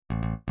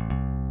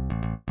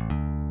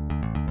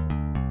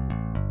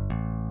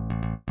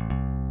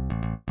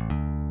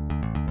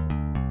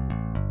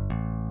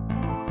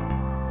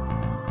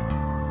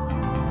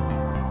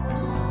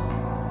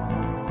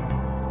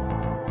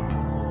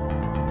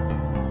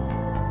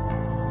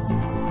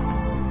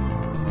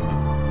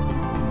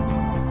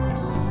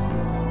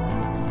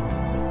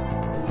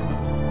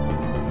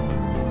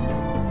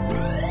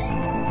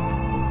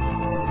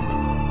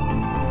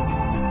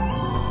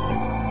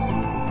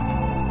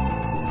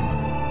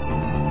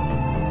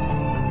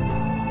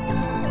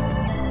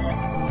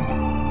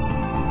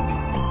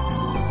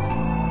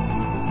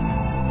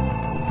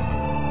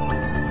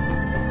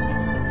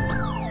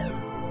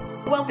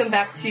welcome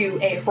back to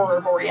A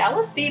Horror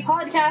Borealis, the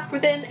podcast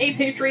within a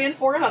Patreon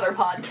for another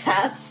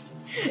podcast.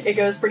 It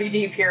goes pretty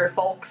deep here,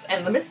 folks,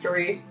 and the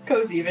mystery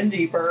goes even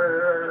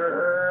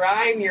deeper.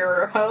 I'm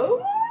your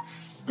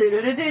host.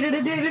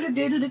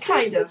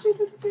 Kind of.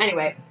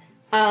 Anyway,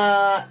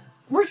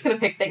 we're just gonna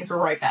pick things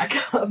right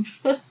back up.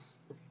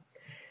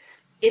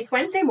 It's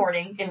Wednesday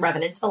morning in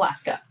Revenant,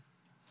 Alaska.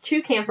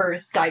 2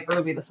 campers died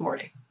early this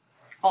morning.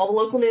 All the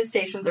local news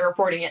stations are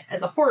reporting it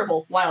as a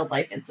horrible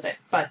wildlife incident,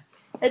 but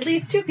at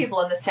least 2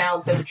 people in this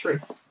town know the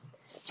truth.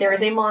 There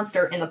is a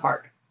monster in the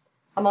park.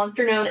 A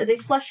monster known as a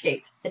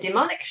Fleshgate, a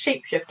demonic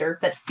shapeshifter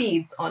that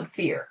feeds on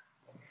fear.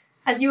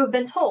 As you have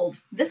been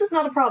told, this is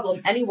not a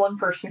problem any one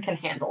person can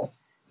handle.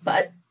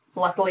 But,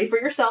 luckily for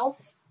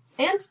yourselves,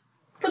 and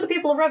for the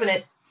people of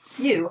Revenant,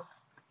 you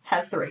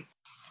have 3.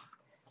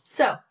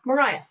 So,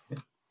 Mariah.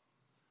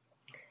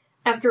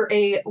 After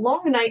a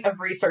long night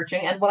of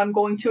researching and what I'm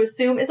going to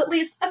assume is at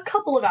least a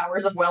couple of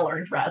hours of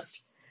well-earned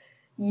rest,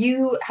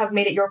 you have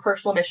made it your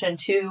personal mission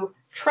to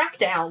track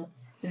down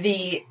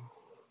the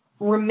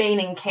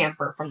remaining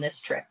camper from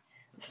this trip.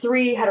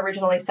 3 had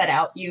originally set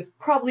out. You've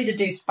probably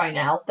deduced by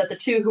now that the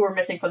 2 who were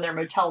missing from their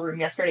motel room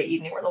yesterday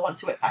evening were the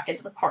ones who went back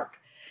into the park.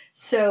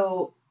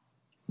 So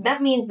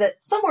that means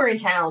that somewhere in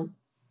town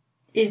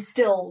is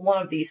still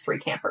one of these 3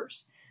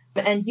 campers.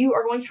 And you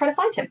are going to try to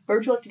find him. Where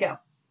would you like to go?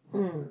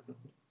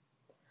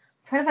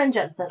 Trying to find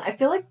Jensen. I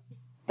feel like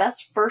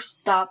best first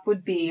stop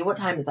would be... What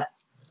time is it?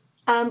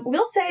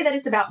 We'll say that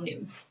it's about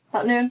noon.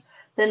 About noon?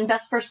 Then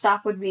best first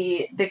stop would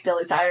be Big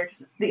Billy's Diner,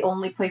 because it's the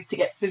only place to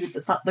get food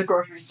that's not the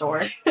grocery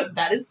store.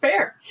 That is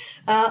fair.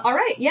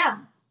 Alright, yeah.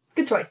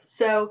 Good choice.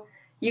 So,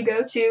 you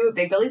go to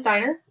Big Billy's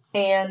Diner,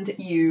 and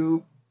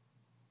you...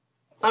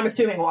 I'm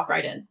assuming walk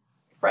right in.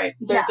 Right?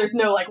 There's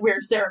no,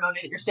 weird ceremony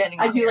that you're standing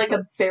on. I do,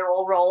 a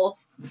barrel roll.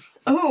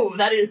 Oh,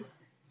 that is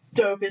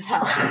dope as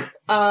hell.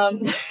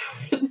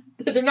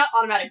 They're not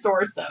automatic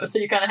doors, though, so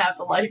you kind of have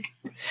to,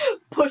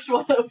 push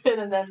one open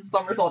and then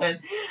somersault in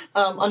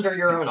under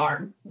your own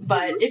arm.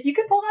 But if you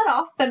can pull that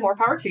off, then more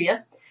power to you.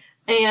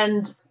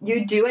 And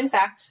you do, in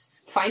fact,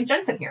 find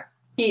Jensen here.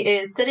 He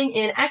is sitting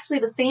in actually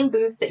the same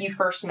booth that you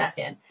first met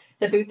in.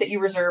 The booth that you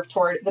reserved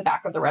toward the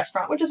back of the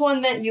restaurant, which is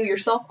one that you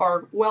yourself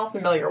are well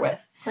familiar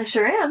with. I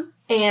sure am.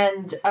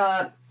 And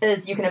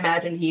as you can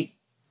imagine, he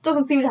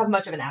doesn't seem to have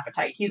much of an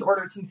appetite. He's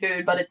ordered some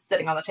food, but it's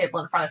sitting on the table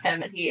in front of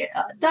him, and he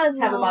does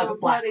have a mug of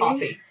black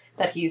coffee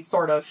that he's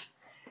sort of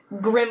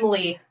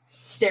grimly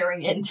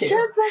staring into.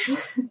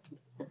 Jensen!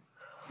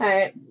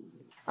 Alright,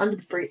 onto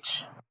the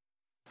breach.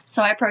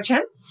 So I approach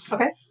him.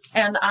 Okay.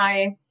 And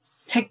I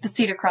take the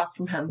seat across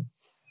from him.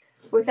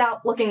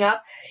 Without looking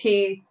up,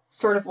 he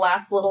sort of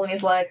laughs a little, and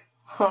he's like,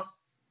 huh.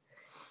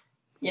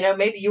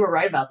 Maybe you were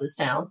right about this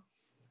town.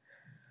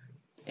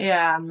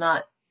 Yeah, I'm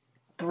not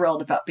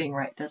thrilled about being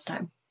right this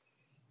time.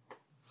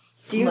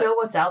 Do you know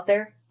what's out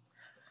there?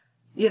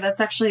 Yeah, that's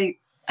actually...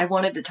 I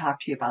wanted to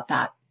talk to you about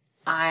that.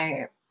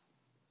 I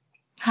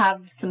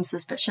have some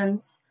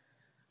suspicions.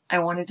 I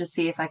wanted to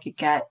see if I could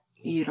get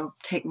you to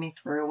take me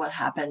through what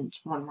happened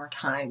one more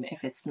time,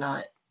 if it's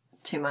not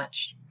too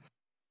much.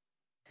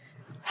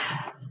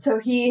 So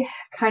he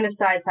kind of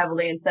sighs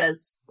heavily and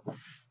says,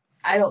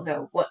 I don't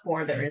know what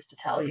more there is to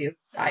tell you.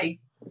 I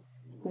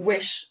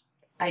wish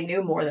I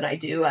knew more than I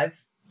do.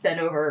 I've been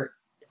over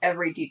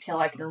every detail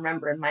I can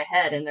remember in my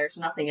head, and there's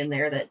nothing in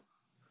there that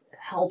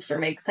helps or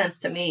makes sense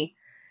to me.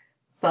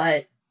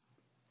 But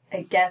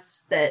I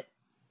guess that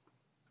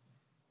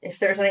if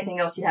there's anything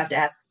else you have to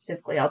ask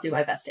specifically, I'll do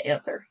my best to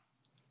answer.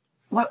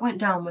 What went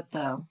down with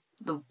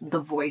the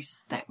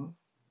voice thing?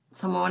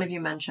 One of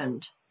you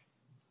mentioned.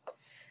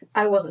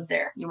 I wasn't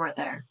there. You weren't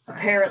there.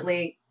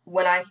 Apparently,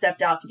 when I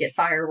stepped out to get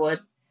firewood,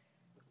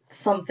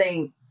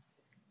 something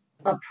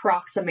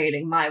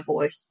approximating my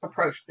voice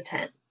approached the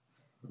tent.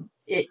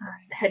 It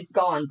had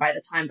gone by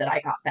the time that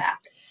I got back.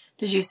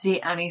 Did you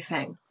see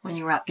anything when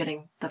you were out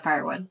getting the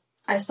firewood?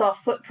 I saw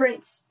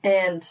footprints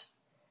and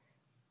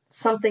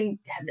something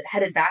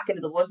headed back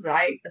into the woods that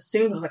I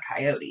assumed was a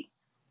coyote.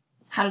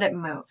 How did it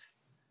move?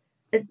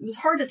 It was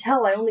hard to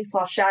tell. I only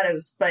saw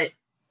shadows, but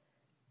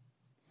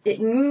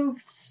it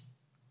moved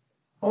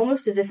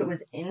almost as if it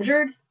was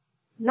injured.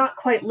 Not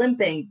quite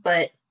limping,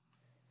 but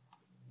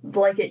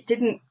it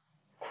didn't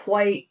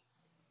quite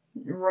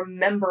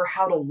remember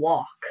how to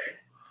walk.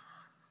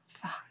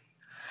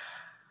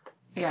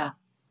 Yeah.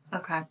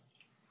 Okay.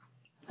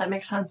 That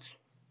makes sense.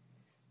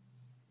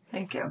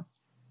 Thank you.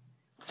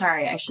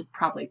 Sorry,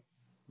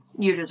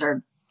 you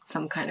deserve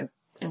some kind of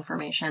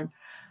information.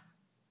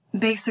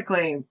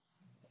 Basically,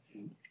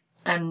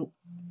 and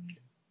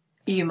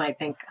you might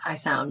think I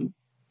sound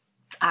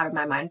out of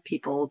my mind.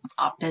 People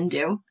often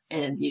do,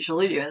 and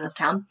usually do in this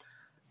town.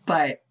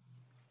 But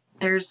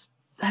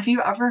have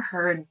you ever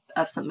heard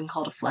of something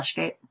called a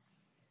Fleshgate?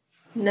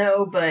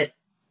 No, but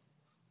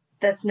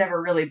that's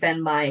never really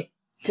been my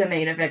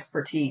domain of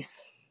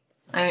expertise.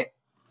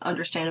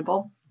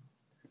 Understandable.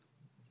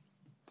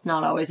 It's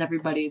not always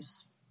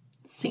everybody's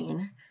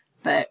scene,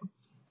 but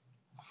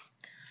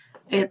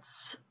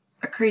it's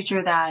a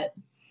creature that,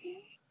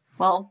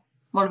 well,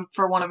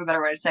 for want of a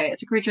better way to say it,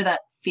 it's a creature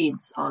that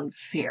feeds on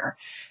fear.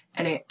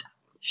 And it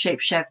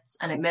shapeshifts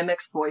and it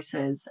mimics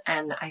voices.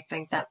 And I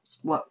think that's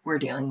what we're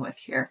dealing with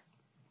here.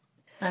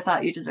 I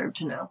thought you deserved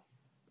to know.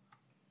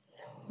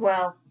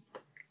 Well,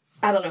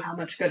 I don't know how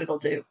much good it'll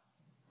do,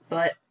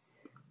 but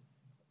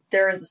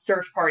there is a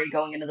search party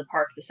going into the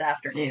park this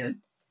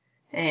afternoon,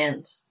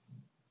 and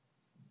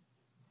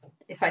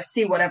if I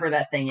see whatever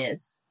that thing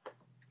is...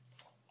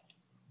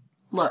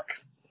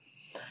 Look,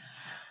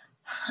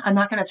 I'm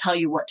not going to tell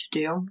you what to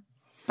do,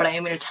 but I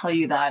am going to tell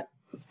you that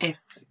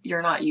if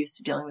you're not used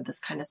to dealing with this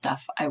kind of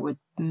stuff, I would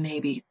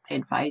maybe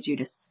advise you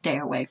to stay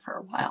away for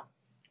a while.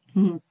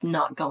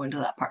 Not go into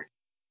that park.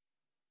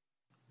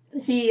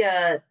 He,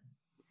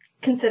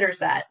 considers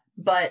that,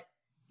 but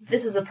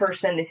this is a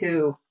person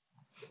who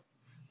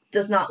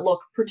does not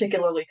look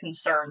particularly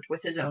concerned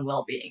with his own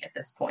well-being at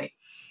this point.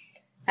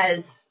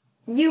 As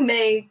you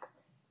may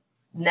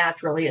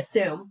naturally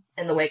assume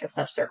in the wake of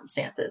such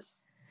circumstances.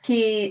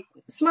 He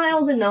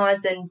smiles and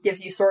nods and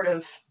gives you sort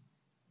of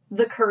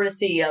the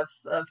courtesy of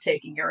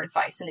taking your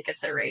advice into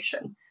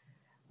consideration.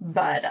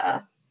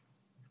 But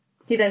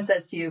he then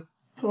says to you,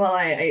 well,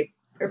 I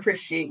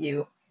appreciate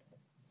you,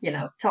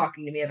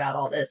 talking to me about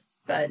all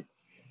this, but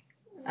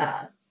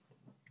I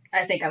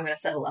think I'm going to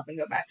settle up and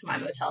go back to my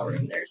motel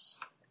room. There's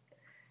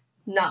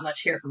not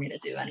much here for me to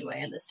do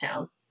anyway in this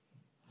town.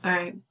 All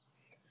right.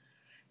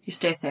 You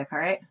stay safe, all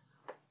right?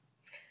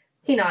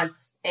 He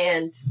nods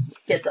and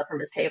gets up from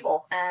his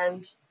table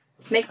and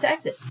makes to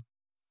exit.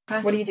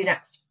 Okay. What do you do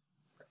next?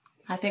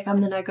 I think I'm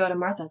going to go to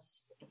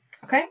Martha's.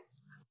 Okay.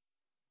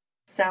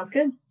 Sounds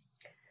good.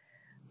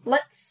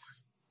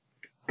 Let's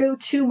go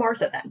to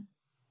Martha then.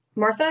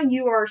 Martha,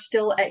 you are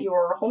still at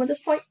your home at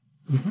this point?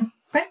 Mm-hmm.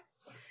 Okay.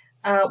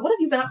 What have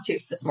you been up to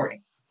this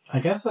morning? I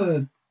guess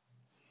a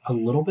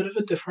little bit of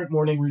a different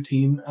morning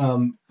routine.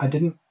 I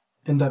didn't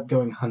end up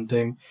going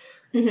hunting,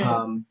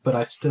 but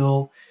I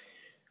still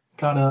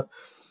got up,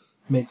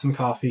 made some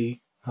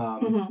coffee,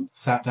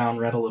 sat down,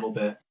 read a little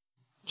bit,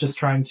 just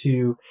trying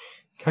to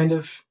kind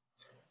of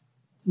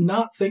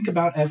not think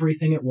about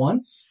everything at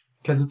once,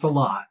 because it's a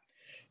lot.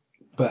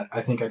 But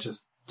I think I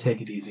just take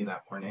it easy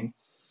that morning.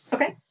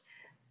 Okay.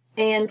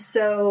 And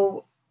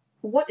so,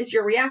 what is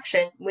your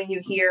reaction when you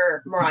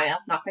hear Mariah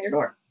knock on your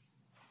door?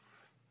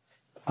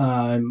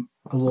 I'm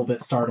a little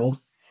bit startled.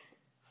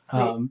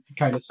 It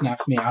kind of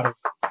snaps me out of...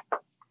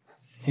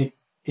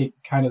 It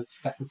kind of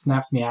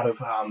snaps me out of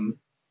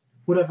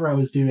whatever I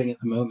was doing at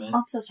the moment. Oh,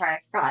 I'm so sorry, I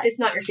forgot. It's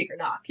not your secret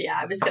knock. Yeah,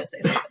 I was going to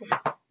say something.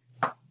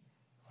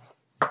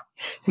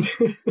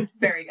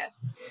 Very good.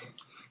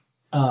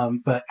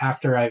 But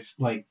after I've,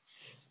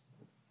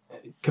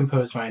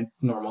 composed my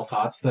normal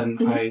thoughts, then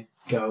I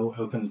go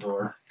open the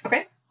door.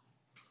 Okay.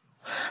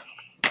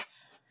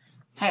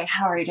 Hey,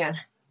 how are you doing?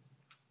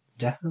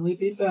 Definitely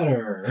be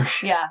better.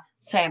 Yeah,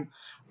 same.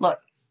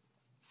 Look,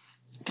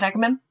 can I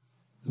come in?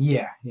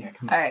 Yeah,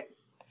 come on. All right.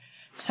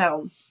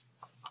 So,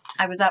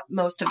 I was up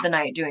most of the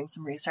night doing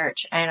some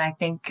research, and I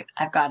think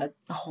I've got a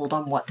hold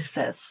on what this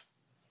is.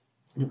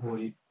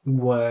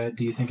 What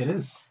do you think it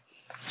is?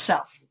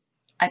 So,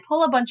 I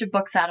pull a bunch of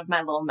books out of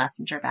my little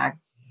messenger bag,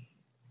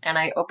 and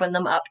I open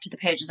them up to the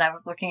pages I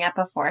was looking at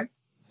before,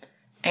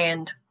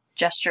 and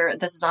gesture,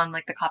 this is on,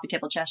 the coffee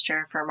table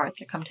gesture for Martha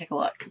to come take a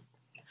look.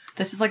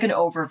 This is an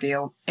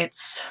overview.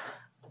 It's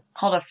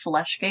called a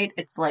fleshgate.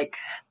 It's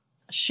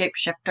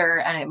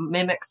shapeshifter, and it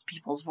mimics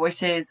people's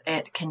voices.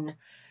 It can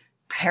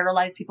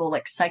paralyze people,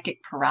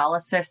 psychic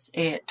paralysis.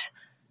 It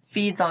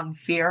feeds on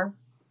fear.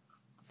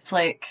 It's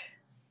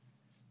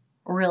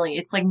really,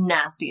 it's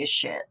nasty as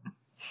shit.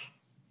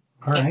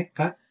 All right,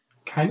 that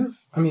kind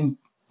of,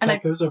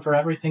 that goes over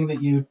everything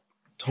that you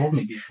told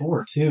me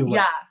before too.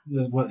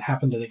 What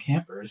happened to the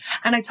campers.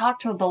 And I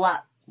talked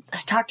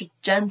to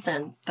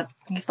Jensen,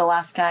 he's the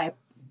last guy,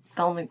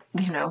 the only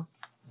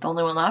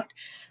one left,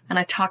 and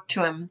I talked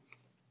to him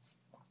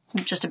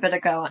just a bit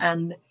ago,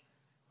 and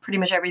pretty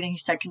much everything he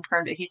said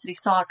confirmed it. He said he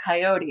saw a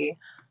coyote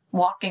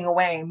walking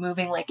away,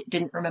 moving like it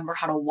didn't remember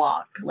how to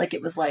walk, like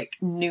it was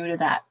new to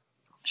that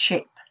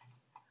shape.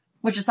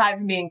 Which, aside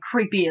from being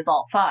creepy as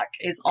all fuck,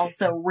 is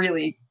also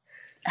really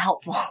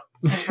helpful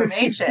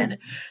information.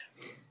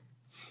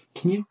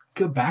 Can you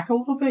go back a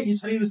little bit? You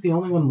said he was the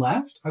only one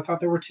left? I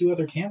thought there were 2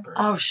 other campers.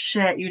 Oh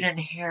shit, you didn't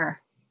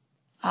hear.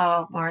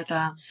 Oh, Martha,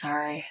 I'm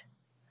sorry.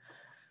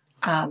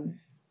 That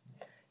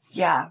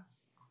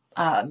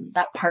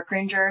park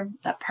ranger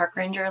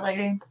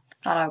lady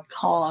thought I would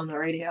call on the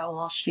radio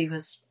while she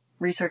was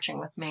researching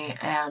with me,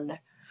 and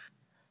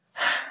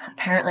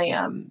apparently,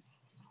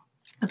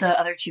 the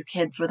other 2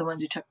 kids were the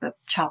ones who took the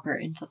chopper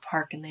into the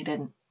park, and they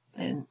didn't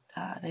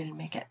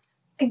make it.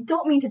 I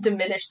don't mean to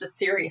diminish the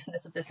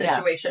seriousness of this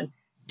situation. Yeah.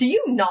 Do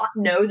you not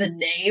know the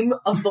name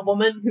of the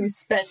woman who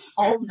spent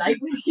all night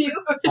with you?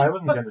 I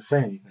wasn't going to say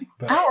anything.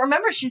 But I don't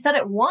remember. She said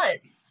it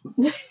once.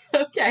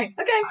 Okay,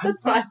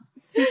 that's fine.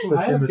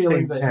 Lived in the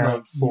same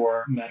town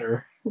for met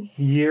her.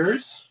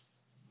 Years.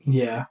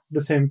 Yeah.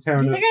 the same town.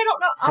 Do you think I don't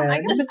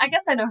know? Ten? I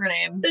guess I know her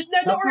name. No,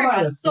 don't That's worry what I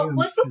about it. So assumed.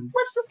 let's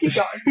just keep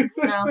going.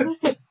 No.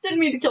 Didn't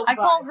mean to kill the I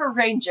call vibe. her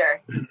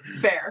Ranger.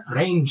 Fair.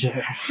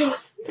 Ranger.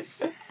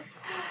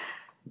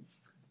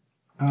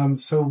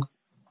 So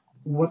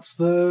what's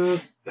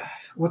the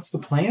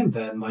plan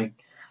then? Like,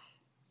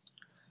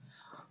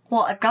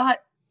 Well, I've got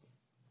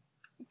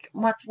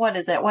what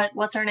is it?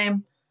 What's her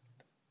name?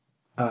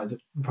 the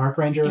park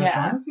ranger Yeah.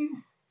 Shaughnessy?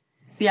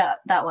 Yeah,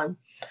 that one.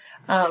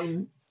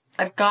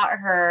 I've got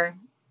her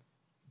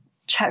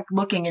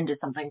looking into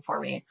something for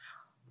me.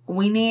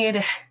 We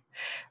need,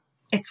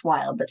 it's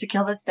wild, but to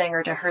kill this thing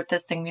or to hurt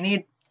this thing, we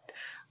need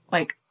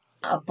like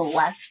a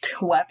blessed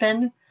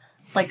weapon,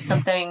 like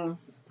something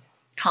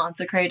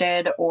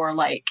consecrated or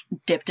like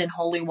dipped in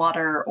holy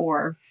water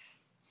or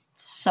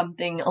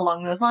something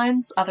along those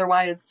lines.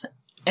 Otherwise,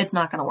 it's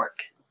not going to work.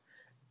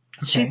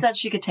 She Okay. said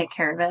she could take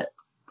care of it.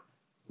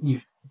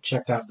 You've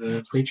checked out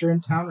the preacher in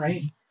town,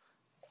 right?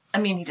 I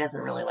mean, he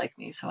doesn't really like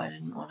me, so I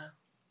didn't want to.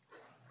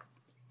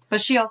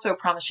 But she also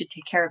promised she'd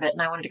take care of it,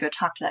 and I wanted to go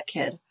talk to that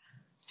kid.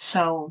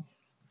 So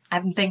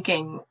I'm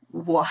thinking,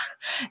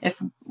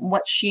 if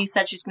what she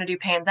said she's going to do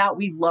pans out,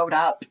 we load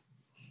up,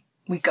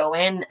 we go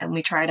in, and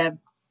we try to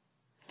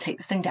take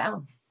this thing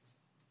down.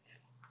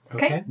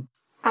 Okay.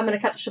 I'm gonna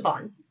cut to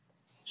Siobhan.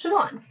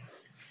 Siobhan.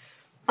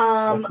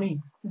 That's me.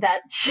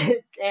 That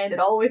shit, and it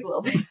always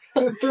will be.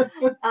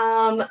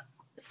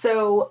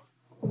 So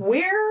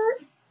where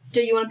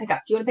do you want to pick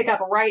up? Do you want to pick up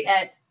right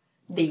at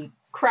the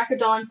crack of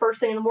dawn first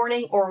thing in the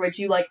morning, or would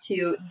you like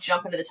to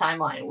jump into the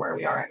timeline where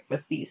we are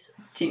with these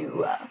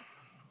two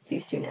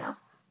now?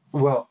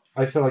 Well,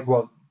 I feel like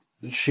while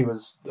she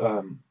was,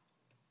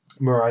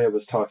 Mariah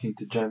was talking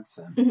to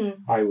Jensen,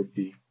 Mm-hmm. I would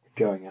be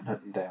going and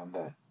hunting down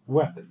that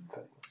weapon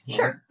thing.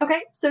 Sure.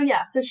 Okay. So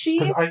yeah. So she.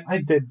 Because I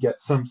did get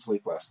some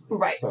sleep last night.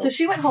 Right. So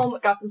she went home,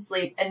 got some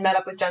sleep, and met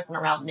up with Jensen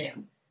around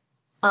noon.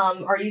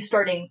 Are you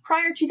starting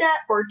prior to that,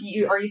 or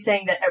are you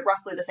saying that at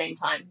roughly the same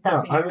time? No,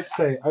 when you I were would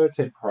at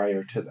say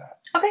prior to that.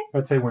 Okay.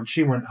 I'd say when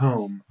she went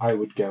home, I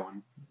would go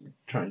and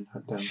try and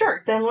hunt down. that.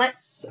 Sure. Then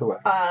let's the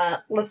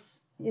weapon.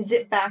 let's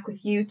zip back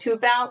with you to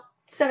about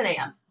 7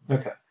 a.m.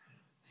 Okay.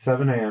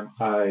 7 a.m.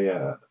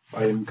 I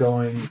am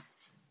going.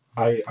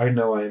 I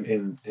know I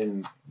am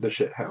in the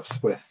shit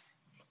house with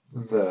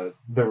the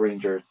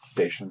ranger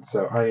station,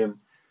 so I am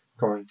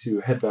going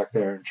to head back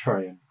there and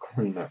try and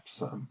clean up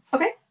some.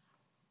 Okay.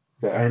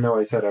 I know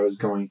I said I was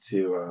going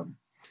to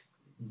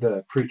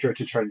the preacher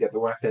to try and get the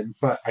weapon,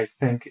 but I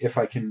think if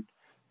I can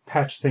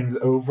patch things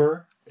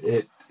over,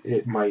 it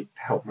might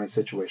help my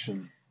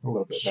situation a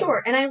little bit better.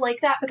 Sure, and I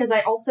like that because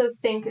I also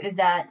think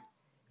that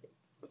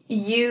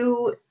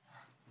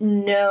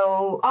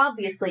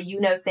obviously you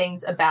know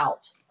things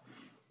about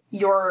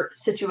your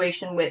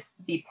situation with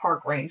the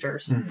park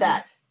rangers Mhm.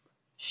 that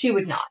she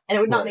would not. And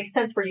it would not Right. make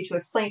sense for you to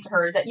explain to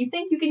her that you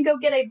think you can go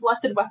get a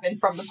blessed weapon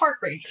from the park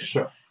rangers.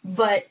 Sure.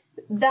 But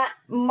that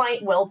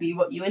might well be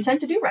what you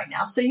intend to do right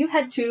now. So you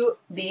head to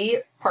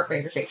the park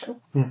ranger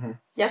station. Mm-hmm.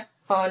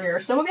 Yes? On your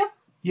snowmobile?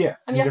 Yeah,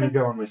 I'm I'm going to guessing-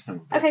 go on my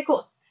snowmobile. Okay,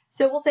 cool.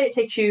 So we'll say it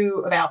takes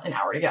you about an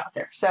hour to get out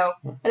there. So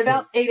at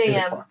about 8 8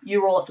 a.m., o'clock.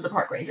 you roll up to the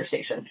park ranger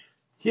station.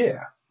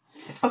 Yeah.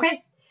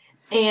 Okay.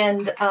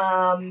 And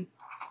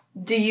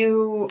do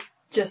you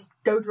just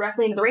go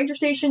directly into the ranger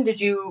station?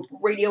 Did you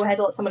radio ahead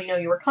to let somebody know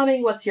you were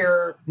coming? What's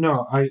your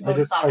No, I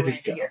modus just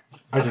operandi go. here?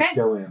 I Okay. just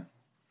go in.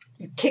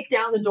 You kick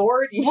down the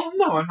door? Do you Well,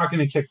 no, I'm not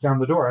going to kick down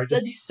the door.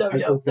 That'd be so I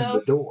dope, open though.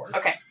 the door.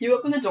 Okay, you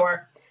open the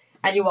door,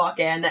 and you walk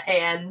in,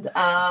 and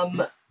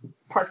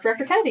Park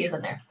Director Kennedy is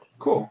in there.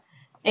 Cool.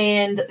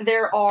 And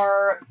there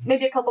are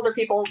maybe a couple other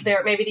people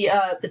there. Maybe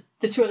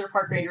the two other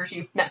park rangers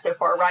you've met so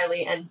far,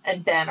 Riley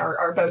and Ben,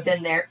 are both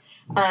in there.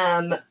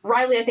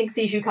 Riley, I think,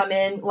 sees you come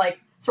in, like,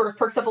 sort of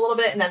perks up a little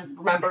bit, and then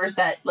remembers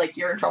that, like,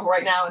 you're in trouble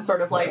right now, and sort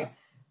of, like,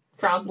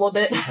 frowns a little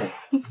bit.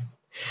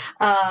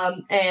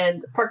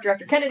 And Park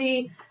Director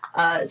Kennedy,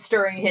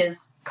 stirring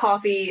his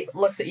coffee,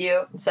 looks at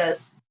you and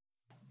says,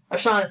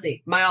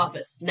 "O'Shaughnessy, my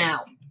office,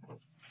 now."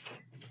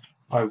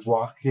 I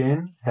walk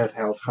in, head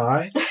held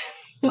high,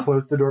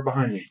 close the door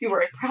behind me. You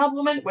were a proud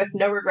woman with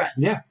no regrets.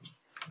 Yeah.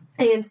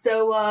 And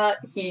so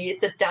he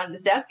sits down at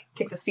his desk,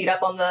 kicks his feet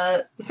up on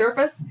the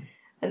surface,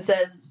 and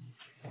says,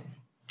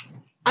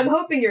 "I'm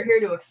hoping you're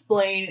here to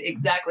explain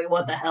exactly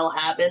what the hell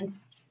happened."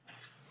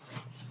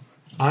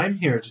 I'm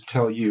here to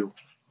tell you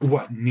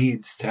what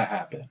needs to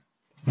happen.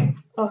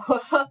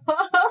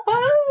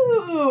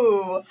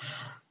 Oh,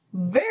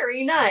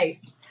 very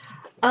nice.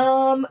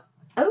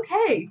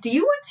 Okay. Do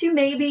you want to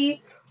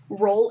maybe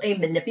roll a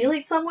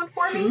manipulate someone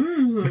for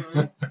me?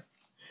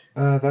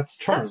 That's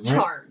charm, That's right?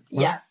 charm.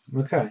 Yes.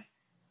 Okay.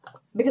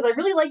 Because I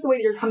really like the way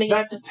that you're coming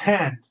That's in.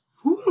 10.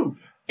 Woo!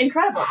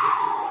 Incredible.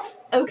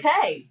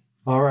 Okay.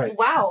 All right.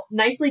 Wow.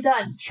 Nicely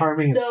done.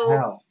 Charming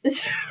So- as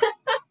hell.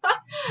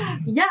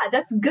 Yeah,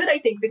 that's good, I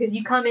think, because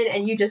you come in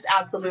and you just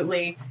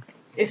absolutely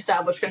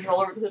establish control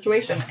over the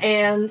situation.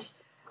 And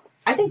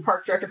I think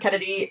Park Director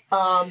Kennedy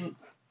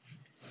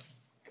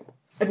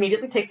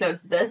immediately takes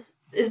notice of this,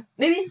 is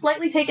maybe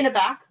slightly taken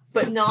aback,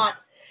 but not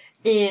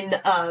in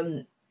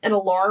an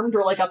alarmed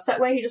or, like, upset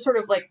way. He just sort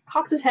of, like,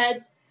 cocks his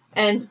head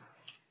and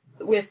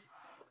with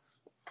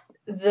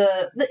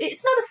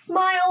it's not a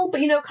smile,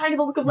 but, you know, kind of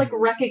a look of, like,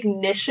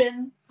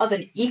 recognition of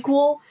an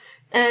equal,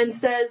 and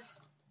says,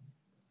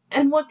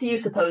 "And what do you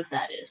suppose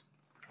that is?"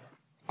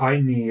 I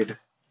need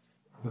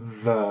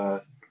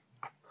the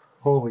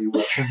holy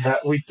weapon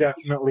that we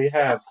definitely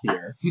have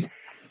here.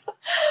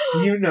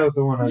 You know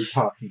the one I'm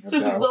talking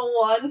about.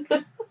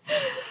 The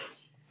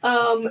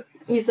one.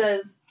 He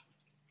says,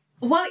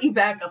 "Why don't you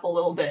back up a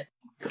little bit?"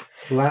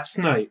 Last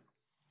night,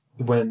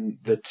 when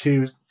the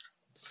two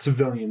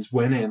civilians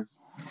went in,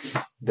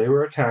 they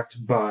were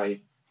attacked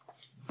by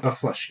a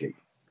fleshgate.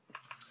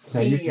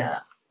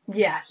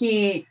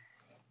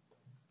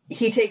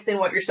 He takes in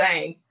what you're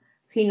saying.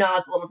 He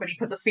nods a little bit. He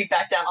puts his feet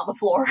back down on the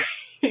floor.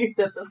 He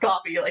sips his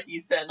coffee like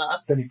he's been.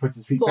 Then he puts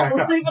his feet back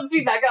up. Then he puts his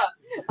feet back up.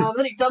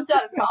 Then he dumps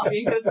out his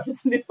coffee and goes and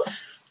gets a new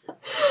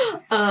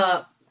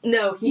one.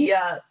 No, he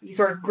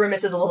sort of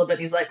grimaces a little bit.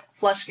 He's like,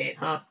 "Fleshgate,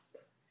 huh?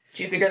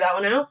 Did you figure that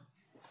one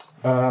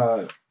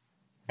out?"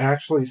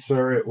 Actually,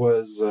 sir, it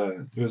was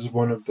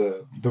one of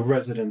the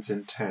residents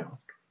in town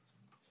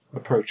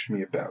approached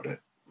me about it.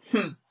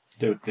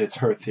 It's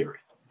her theory.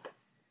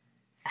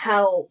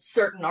 How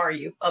certain are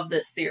you of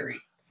this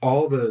theory?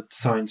 All the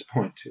signs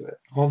point to it.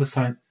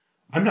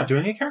 I'm not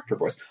doing a character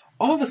voice.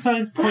 All the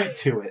signs point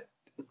to it.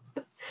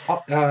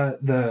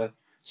 The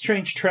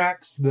strange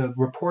tracks, the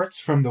reports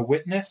from the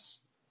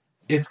witness,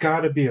 it's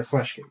got to be a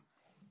fleshgate.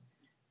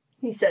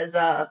 He says,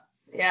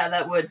 yeah,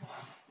 that would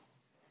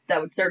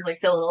certainly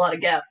fill in a lot of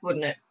gaps,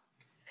 wouldn't it?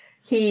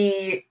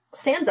 He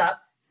stands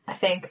up, I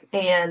think,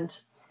 and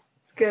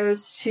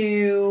goes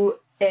to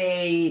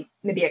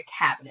maybe a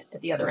cabinet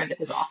at the other end of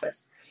his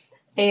office,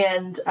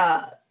 and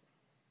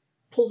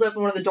pulls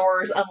open one of the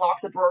doors,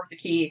 unlocks a drawer with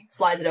a key,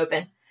 slides it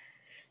open,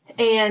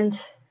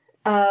 and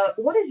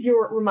what is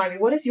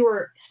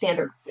your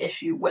standard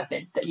issue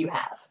weapon that you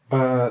have?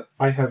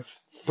 I have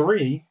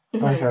 3.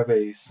 Mm-hmm. I have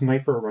a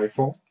sniper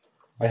rifle,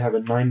 I have a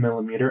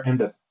 9mm,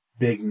 and a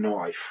big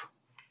knife.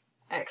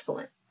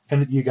 Excellent.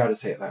 And you gotta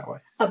say it that way.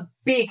 A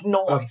big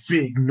knife. A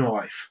big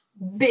knife.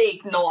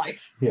 Big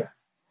knife. Yeah.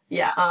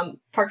 Yeah,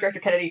 Park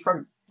Director Kennedy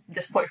from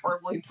this point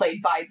forward will be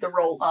played by the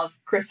role of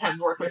Chris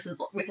Hemsworth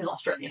with his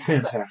Australian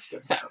accent.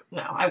 Fantastic. So,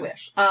 no, I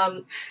wish.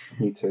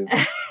 Me too.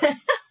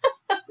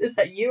 Is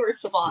that you or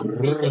Siobhan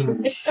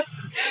speaking?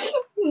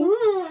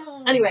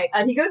 Anyway,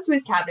 he goes to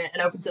his cabinet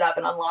and opens it up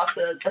and unlocks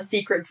a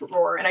secret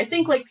drawer. And I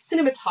think, like,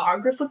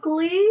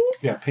 cinematographically...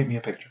 Yeah, paint me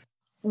a picture.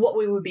 What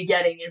we would be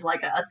getting is,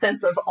 like, a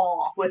sense of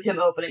awe with him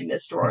opening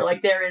this drawer.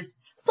 Like, there is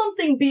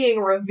something being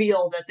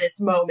revealed at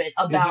this moment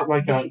about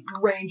the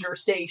ranger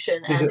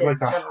station and its general...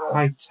 Is it like a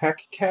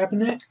high-tech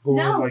cabinet? Or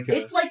no,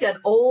 it's like an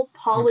old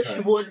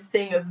polished wood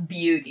thing of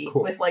beauty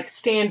cool. with, like,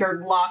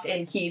 standard lock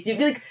and keys. You'd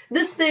be like,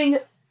 this thing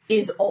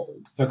is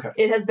old. Okay.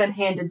 It has been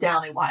handed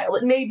down a while.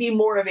 It may be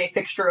more of a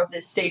fixture of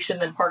this station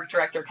than Park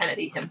Director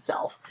Kennedy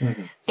himself.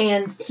 Mm-hmm.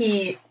 And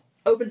he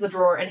opens the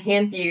drawer and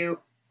hands you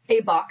a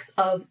box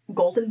of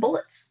golden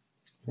bullets.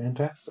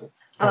 Fantastic.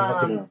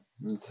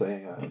 It's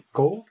a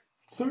gold,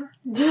 sir?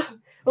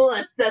 Well,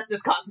 that's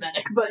just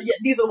cosmetic, but yeah,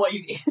 these are what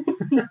you need.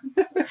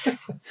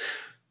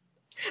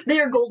 They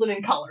are golden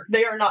in color.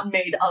 They are not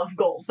made of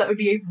gold. That would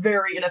be a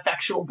very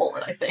ineffectual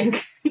bullet, I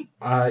think.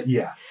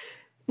 Yeah.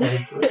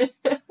 I agree.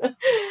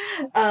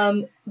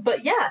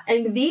 But yeah,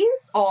 and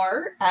these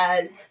are,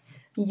 as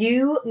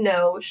you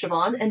know,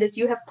 Siobhan, and as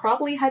you have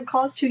probably had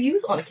cause to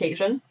use on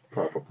occasion,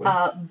 probably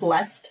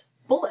blessed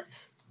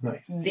bullets.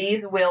 Nice.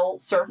 These will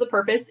serve the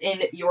purpose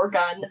in your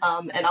gun,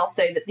 and I'll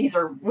say that these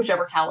are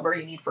whichever caliber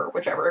you need for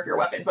whichever of your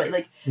weapons.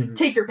 Like mm-hmm.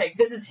 Take your pick.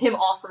 This is him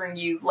offering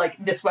you,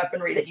 like, this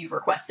weaponry that you've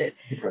requested.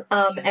 Okay.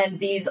 And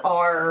these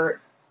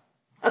are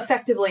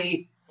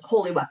effectively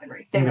holy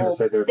weaponry. They will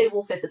fit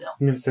the bill.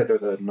 I'm going to say they're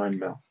the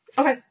 9mm.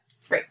 Okay,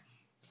 great.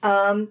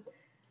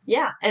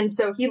 Yeah, and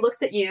so he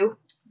looks at you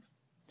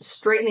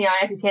straight in the eye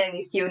as he's handing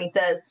these to you, and he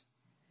says,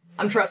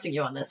 "I'm trusting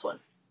you on this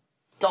one.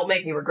 Don't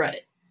make me regret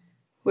it.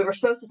 We were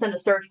supposed to send a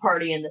search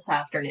party in this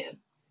afternoon.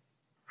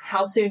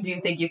 How soon do you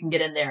think you can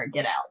get in there and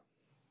get out?"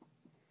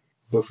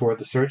 Before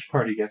the search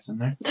party gets in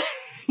there.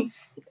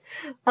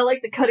 I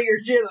like the cut of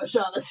your jib,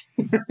 O'Shaughnessy.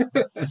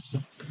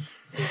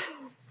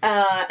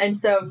 And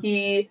so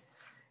he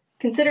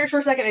considers for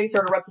a second, maybe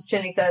sort of rubs his chin,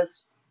 and he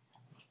says,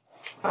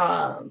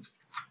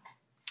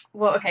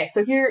 well, okay,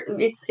 so here,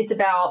 it's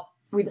about,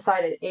 we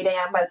decided 8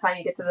 a.m. by the time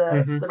you get to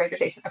the ranger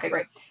station. Okay,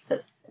 great. It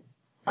says,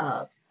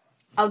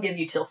 I'll give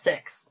you till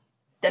 6.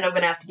 Then I'm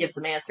going to have to give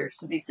some answers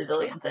to these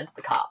civilians and to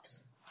the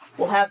cops.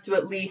 We'll have to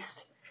at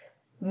least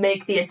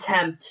make the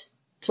attempt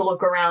to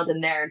look around in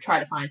there and try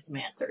to find some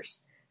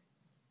answers.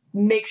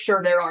 Make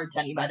sure there aren't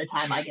any by the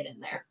time I get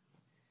in there.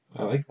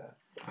 I like that.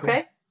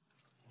 Okay?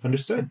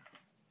 Understood.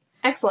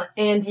 Excellent.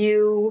 And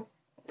you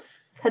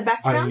head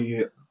back to town?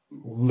 I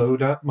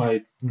load up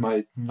my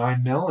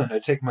 9mm and I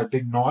take my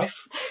big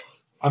knife.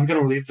 I'm going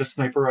to leave the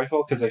sniper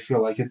rifle because I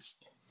feel like it's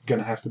going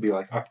to have to be,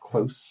 like, up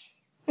close.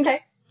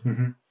 Okay.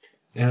 Mm-hmm.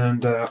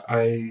 And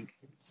I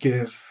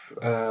give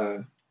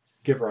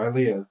give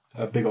Riley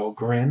a big old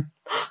grin.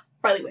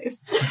 Riley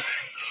waves.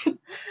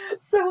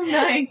 So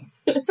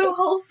nice. So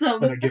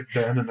wholesome. And I give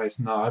Ben a nice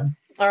nod.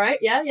 All right,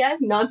 yeah,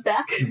 nods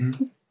back.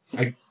 Mm-hmm.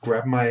 I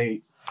grab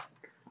my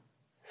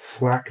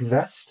flak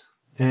vest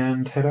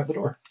and head out the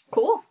door.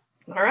 Cool.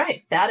 All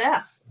right,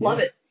 badass. Love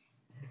it.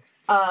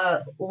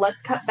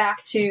 Let's cut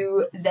back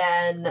to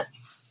then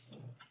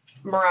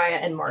Mariah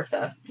and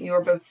Martha. You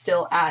are both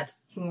still at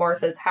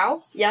Martha's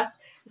house, yes?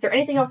 Is there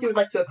anything else you would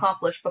like to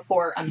accomplish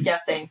before, I'm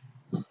guessing,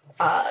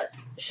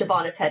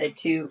 Siobhan is headed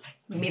to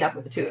meet up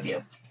with the two of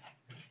you?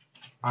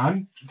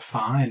 I'm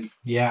fine.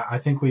 Yeah, I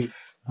think we've...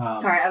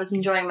 Sorry, I was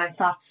enjoying my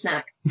soft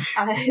snack.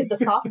 The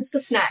softest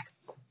of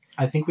snacks.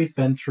 I think we've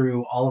been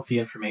through all of the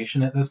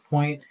information at this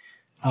point,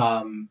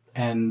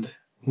 and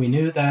we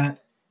knew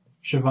that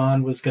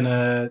Siobhan was going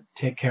to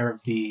take care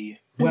of the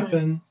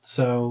weapon,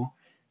 so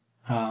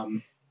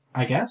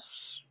I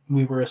guess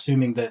we were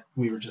assuming that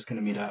we were just going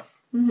to meet up.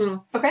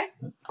 Mm-hmm. Okay,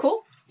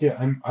 cool.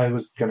 Yeah, I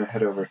was going to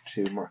head over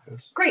to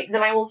Martha's. Great,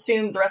 then I will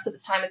assume the rest of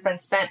this time has been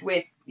spent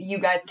with you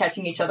guys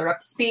catching each other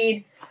up to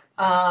speed.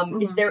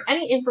 Is there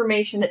any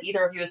information that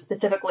either of you is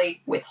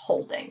specifically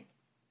withholding?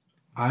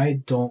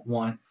 I don't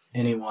want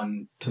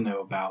anyone to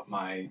know about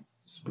my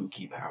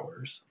spooky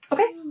powers.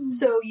 Okay,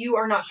 so you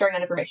are not sharing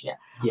that information yet.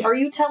 Yeah. Are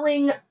you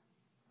telling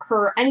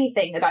her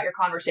anything about your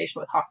conversation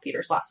with Hawk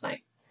Peters last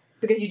night?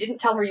 Because you didn't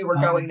tell her you were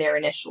going there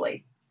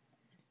initially.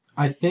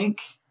 I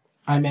think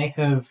I may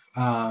have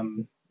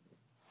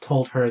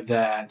told her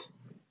that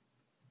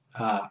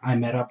I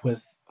met up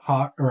with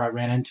Hawk, or I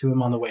ran into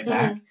him on the way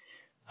back,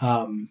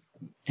 and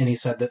he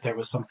said that there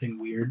was something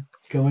weird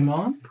going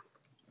on.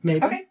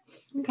 Maybe.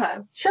 Okay.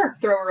 Sure,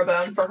 throw her a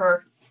bone for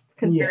her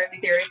conspiracy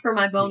theories. For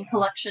my bone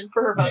collection.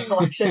 For her bone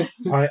collection.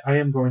 I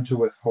am going to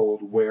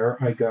withhold where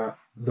I got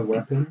the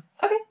weapon.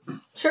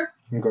 Sure.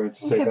 I'm going to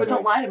say Okay, that but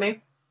don't lie to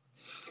me.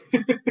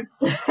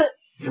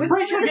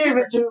 Rachel gave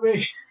it to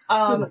me.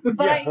 But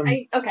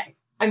Yeah, okay.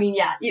 I mean,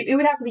 yeah, it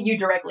would have to be you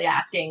directly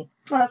asking,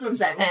 Well, that's what I'm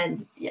saying.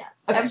 and yeah.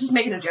 I Okay. was just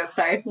making a joke,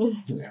 sorry.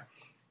 Yeah.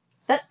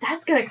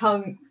 That's gonna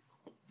come...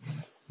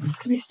 It's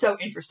gonna be so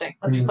interesting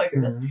as we play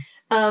through this.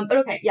 But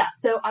okay, yeah,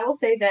 so I will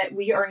say that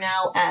we are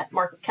now at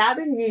Martha's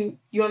cabin.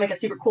 You want to make a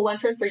super cool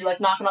entrance? Or you,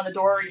 like, knocking on the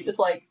door? Or you just,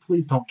 like,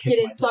 Please don't kick get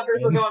in my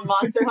suckers, door we're in. going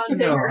monster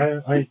hunting? No,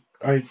 Or...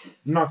 I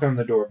knock on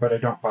the door, but I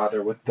don't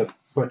bother with the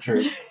butcher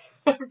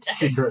Okay.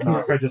 secret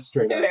knock. I just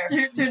straight up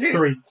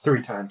Fair.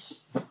 three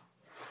times.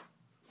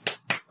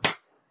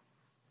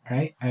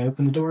 Right? I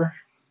open the door.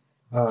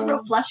 It's a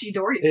real fleshy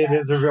door. It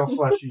is a real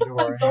fleshy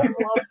door. I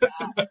love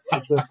that.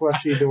 It's a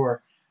fleshy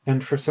door.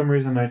 And for some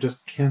reason, I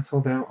just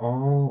canceled out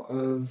all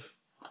of...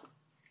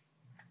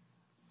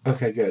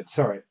 Okay, good.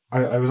 Sorry.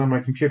 I was on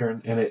my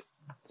computer, and it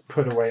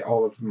put away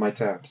all of my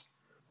tabs.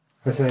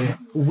 I say,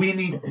 we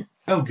need...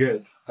 Oh,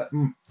 good.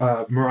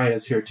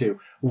 Mariah's here, too.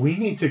 We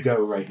need to go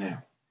right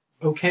now.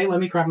 Okay, let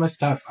me grab my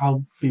stuff.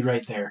 I'll be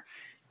right there.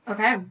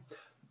 Okay.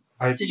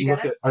 Did you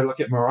get it? I look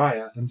at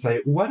Mariah and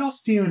say, what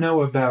else do you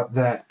know about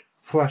that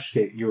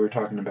fleshgate you were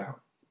talking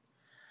about?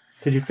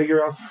 Did you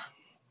figure out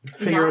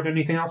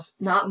anything else?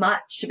 Not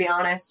much, to be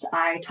honest.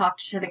 I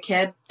talked to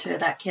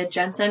that kid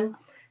Jensen,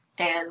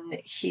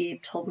 and he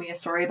told me a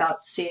story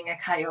about seeing a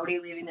coyote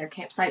leaving their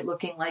campsite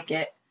looking like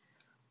it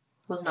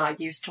was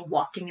not used to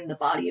walking in the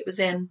body it was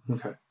in.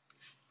 Okay.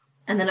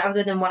 And then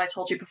other than what I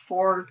told you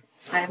before,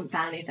 I haven't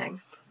found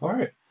anything. All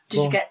right.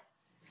 Did you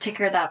take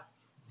care of that?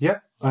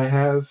 Yep. I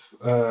have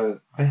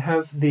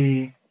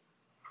the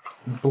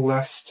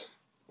blessed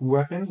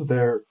weapons.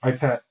 I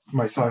pat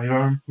my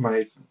sidearm,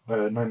 my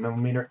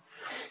 9mm.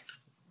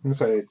 And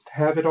so I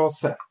have it all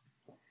set.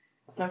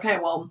 Okay,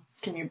 well,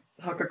 can you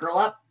hook a girl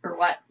up, or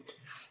what?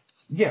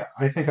 Yeah,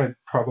 I think I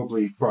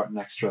probably brought an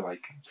extra,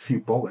 few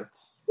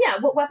bullets. Yeah,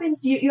 what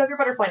weapons do you have? Your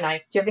butterfly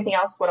knife. Do you have anything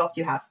else? What else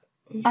do you have?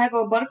 I have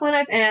a butterfly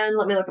knife and,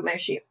 let me look at my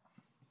sheet.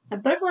 A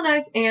butterfly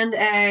knife and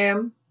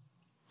a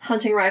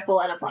hunting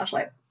rifle and a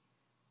flashlight.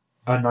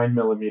 A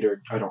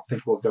 9mm, I don't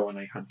think will go in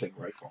a hunting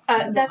rifle.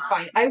 That's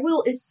fine. I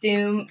will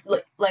assume,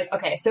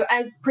 okay, so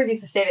as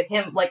previously stated,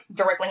 him,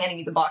 directly handing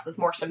you the box is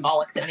more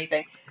symbolic than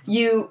anything.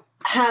 You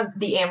have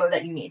the ammo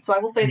that you need. So I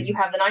will say that you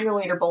have the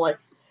 9mm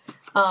bullets.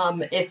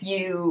 If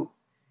you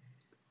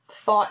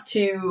thought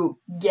to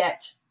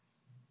get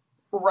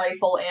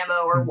rifle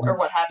ammo or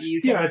what have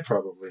you can I'd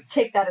probably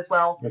take that as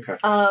well. Okay.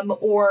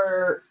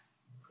 Or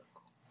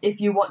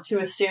if you want to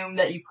assume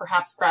that you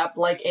perhaps grabbed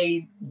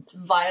a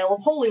vial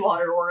of holy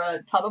water or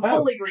a tub of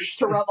holy grease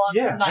to rub on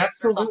your knife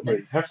or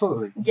something.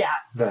 Absolutely. Yeah.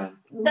 Then.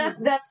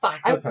 That's fine.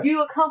 Okay.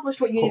 You accomplished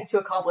what you needed to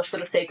accomplish for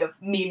the sake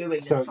of me moving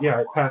this. So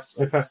yeah,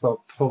 I pass the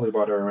holy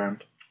water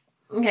around.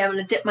 Okay, I'm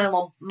gonna dip my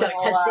Gotta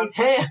catch these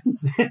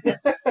hands.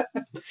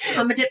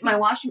 I'm gonna dip my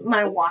watchman's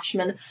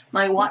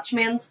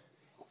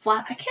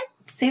I can't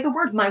say the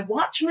word. My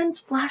watchman's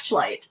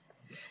flashlight.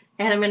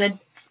 And I'm gonna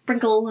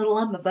sprinkle a little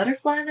on my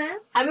butterfly knife.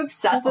 I'm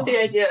obsessed with the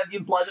idea of you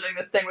bludgeoning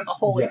this thing with a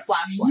holy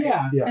flashlight.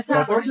 Yeah. It's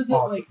Or does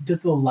it does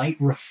the light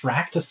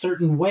refract a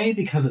certain way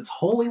because it's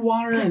holy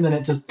water and then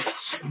it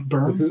just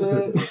burns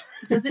it.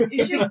 Does it?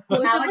 It's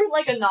exclusively Alex?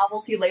 like a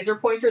novelty laser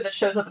pointer that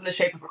shows up in the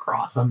shape of a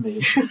cross.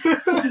 Amazing.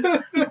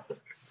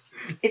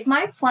 If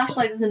my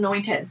flashlight is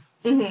anointed,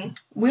 Mm-hmm.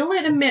 will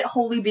it emit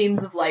holy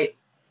beams of light?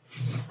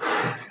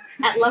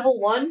 At level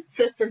 1,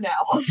 sister, no.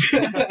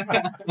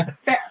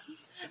 Fair.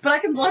 But I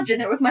can bludgeon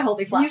it with my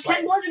holy flashlight. You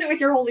can bludgeon it with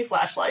your holy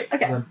flashlight.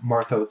 Okay.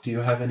 Martha, do you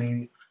have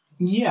any?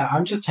 Yeah,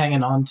 I'm just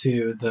hanging on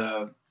to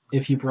the...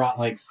 If you brought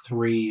like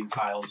 3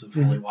 vials of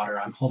holy water,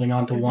 I'm holding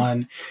on to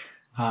one.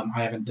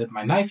 I haven't dipped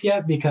my knife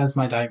yet because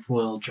my knife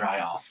will dry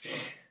off.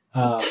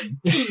 No,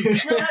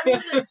 that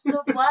wasn't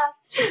so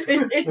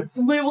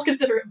blessed. We will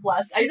consider it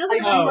blessed. I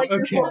doesn't know have- like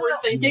you're okay. forward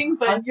thinking,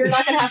 but you're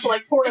not going to have to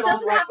like pour it, It on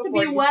doesn't right have to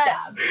before be you wet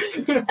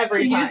stab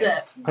every to time. use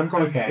it. I'm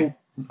going. Okay.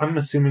 I'm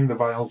assuming the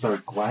vials are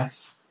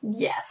glass.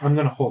 Yes. I'm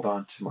going to hold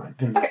on to mine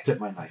and Okay. not dip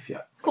my knife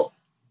yet. Cool.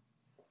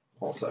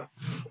 Also,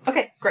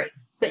 Okay, great.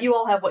 But you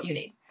all have what you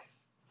need.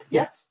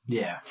 Yes?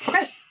 Yeah.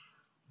 Okay.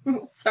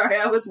 Sorry,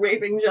 I was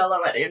waving Jello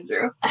at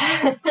Andrew.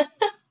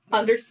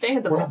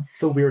 Understandable. one of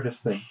the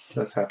weirdest things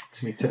that's happened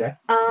to me today.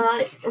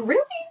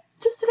 Really?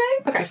 Just today?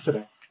 Okay. Just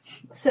today.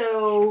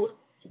 So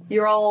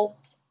you're all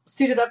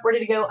suited up, ready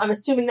to go. I'm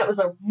assuming that was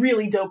a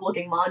really dope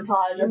looking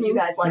montage of you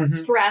guys like Mhm.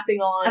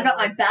 strapping on. I've got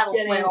my battle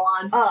getting- flannel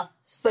on.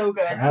 So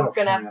good. Battle We're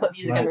gonna have to put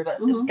music under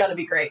flannel. this. It's gonna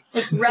be great.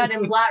 It's red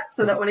and black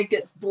so that when it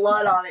gets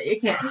blood on it, you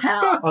can't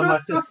tell.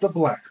 Unless it's the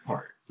black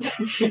part.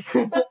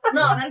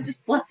 No, that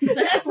just blends in.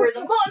 That's where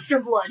the monster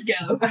blood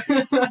goes.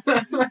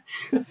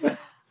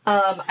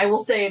 I will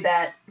say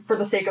that for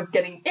the sake of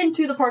getting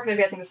into the park and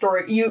advancing the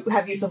story, you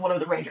have use of one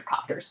of the ranger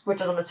copters, which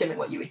is I'm assuming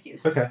what you would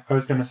use. Okay, I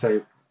was going to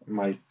say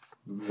my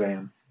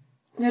van.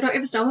 You don't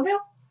have a snowmobile?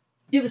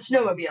 You have a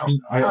snowmobile.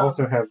 I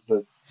also have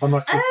the...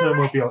 Unless the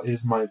snowmobile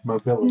is my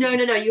mobility. No.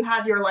 You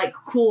have your like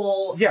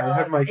cool. Yeah, I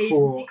have my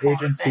cool car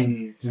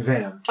agency thing.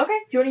 van. Okay,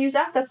 if you want to use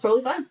that, that's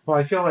totally fine. Well,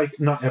 I feel like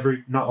not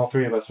all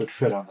 3 of us would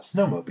fit on the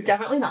snowmobile.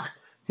 Definitely not.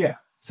 Yeah,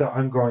 so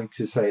I'm going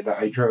to say that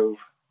I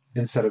drove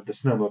instead of the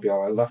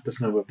snowmobile. I left the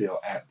snowmobile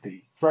at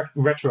the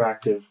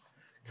retroactive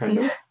kind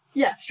of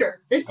Yeah,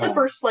 sure. It's the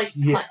first like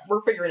yeah. hunt.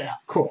 We're figuring it out.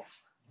 cool.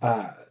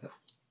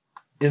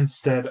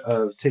 Instead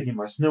of taking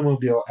my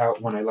snowmobile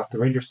out when I left the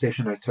ranger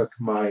station, I took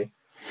my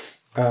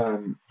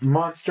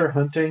monster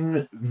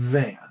hunting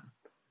van,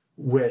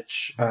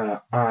 which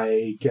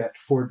I get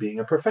for being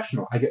a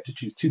professional. I get to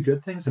choose 2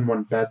 good things and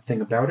 1 bad thing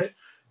about it.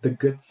 The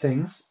good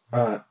things,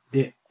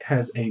 it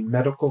has a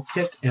medical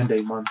kit and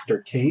a monster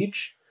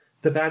cage.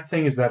 The bad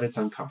thing is that it's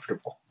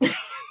uncomfortable.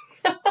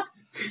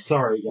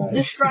 Sorry, guys.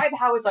 Describe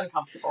how it's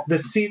uncomfortable. The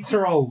seats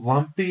are all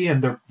lumpy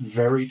and they're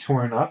very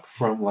torn up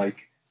from,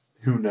 like,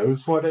 who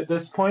knows what at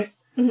this point.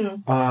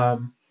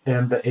 Mm-hmm.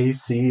 And the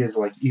AC is,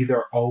 like,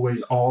 either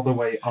always all the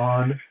way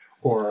on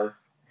or,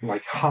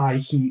 like, high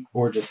heat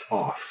or just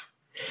off.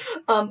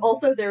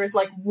 Also, there is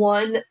like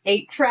 1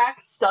 8-track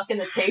stuck in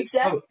the tape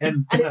deck, Oh,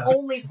 and and it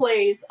only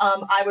plays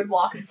 "I Would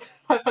Walk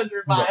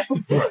 500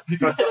 Miles." right.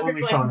 That's the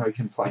only song I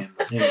can play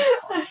in the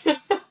car.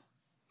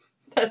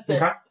 That's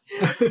it.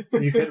 Okay.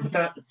 You good with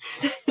that?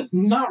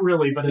 Not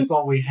really, but it's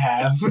all we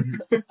have.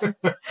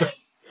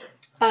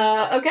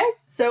 Okay.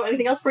 So,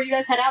 anything else before you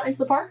guys head out into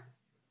the park?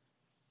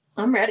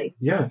 I'm ready.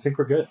 Yeah, I think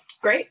we're good.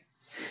 Great.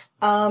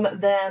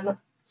 Then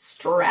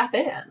strap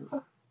in.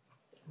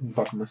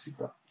 Buckle my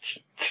seatbelt.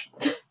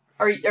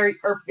 Or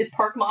is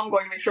Park Mom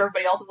going to make sure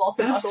everybody else is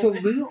also buckled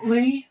in?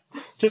 Absolutely.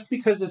 Just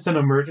because it's an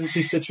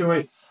emergency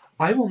situation,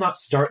 I will not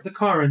start the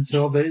car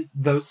until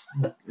those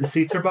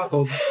seats are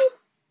buckled.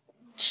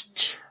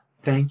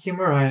 Thank you,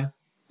 Mariah.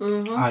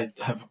 Mm-hmm. I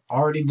have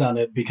already done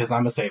it because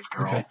I'm a safe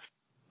girl. Okay.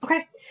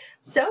 Okay.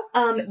 So,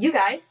 you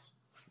guys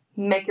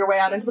make your way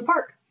out into the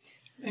park.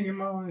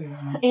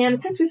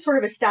 And since we've sort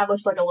of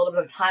established like a little bit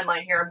of a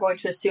timeline here, I'm going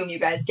to assume you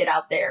guys get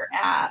out there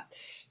at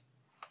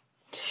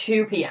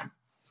 2 p.m.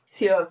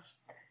 So you have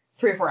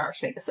 3 or 4 hours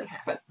to make this thing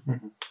happen.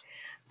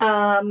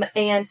 Mm-hmm.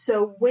 And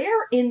so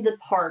where in the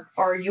park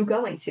are you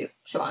going to,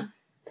 Siobhan?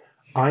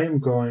 I am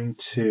going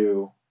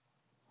to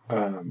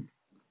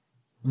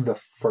the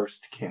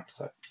first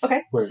campsite.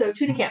 Okay, Where- so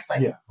to the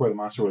campsite. Yeah, where the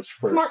monster was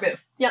first. Smart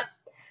move. Yep.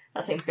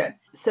 That seems good.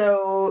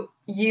 So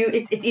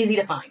it's easy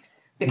to find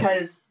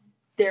because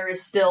there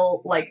is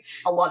still like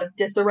a lot of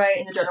disarray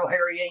in the general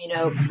area,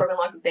 broken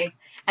logs and things,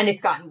 and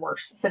it's gotten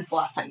worse since the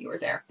last time you were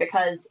there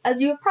because,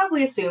 as you have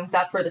probably assumed,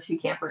 that's where the 2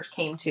 campers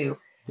came to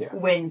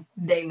when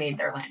they made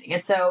their landing.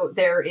 And so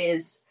there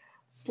is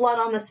blood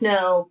on the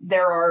snow,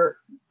 there are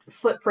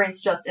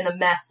footprints just in a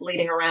mess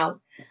leading around,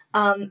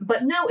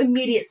 but no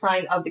immediate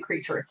sign of the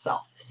creature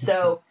itself.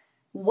 So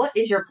what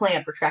is your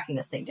plan for tracking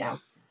this thing down?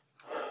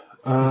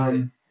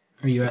 Are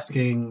you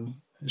asking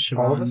Siobhan?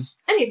 All of us?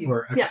 Any of you.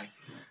 Or, okay.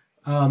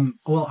 Yeah.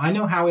 Well, I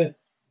know how it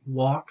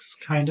walks,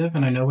 kind of,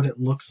 and I know what it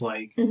looks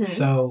like. Mhm.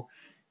 So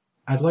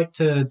I'd like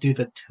to do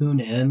the tune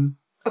in.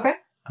 Okay.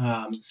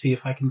 See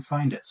if I can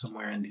find it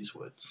somewhere in these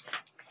woods.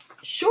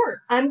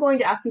 Sure. I'm going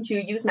to ask you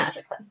to use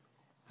magic then,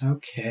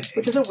 Okay.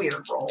 which is a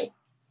weird roll.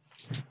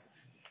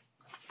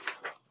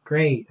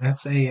 Great.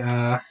 That's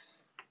a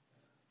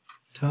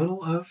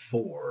total of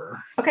 4.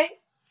 Okay.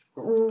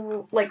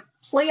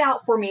 play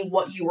out for me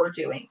what you were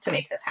doing to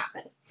make this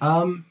happen.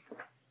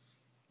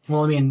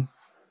 Well, I mean...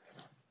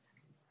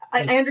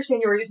 I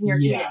understand you were using your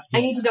 2D. Yeah.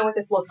 I need to know what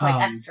this looks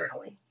like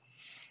externally.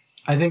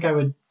 I think I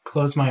would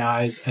close my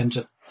eyes and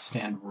just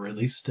stand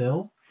really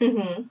still.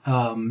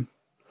 Mm-hmm.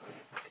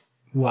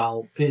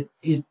 While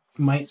it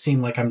might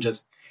seem like I'm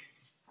just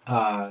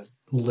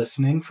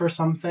listening for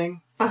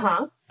something.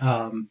 Uh-huh.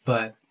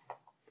 But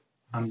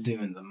I'm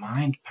doing the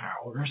mind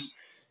powers.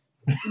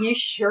 You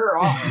sure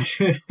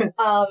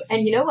are.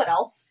 And you know what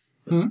else?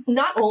 Hmm?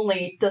 Not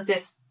only does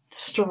this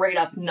straight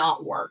up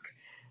not work,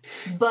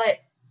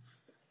 but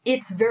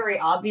it's very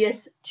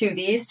obvious to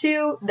these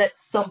two that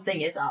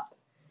something is up.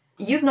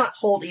 You've not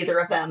told either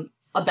of them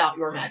about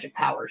your magic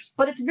powers,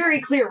 but it's very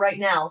clear right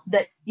now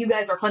that you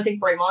guys are hunting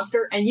for a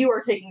monster, and you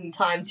are taking the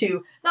time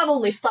to not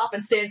only stop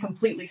and stand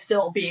completely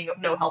still, being of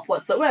no help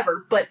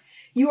whatsoever, but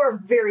you are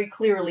very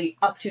clearly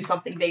up to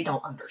something they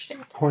don't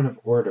understand. Point of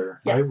order.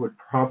 Yes. I would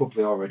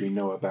probably already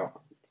know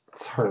about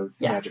her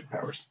Yes. magic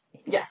powers.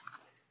 Yes.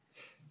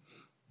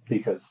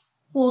 Because...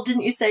 Well,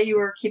 didn't you say you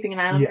were keeping an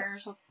eye on her or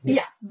Yes. something?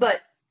 Yeah,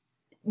 but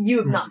you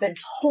have not been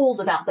told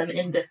about them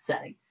in this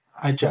setting.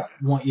 I just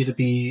want you to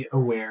be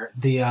aware.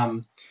 The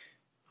on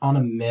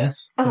a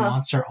miss, the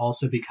monster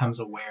also becomes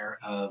aware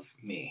of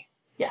me.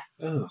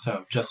 Yes. Oh,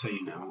 So just so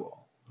you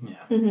know.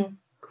 Yeah. Mm-hmm.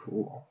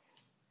 cool.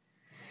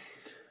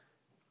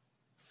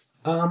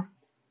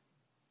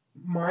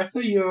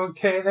 Martha, you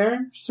okay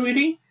there,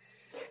 sweetie?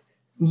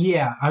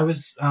 Yeah, I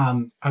was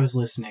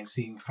listening,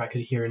 seeing if I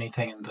could hear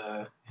anything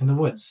in the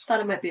woods.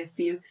 Thought it might be a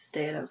fugue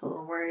state. I was a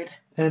little worried.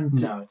 And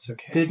No, it's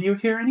okay. did you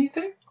hear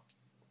anything?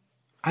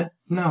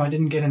 No, I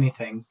didn't get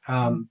anything.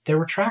 There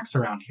were tracks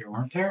around here,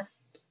 weren't there?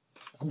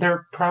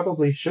 There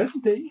probably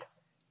should be.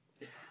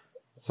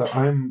 So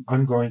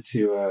I'm going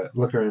to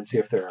look around and see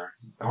if there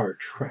are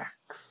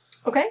tracks.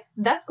 Okay,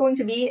 that's going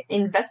to be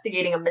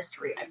investigating a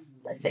mystery,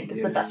 I think,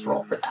 is the best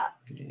roll for that.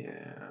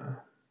 Yeah.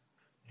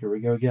 Here we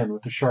go again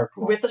with the sharp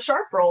roll. With the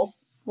sharp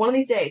rolls, one of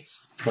these days.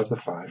 That's a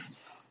 5.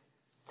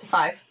 It's a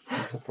 5.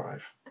 That's a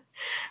 5.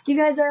 You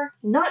guys are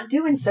not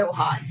doing so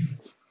hot.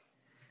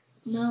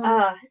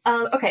 No.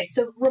 Okay,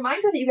 so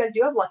reminder that you guys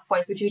do have luck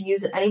points, which you can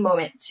use at any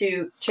moment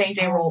to change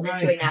a roll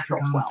into a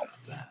natural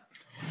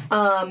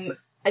 12.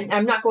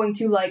 I'm not going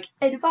to,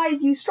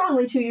 advise you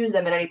strongly to use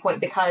them at any point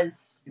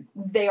because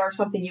they are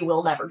something you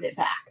will never get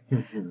back.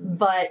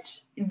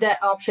 But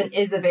that option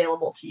is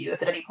available to you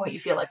if at any point you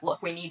feel like,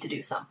 look, we need to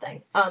do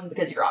something,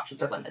 because your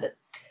options are limited.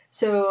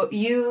 So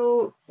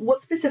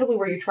what specifically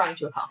were you trying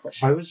to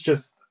accomplish? I was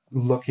just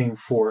looking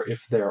for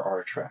if there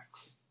are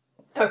tracks.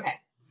 Okay.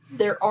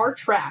 There are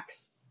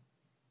tracks.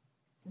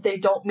 They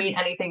don't mean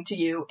anything to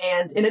you.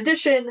 And in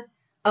addition,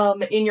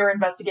 in your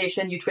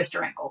investigation, you twist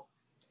your ankle.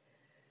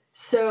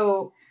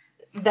 So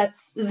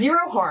that's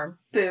 0 harm,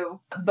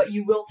 Boo. but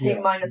you will take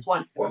Yeah.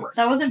 -1 forward.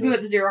 That wasn't boo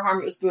at the 0 harm,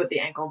 it was boo at the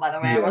ankle, by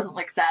the way. I Yeah.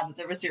 wasn't, sad that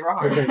there was 0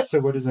 harm. Okay,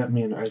 so what does that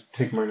mean? I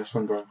take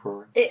 -1 going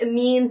forward. It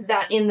means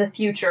that in the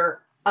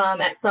future,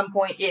 at some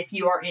point, if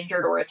you are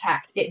injured or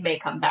attacked, it may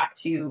come back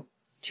to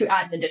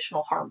add an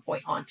additional harm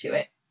point onto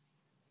it.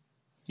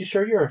 You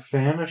sure you're a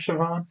fan of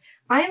Siobhan?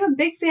 I am a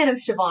big fan of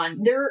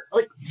Siobhan. They're,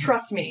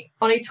 trust me,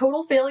 on a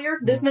total failure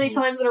this many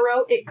times in a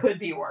row, it could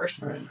be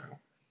worse. I know.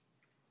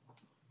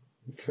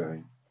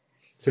 Okay.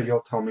 So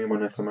you'll tell me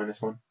when it's a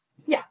 -1?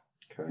 Yeah.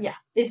 Okay. Yeah.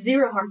 It's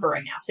 0 harm for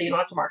right now, so you don't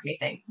have to mark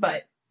anything,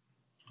 but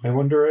I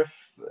wonder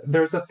if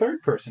there's a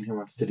third person who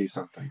wants to do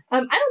something. I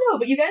don't know,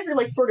 but you guys are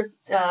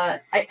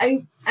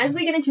as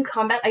we get into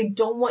combat, I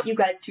don't want you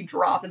guys to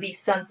drop the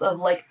sense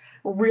of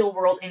real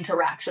world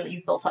interaction that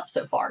you've built up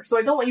so far. So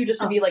I don't want you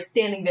just to be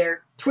standing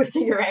there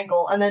twisting your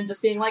ankle and then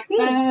just being like,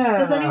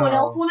 does anyone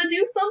else want to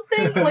do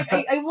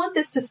something? I want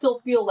this to still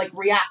feel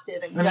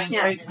reactive and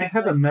genuine. I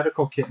have a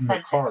medical kit in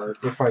the car.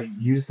 If I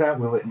use that,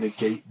 will it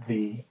negate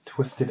the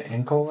twisted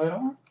ankle at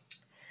all?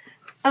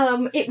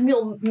 It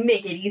will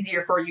make it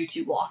easier for you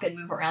to walk and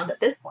move around at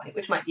this point,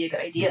 which might be a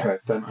good idea. Okay,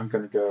 then I'm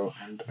going to go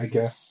and I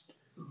guess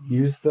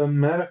use the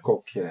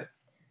medical kit.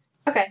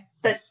 Okay,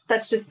 that's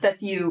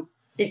you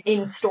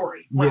in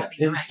story. Yeah,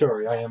 in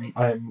story,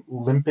 I'm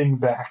limping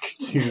back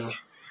to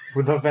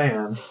the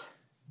van,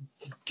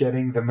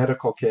 getting the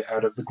medical kit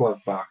out of the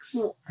glove box.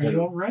 Are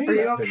you all right? Are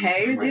you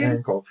okay, my dude?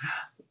 ankle.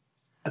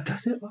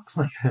 Does it look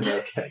like I'm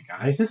okay,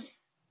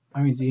 guys?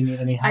 I mean, do you need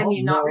any help? I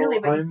mean, not No, really,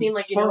 but you I'm seem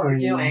like you know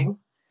what you're fine. doing.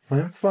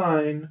 I'm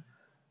fine.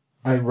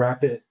 I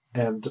wrap it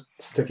and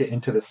stick it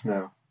into the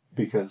snow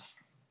because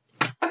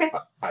Okay.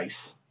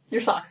 Ice.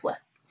 Your socks wet.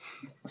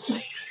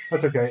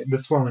 That's okay. The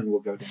swelling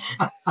will go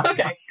down.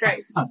 Okay,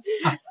 great.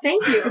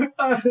 Thank you.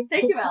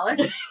 Thank you,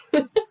 Alex.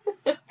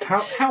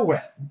 How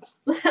wet?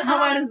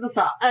 How wet is the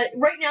sock?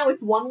 Right now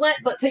it's 1 wet,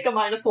 but take a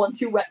 -1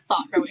 to wet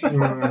sock going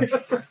forward.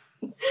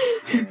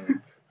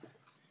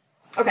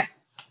 Okay.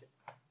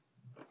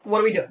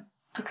 What are we doing?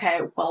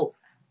 Okay, well,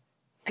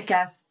 I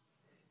guess.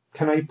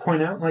 Can I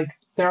point out,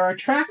 there are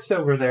tracks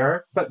over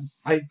there, but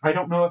I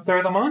don't know if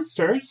they're the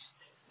monsters.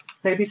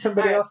 Maybe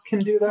somebody Alright. else can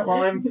do that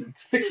while I'm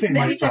fixing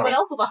Maybe myself. someone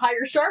else with a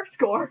higher sharp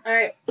score.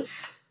 Alright.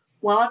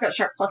 while I've got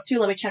sharp +2,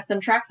 let me check them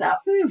tracks out.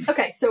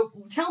 Okay, so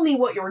tell me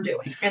what you're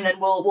doing, and then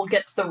we'll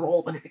get to the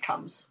roll when it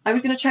becomes. I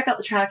was going to check out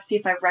the tracks, see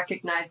if I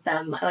recognize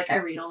them. Like, I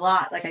read a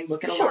lot. Like, I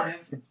look at a lot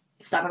of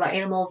stuff about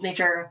animals,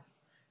 nature,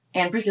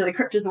 and particularly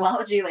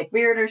cryptozoology, like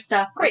weirder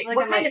stuff. Great. Like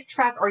What kind of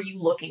track are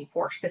you looking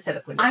for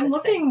specifically? With I'm this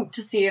looking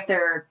to see if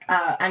there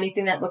are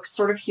anything that looks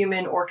sort of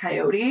human or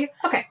coyote.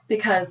 Okay.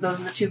 Because those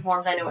are the two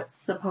forms I know it's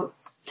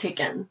supposed to take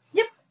in.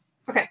 Yep.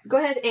 Okay, go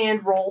ahead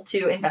and roll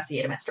to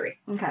investigate a mystery.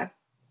 Okay.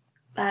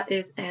 That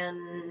is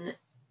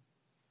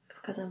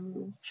because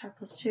I'm sharp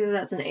 +2,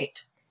 that's an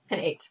 8. An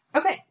 8.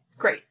 Okay,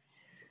 great.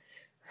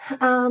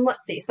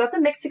 Let's see. So that's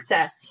a mixed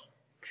success.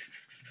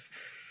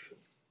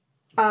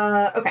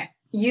 Okay.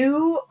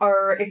 You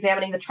are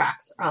examining the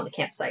tracks around the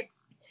campsite.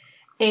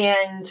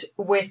 And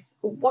with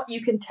what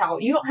you can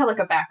tell, you don't have like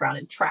a background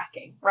in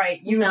tracking, right?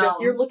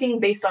 You're looking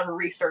based on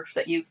research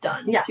that you've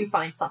done to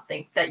find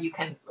something that you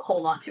can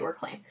hold on to or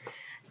claim.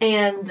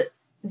 And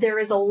there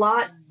is a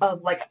lot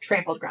of like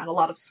trampled ground, a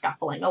lot of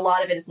scuffling. A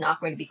lot of it is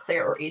not going to be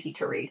clear or easy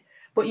to read.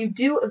 What you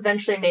do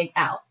eventually make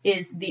out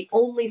is the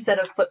only set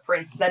of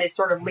footprints that is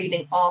sort of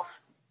leading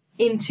off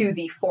into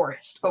the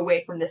forest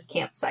away from this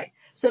campsite.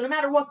 So no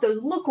matter what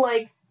those look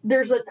like,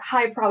 there's a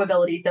high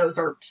probability those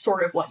are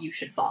sort of what you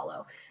should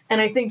follow. And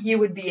I think you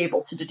would be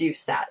able to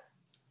deduce that.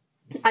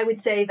 I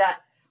would say that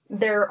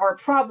there are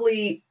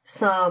probably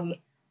some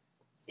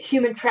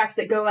human tracks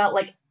that go out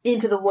like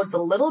into the woods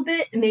a little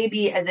bit,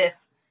 maybe as if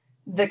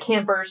the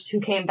campers who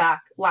came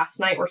back last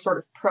night were sort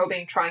of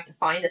probing, trying to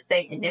find this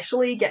thing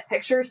initially, get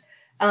pictures,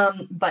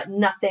 but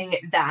nothing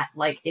that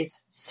like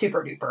is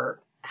super duper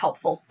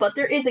helpful. But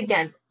there is,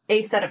 again,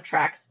 a set of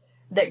tracks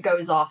that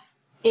goes off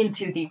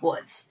into the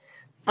woods.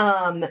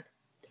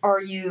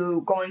 Are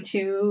you going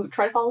to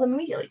try to follow them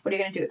immediately? What are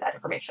you going to do with that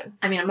information?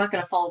 I mean, I'm not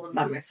going to follow them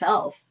by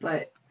myself,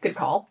 but... Good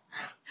call.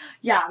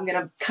 Yeah, I'm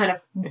going to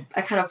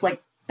kind of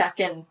like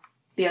beckon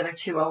the other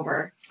two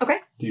over. Okay.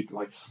 Do you,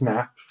 like,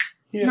 snap?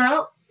 Yeah.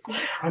 No,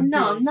 I'm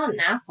not an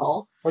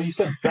asshole. Well, you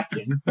said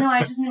beckon. No,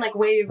 I just mean like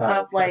wave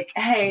up, like,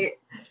 hey,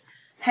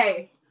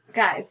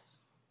 guys,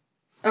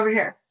 over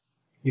here.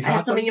 You I found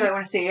have something you might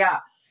want to see,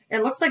 yeah.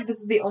 It looks like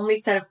this is the only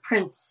set of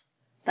prints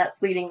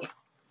that's leading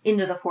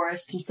into the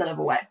forest instead of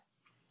away.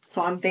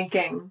 So I'm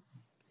thinking,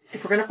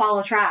 if we're going to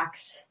follow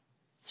tracks,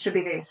 should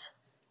be these.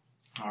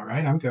 All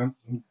right, I'm going.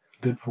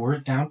 Good for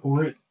it, down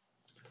for it.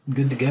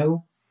 Good to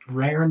go.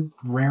 Raring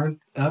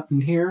up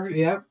in here,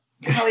 yep.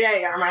 Hell yeah,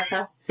 you are,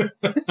 Martha.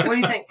 What do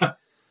you think?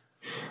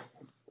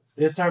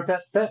 It's our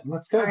best bet.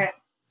 Let's go. All right.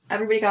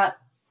 Everybody got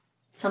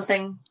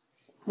something,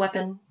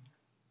 weapon,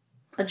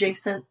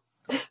 adjacent?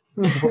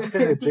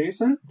 Weapon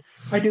adjacent?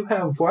 I do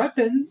have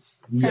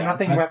weapons. Yeah,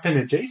 Nothing weapon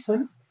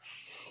adjacent.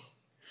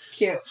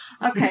 Cute.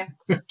 Okay.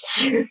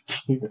 Cute.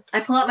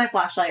 I pull out my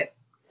flashlight.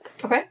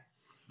 Okay.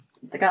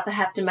 I got the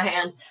heft in my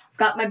hand. I've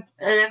got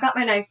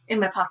my knife in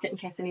my pocket in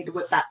case I need to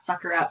whip that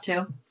sucker out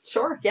too.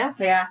 Sure, yeah.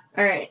 So yeah,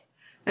 alright.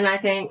 And I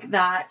think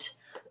that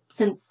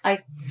since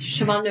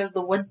Siobhan knows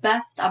the woods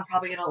best, I'm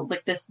probably gonna,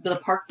 like the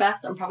park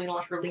best, I'm probably gonna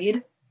let her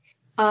lead.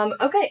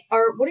 Okay.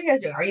 What are you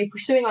guys doing? Are you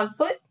pursuing on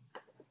foot?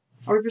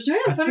 Are we pursuing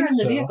on I foot or think in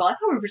the so. vehicle? I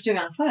thought we were pursuing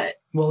on foot.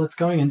 Well, it's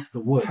going into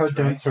the woods. How right?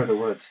 dense are the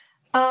woods?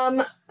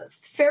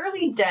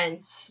 Fairly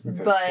dense,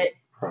 Okay, but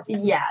probably.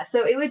 yeah,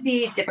 so it would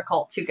be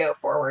difficult to go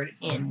forward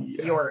in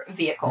your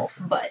vehicle,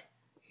 but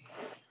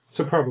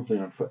So probably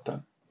on foot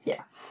then.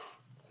 yeah.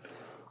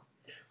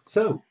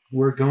 So,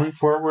 we're going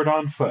forward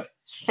on foot.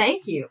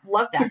 Thank you.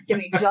 Love that. Give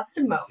me just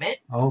a moment.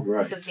 All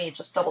right. This is me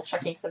just double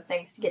checking some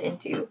things to get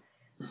into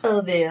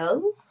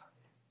this.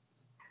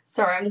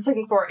 Sorry, I'm just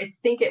looking for, I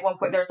think at one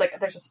point there's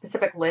a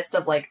specific list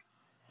of like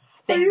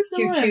things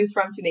to choose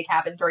from to make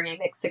happen during a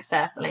mixed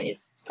success, and I need...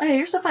 Oh yeah,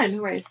 you're still fine,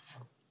 no worries.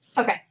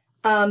 Okay.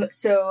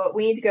 So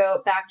we need to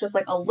go back just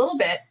like a little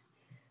bit,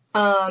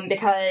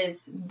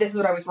 because this is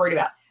what I was worried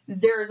about.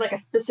 There's like a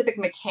specific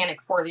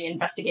mechanic for the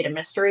investigative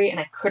mystery, and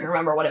I couldn't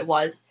remember what it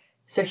was.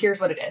 So here's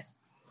what it is.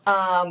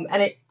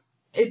 And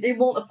it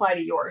won't apply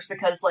to yours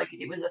because like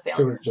it was a It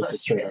failure. was just so a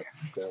it's straight failure.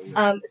 up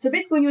failure. So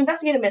basically when you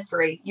investigate a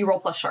mystery, you roll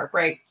plus sharp,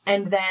 right?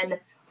 And then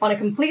on a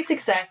complete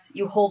success,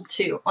 you hold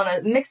 2. On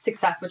a mixed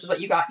success, which is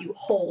what you got, you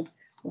hold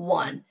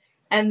 1.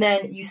 And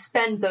then you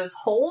spend those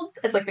holds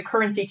as like the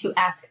currency to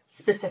ask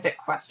specific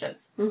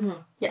questions.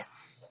 Mm-hmm.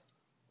 Yes.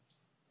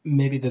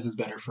 Maybe this is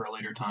better for a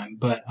later time,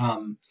 but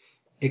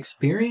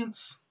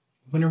experience,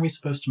 when are we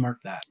supposed to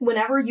mark that?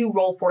 Whenever you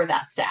roll for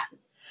that stat.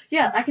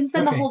 Yeah, I can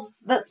spend Okay.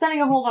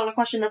 spending a hold on a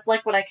question that's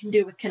like what I can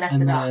do with connect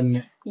And the then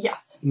dots.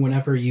 Yes.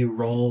 whenever you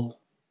roll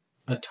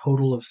a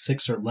total of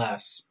 6 or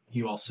less,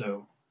 you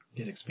also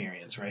get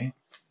experience, right?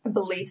 I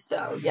believe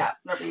so. Yeah.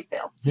 Whenever you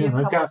fail. So you Yeah, have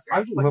a couple I've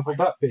experience leveled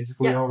up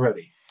basically Yeah.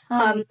 already.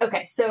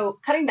 Okay, so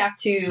cutting back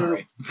to...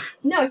 Sorry.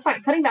 No, it's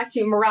fine. Cutting back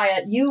to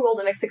Mariah, you rolled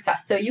a mixed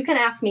success. So you can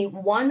ask me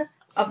one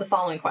of the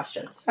following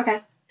questions.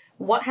 Okay.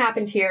 What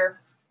happened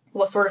here?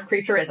 What sort of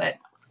creature is it?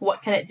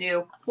 What can it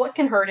do? What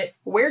can hurt it?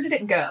 Where did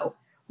it go?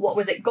 What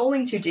was it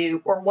going to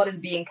do? Or what is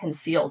being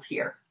concealed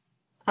here?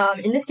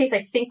 In this case,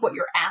 I think what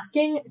you're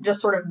asking,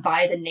 just sort of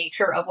by the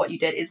nature of what you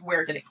did, is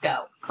where did it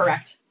go,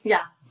 correct?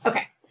 Yeah.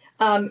 Okay.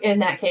 In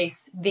that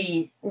case,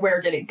 the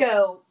where did it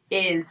go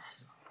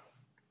is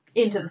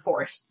into the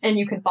forest, and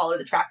you can follow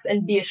the tracks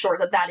and be assured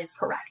that that is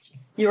correct.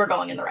 You are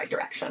going in the right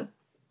direction.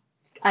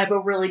 I have a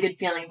really good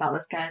feeling about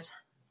this, guys.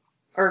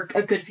 Or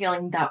a good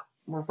feeling that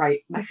we're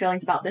right. My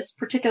feelings about this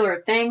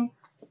particular thing,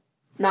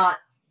 not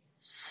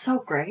so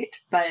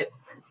great, but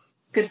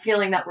good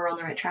feeling that we're on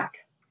the right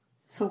track.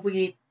 So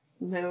we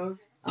move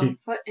on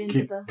foot into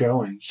Keep the...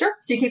 going. Sure.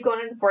 So you keep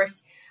going into the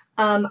forest.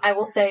 I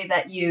will say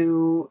that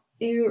you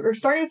are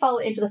starting to follow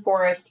into the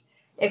forest.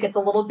 It gets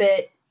a little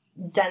bit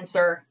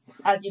denser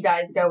as you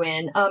guys go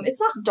in.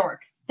 It's not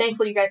dark.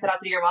 Thankfully, you guys set out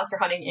to do your monster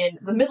hunting in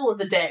the middle of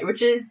the day,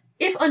 which is,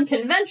 if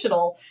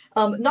unconventional,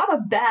 not a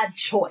bad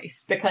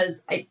choice,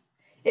 because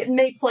it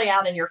may play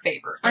out in your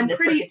favor in this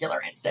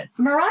particular instance.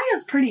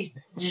 Mariah's pretty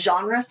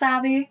genre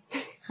savvy.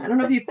 I don't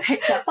know if you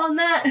picked up on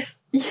that.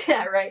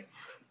 Yeah, right.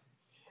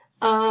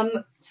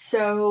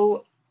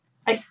 So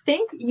I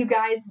think you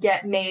guys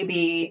get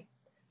maybe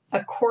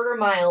a quarter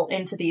mile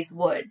into these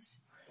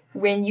woods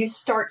when you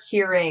start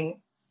hearing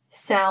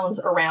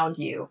sounds around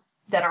you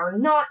that are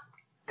not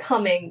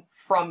coming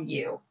from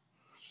you.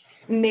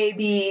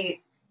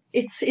 Maybe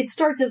it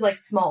starts as like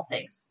small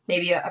things.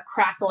 Maybe a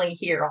crackling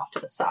here off to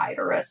the side,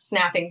 or a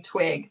snapping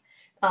twig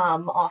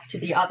off to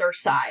the other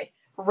side,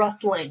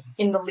 rustling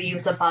in the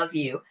leaves above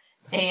you,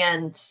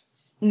 and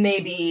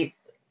maybe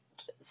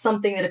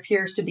something that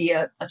appears to be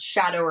a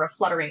shadow or a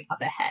fluttering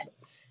up ahead.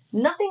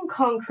 Nothing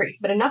concrete,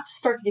 but enough to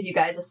start to give you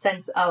guys a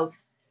sense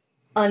of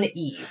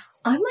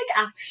unease. I'm like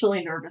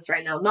actually nervous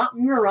right now. Not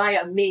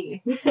Mariah,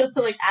 me.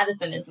 Like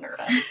Addison is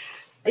nervous.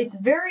 It's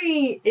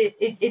very,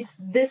 it's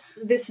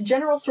this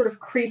general sort of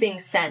creeping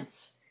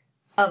sense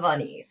of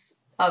unease,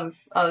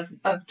 of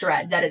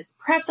dread that is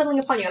perhaps settling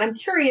upon you. And I'm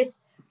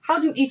curious, how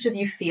do each of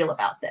you feel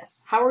about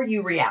this? How are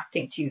you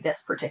reacting to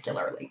this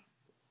particularly?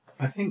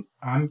 I think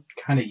I'm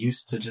kind of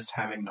used to just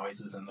having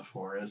noises in the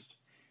forest.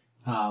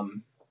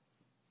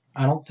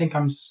 I don't think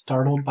I'm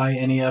startled by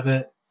any of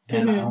it,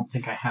 and I don't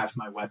think I have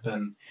my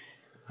weapon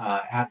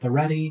at the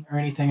ready or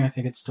anything. I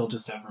think it's still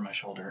just over my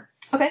shoulder.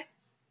 Okay.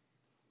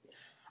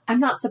 I'm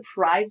not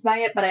surprised by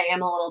it, but I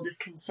am a little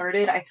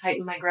disconcerted. I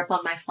tighten my grip on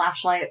my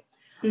flashlight.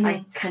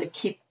 I kind of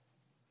keep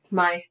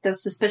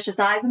those suspicious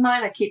eyes of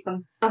mine. I keep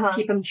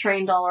them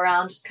trained all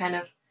around, just kind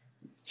of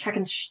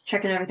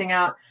checking everything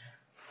out.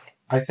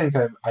 I think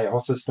I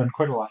also spend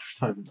quite a lot of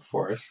time in the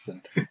forest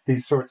and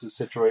these sorts of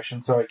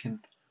situations, so I can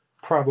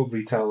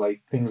probably tell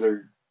like things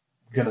are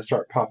gonna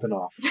start popping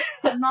off.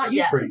 I'm not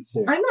used pretty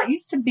soon. I'm not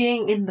used to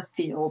being in the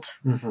field.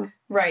 Mm-hmm.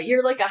 Right,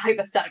 you're like a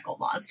hypothetical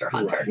monster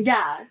hunter. Right.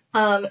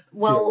 Yeah.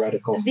 Well,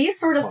 Theoretical these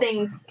sort of monster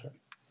things hunter.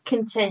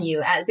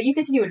 continue, but you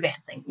continue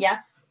advancing,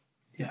 yes?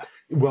 Yeah.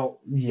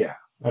 Well, yeah.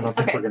 I don't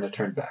think Okay. we're gonna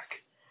turn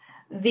back.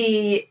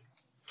 The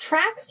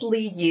tracks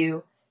lead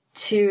you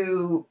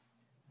to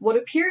what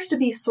appears to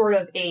be sort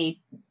of a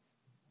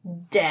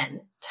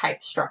den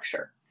type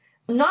structure.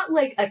 Not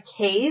like a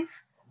cave,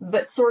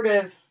 but sort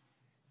of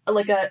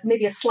like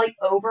maybe a slight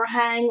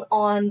overhang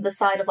on the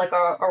side of like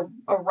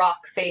a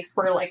rock face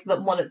where like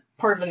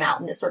part of the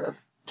mountain is sort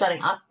of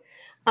jutting up.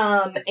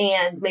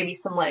 And maybe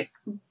some like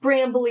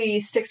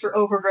brambly sticks or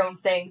overgrown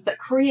things that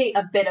create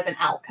a bit of an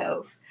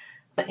alcove.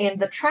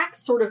 And the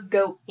tracks sort of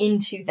go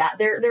into that.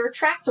 There are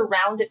tracks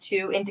around it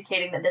too,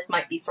 indicating that this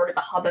might be sort of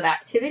a hub of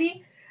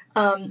activity,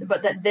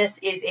 but that this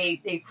is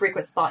a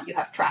frequent spot you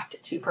have tracked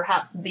it to.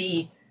 Perhaps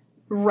the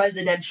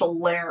residential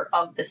lair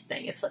of this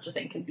thing, if such a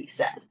thing can be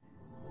said.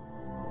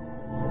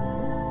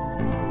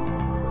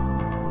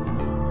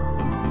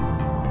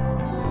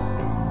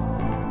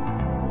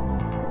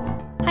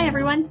 Hi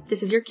everyone,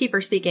 this is your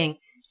Keeper speaking.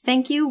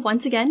 Thank you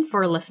once again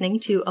for listening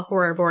to A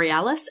Horror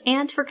Borealis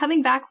and for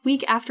coming back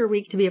week after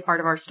week to be a part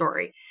of our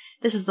story.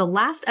 This is the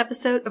last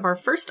episode of our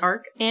first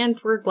arc, and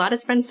we're glad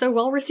it's been so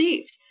well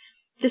received.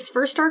 This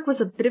first arc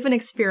was a bit of an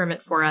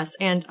experiment for us,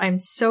 and I'm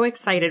so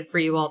excited for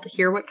you all to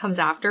hear what comes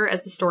after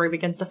as the story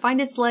begins to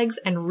find its legs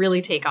and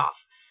really take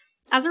off.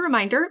 As a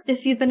reminder,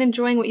 if you've been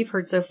enjoying what you've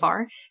heard so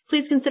far,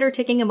 please consider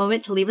taking a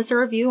moment to leave us a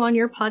review on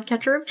your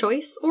podcatcher of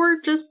choice, or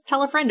just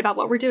tell a friend about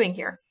what we're doing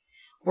here.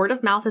 Word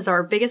of mouth is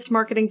our biggest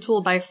marketing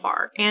tool by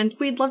far, and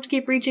we'd love to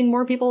keep reaching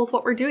more people with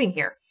what we're doing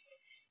here.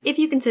 If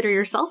you consider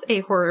yourself a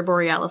Horror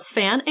Borealis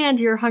fan and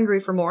you're hungry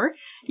for more,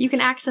 you can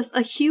access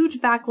a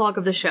huge backlog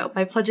of the show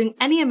by pledging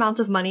any amount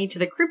of money to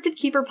the Cryptid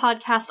Keeper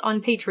podcast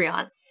on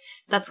Patreon.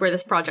 That's where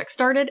this project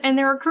started, and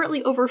there are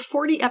currently over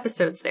 40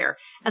 episodes there,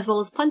 as well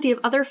as plenty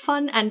of other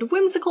fun and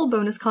whimsical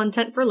bonus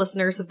content for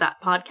listeners of that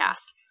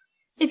podcast.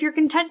 If you're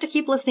content to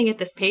keep listening at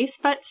this pace,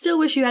 but still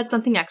wish you had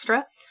something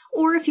extra,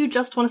 or if you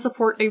just want to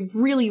support a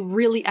really,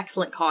 really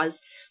excellent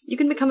cause, you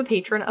can become a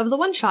patron of the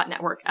One Shot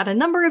Network at a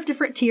number of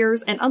different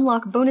tiers and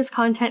unlock bonus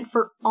content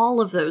for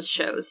all of those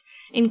shows,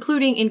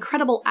 including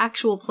incredible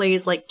actual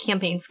plays like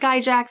Campaign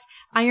Skyjacks,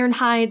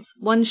 Ironhides,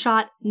 One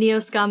Shot,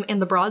 Neoscum,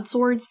 and The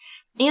Broadswords,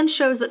 and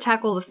shows that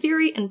tackle the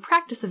theory and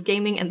practice of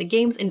gaming and the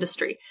games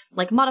industry,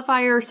 like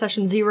Modifier,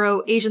 Session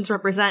Zero, Asians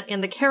Represent,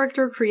 and the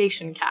Character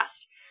Creation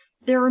Cast.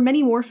 There are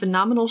many more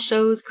phenomenal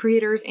shows,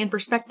 creators, and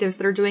perspectives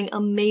that are doing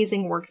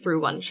amazing work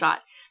through One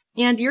Shot,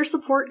 and your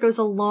support goes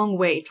a long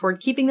way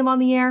toward keeping them on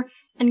the air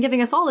and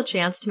giving us all a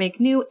chance to make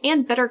new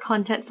and better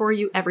content for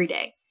you every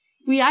day.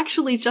 We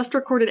actually just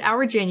recorded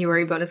our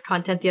January bonus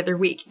content the other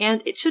week,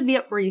 and it should be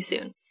up for you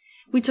soon.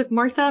 We took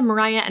Martha,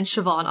 Mariah, and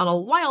Siobhan on a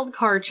wild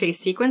car chase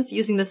sequence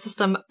using the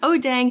system Oh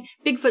Dang,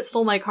 Bigfoot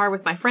Stole My Car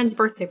with my friend's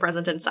birthday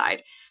present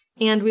inside.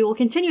 And we will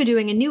continue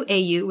doing a new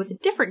AU with a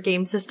different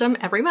game system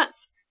every month.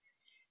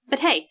 But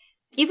hey,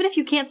 even if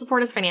you can't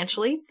support us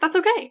financially, that's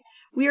okay.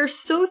 We are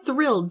so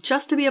thrilled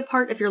just to be a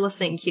part of your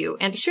listening queue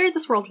and to share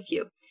this world with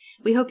you.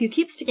 We hope you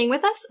keep sticking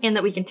with us and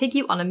that we can take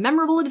you on a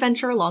memorable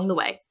adventure along the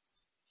way.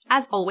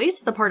 As always,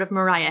 the part of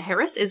Mariah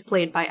Harris is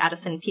played by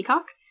Addison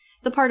Peacock.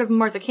 The part of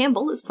Martha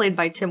Campbell is played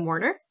by Tim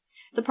Warner.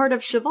 The part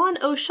of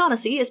Siobhan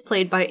O'Shaughnessy is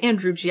played by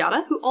Andrew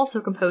Giada, who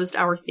also composed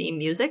our theme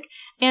music.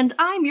 And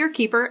I'm your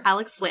keeper,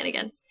 Alex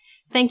Flanagan.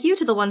 Thank you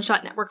to the One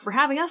Shot Network for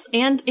having us,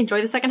 and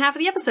enjoy the second half of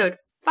the episode.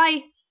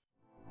 Bye!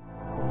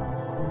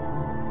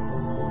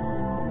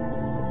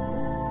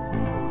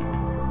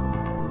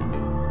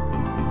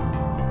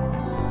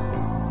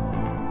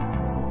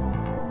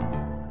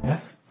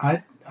 Yes,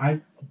 I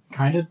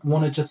kind of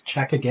want to just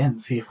check again,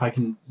 see if I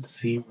can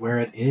see where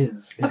it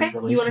is. Okay,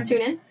 you want to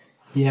tune in?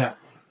 Yeah.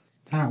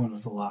 That one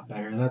was a lot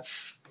better.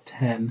 That's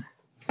 10.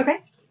 Okay.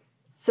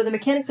 So the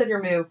mechanics of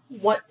your move,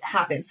 what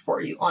happens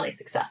for you on a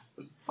success?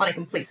 On a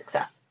complete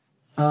success?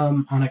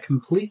 On a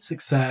complete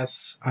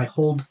success, I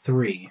hold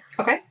 3.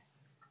 Okay.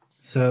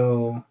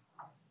 So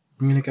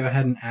I'm going to go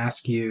ahead and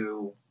ask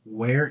you,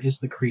 where is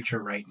the creature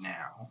right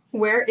now?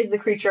 Where is the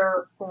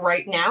creature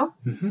right now?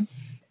 Mm-hmm.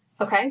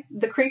 Okay.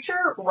 The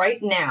creature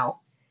right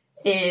now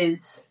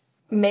is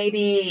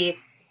maybe...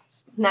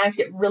 Now I have to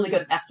get really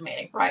good at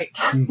estimating, right?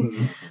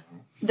 Mm-hmm.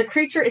 The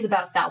creature is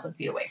about 1,000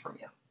 feet away from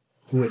you.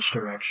 Which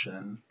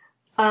direction?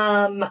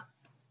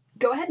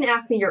 Go ahead and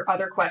ask me your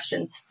other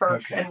questions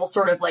first, Okay. and we'll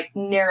sort of,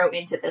 narrow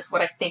into this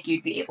what I think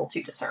you'd be able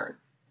to discern.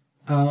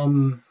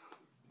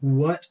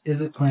 What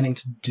is it planning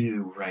to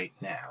do right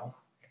now?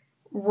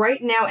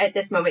 Right now, at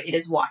this moment, it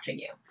is watching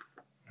you.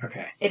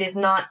 Okay. It is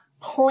not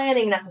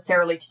planning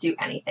necessarily to do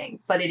anything,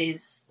 but it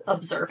is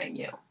observing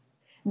you.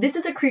 This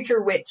is a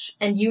creature which,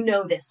 and you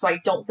know this, so I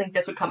don't think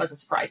this would come as a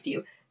surprise to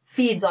you,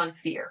 feeds on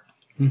fear.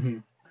 Mm-hmm.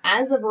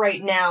 As of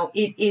right now,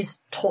 it is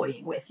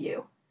toying with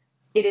you.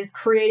 It is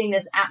creating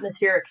this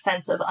atmospheric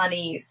sense of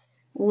unease,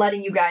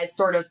 letting you guys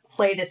sort of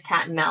play this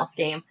cat and mouse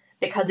game,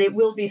 because it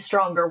will be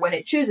stronger when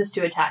it chooses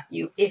to attack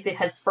you if it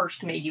has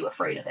first made you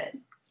afraid of it.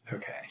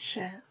 Okay.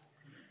 Shit.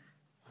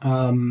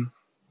 And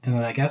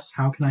then I guess,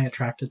 how can I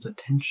attract its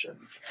attention?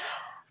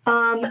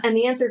 And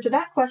the answer to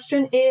that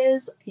question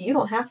is, you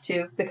don't have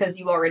to, because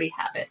you already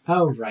have it.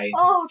 Oh, right.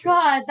 Oh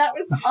god, that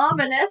was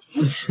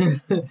ominous.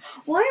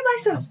 Why am I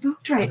so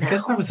spooked right now? I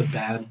guess that was a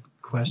bad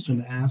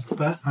question to ask,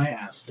 but I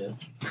asked it.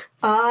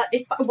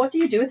 What do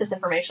you do with this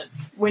information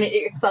when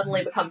it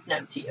suddenly becomes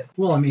known to you?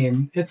 Well, I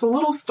mean, it's a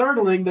little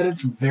startling that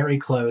it's very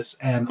close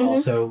and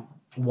also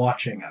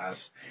watching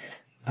us.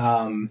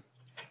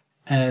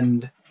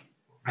 And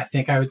I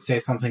think I would say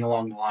something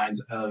along the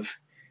lines of,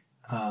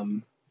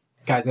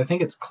 guys, I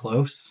think it's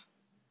close.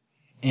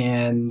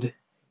 And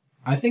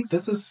I think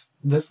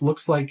this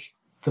looks like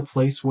the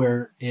place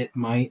where it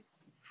might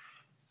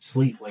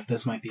sleep. Like,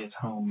 this might be its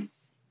home.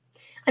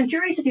 I'm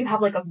curious if you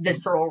have, a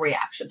visceral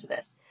reaction to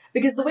this.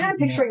 Because the way I'm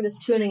picturing this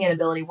tuning in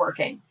ability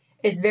working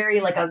is very,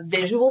 a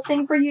visual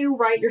thing for you,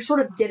 right? You're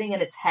sort of getting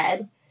in its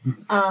head.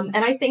 And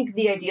I think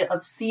the idea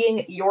of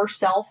seeing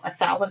yourself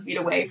 1,000 feet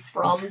away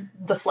from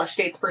the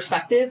Fleshgate's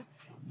perspective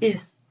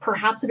is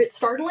perhaps a bit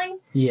startling.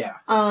 Yeah.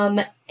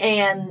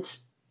 And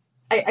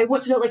I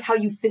want to know, how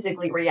you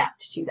physically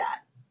react to that.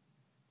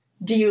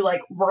 Do you,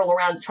 whirl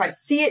around to try to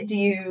see it? Do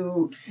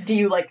you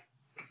do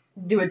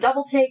a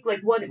double take?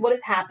 What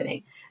is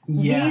happening?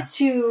 Yeah. These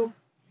two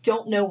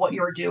don't know what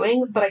you're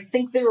doing, but I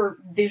think there are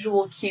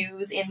visual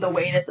cues in the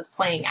way this is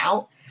playing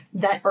out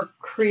that are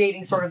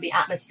creating sort of the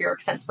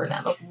atmospheric sense for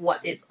them of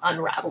what is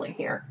unraveling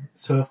here.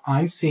 So if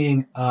I'm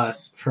seeing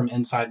us from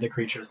inside the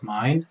creature's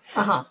mind,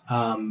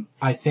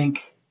 I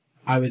think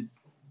I would,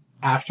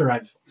 after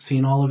I've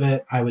seen all of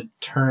it, I would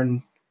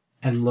turn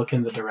and look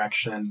in the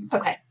direction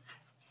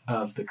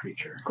of the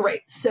creature.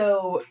 Great.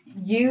 So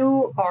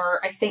you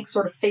are, I think,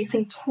 sort of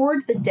facing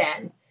toward the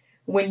den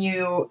when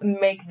you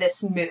make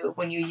this move,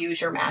 when you use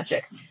your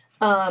magic.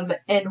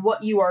 And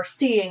what you are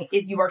seeing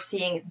is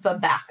the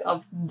back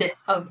of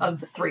of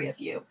the three of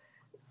you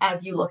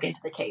as you look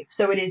into the cave.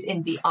 So it is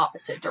in the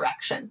opposite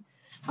direction.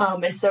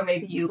 And so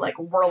maybe you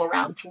whirl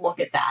around to look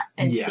at that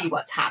and see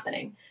what's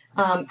happening.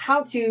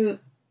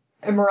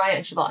 Mariah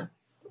and Siobhan,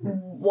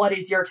 what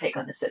is your take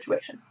on this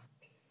situation?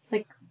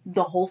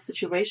 the whole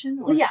situation?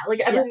 Or? Well, yeah, like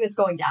everything that's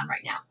going down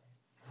right now.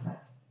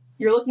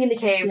 You're looking in the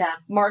cave. Yeah.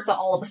 Martha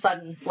all of a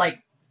sudden, like,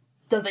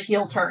 does a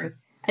heel turn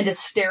and is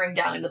staring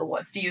down into the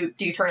woods. Do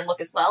you turn and look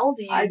as well?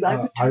 Do you?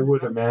 I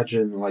would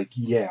imagine, like,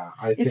 yeah,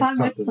 I think If I'm with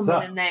something's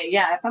someone up.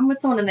 if I'm with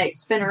someone and they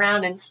spin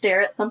around and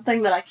stare at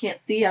something that I can't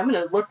see, I'm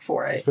going to look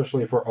for it.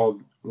 Especially if we're all,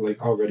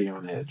 like, already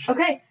on edge.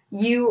 Okay,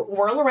 you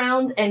whirl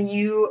around and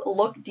you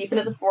look deep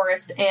into the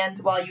forest, and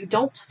while you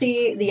don't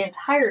see the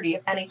entirety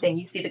of anything,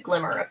 you see the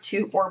glimmer of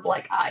two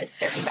orb-like eyes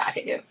staring back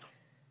at you.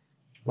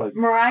 Like,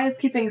 Mariah's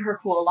keeping her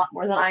cool a lot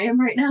more than I am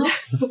right now.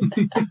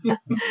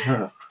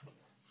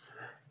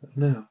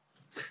 no.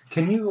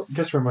 Can you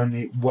just remind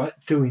me, what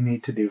do we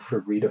need to do for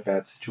read a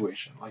bad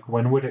situation? Like,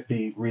 when would it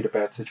be read a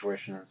bad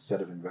situation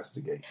instead of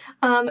investigate?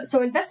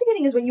 So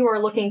investigating is when you are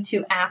looking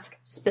to ask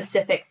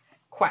specific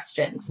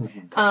questions.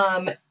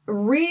 Mm-hmm.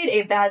 Read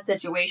a bad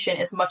situation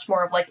is much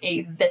more of like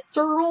a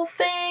visceral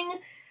thing,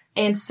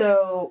 and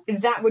so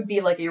that would be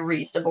like a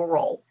reasonable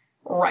roll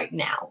right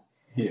now.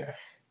 Yeah.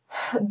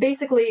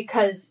 Basically,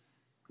 because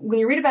when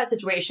you read a bad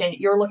situation,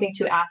 you're looking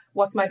to ask,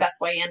 what's my best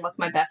way in? What's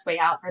my best way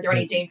out? Are there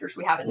any dangers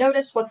we haven't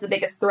noticed? What's the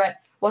biggest threat?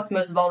 What's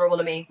most vulnerable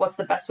to me? What's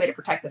the best way to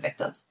protect the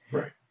victims?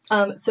 Right.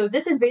 So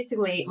this is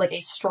basically like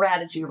a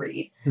strategy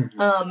read.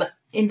 Mm-hmm.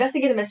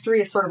 Investigate a mystery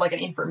is sort of like an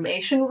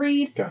information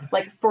read, Got it.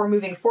 like for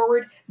moving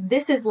forward.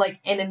 This is like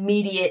an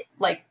immediate,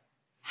 like,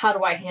 how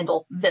do I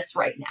handle this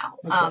right now?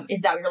 Okay.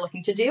 Is that what you're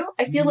looking to do?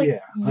 I feel like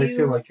I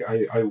feel like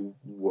I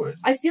would.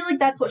 I feel like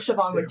that's what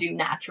Siobhan would do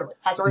naturally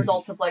as a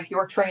result of like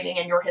your training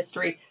and your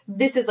history.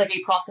 This is like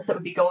a process that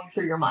would be going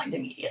through your mind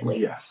immediately.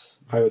 Yes,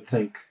 I would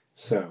think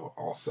so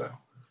also.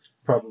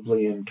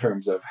 Probably in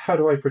terms of, how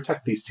do I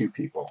protect these two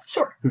people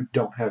Sure. who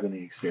don't have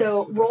any experience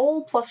So with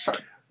roll plus sharp.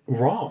 this?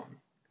 Wrong.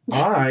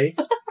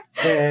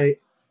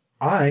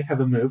 I have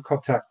a move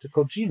called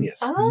Tactical Genius,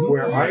 Oh,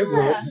 where I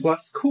roll yeah.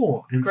 plus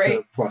cool instead Great.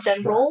 of plus Then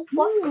sharp. roll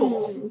plus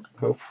cool.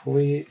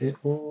 Hopefully it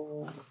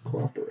will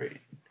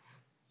cooperate.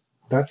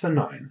 That's a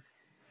 9.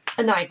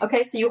 A 9.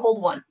 Okay, so you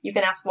hold 1. You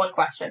can ask one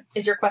question.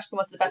 Is your question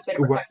what's the best way to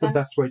protect What's the them?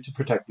 best way to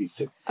protect these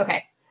two?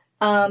 Okay.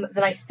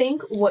 Then I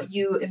think what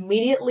you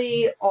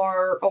immediately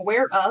are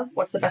aware of,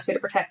 what's the best way to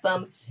protect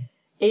them,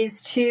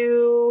 is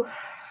to...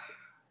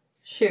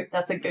 Shoot,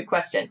 that's a good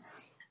question.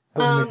 I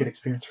would make an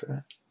experience for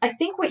that. I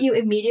think what you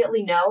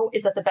immediately know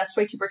is that the best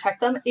way to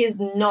protect them is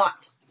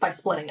not by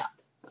splitting up.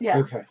 Yeah.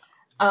 Okay.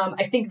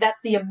 I think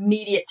that's the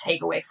immediate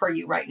takeaway for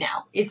you right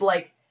now. Is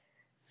like,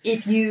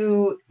 if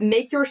you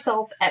make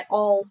yourself at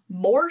all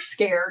more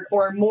scared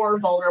or more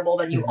vulnerable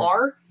than you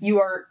are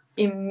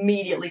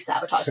immediately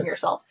sabotaging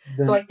yourselves.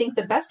 So I think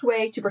the best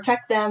way to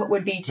protect them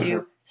would be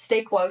to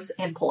stay close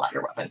and pull out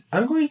your weapon.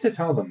 I'm going to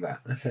tell them that.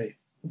 I say,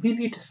 we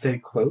need to stay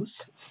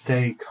close,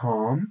 stay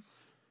calm,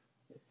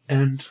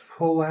 and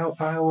pull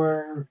out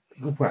our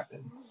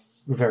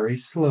weapons very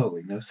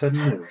slowly, no sudden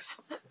moves.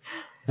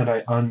 And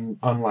I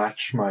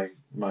unlatch my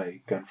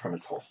gun from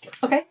its holster.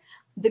 Okay.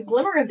 The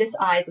glimmer of this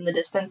eyes in the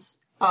distance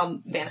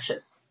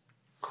vanishes.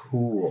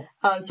 Cool.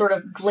 Sort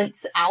of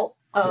glints out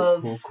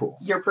of Cool.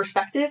 your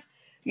perspective.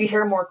 You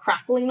hear more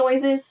crackling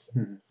noises.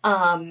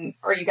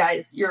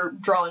 You're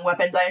drawing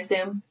weapons, I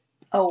assume?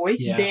 Oh,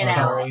 it's Yeah, been out.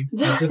 sorry.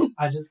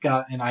 I just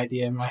got an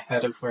idea in my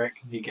head of where it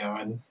could be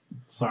going.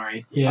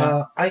 Sorry.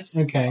 Yeah.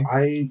 Okay.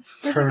 I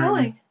Where's it turn.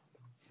 going?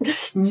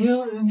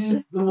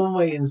 We'll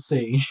wait and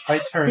see. I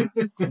turn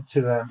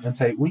to them and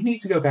say, "We need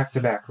to go back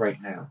to back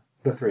right now,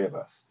 the three of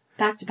us.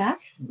 Back to back?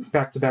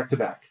 Back to back to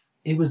back.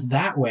 It was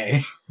that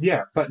way.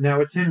 Yeah, but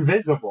now it's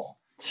invisible.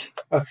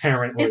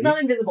 Apparently, It's not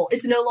invisible.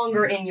 It's no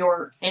longer in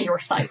your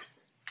sight.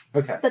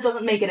 okay. That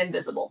doesn't make it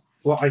invisible.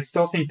 Well, I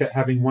still think that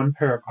having one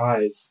pair of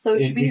eyes So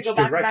in should we each go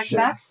back to back to direction,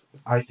 back?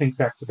 I think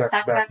back to back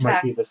Back to to back back to might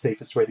back. be the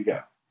safest way to go.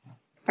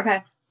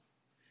 Okay.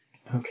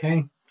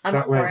 Okay. I'm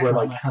That up way for it. we're For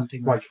like my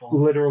hunting like rifle.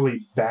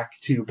 literally back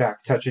to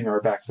back, touching our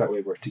backs. That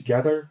way we're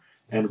together,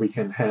 and we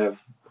can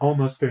have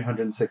almost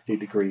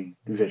 360-degree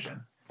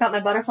vision. Got my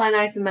butterfly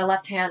knife in my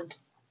left hand.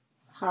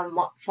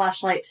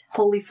 Flashlight.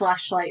 Holy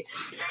flashlight.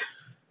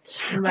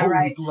 Am I Holy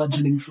right?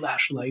 bludgeoning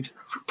flashlight.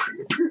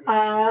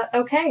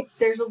 Okay.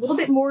 There's a little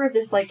bit more of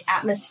this, like,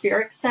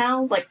 atmospheric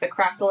sound, like the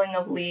crackling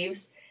of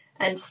leaves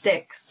and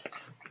sticks.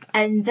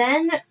 And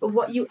then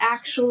what you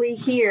actually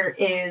hear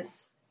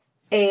is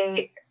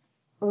a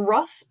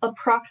rough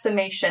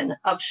approximation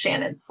of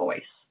Shannon's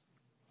voice.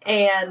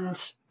 And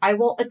I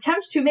won't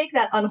attempt to make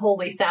that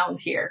unholy sound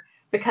here,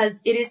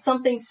 because it is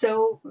something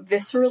so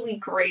viscerally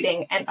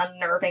grating and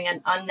unnerving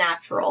and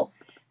unnatural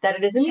that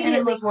it is Shannon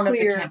immediately was one of the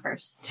clear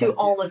campers. to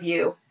all of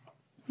you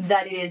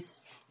that it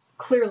is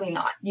clearly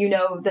not. You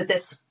know that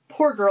this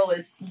poor girl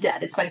is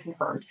dead. It's been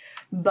confirmed.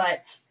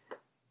 But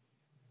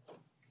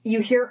you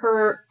hear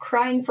her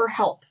crying for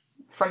help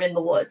from in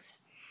the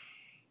woods.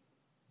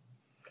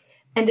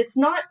 And it's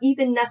not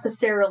even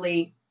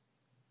necessarily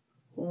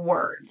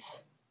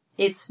words.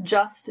 It's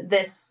just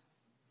this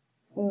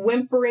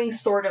whimpering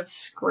sort of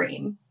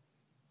scream.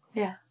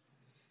 Yeah.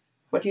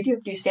 What do? Do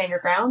you stand your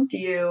ground? Do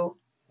you...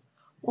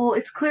 Well,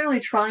 it's clearly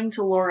trying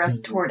to lure us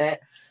toward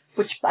it.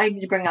 which I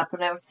need to bring up,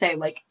 and I would say,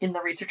 like, in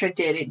the research I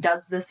did, it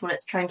does this when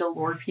it's trying to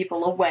lure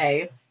people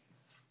away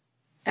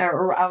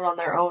or out on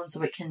their own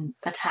so it can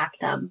attack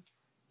them.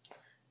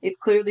 It's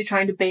clearly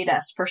trying to bait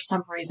us for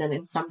some reason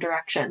in some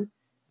direction.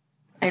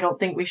 I don't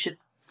think we should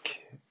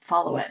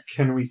follow it.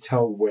 Can we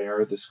tell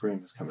where the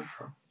scream is coming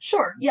from?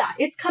 Sure, yeah.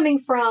 It's coming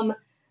from,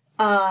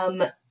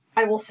 I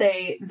will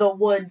say, the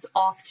woods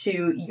off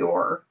to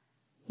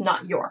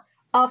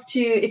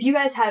if you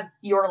guys have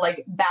your,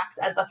 like, backs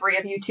as the three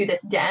of you to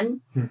this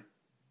den,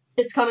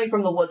 it's coming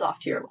from the woods off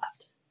to your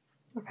left.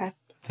 Okay.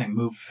 They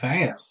move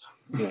fast.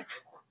 Yeah.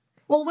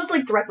 Well, it was,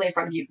 like, directly in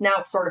front of you. Now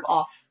it's sort of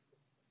off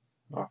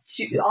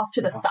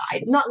to the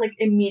side. Not, like,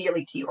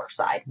 immediately to your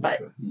side,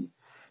 but... Okay.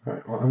 All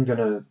right, well, I'm going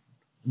to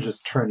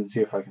just turn and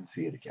see if I can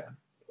see it again.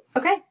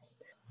 Okay.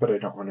 But I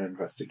don't want to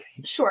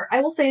investigate. Sure.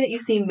 I will say that you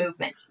see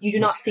movement. You do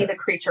not see the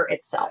creature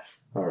itself.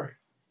 All right.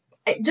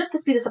 Just to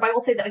speed this up, I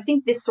will say that I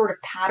think this sort of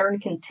pattern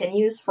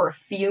continues for a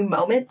few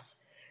moments.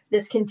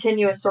 This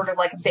continuous sort of,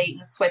 like, bait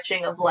and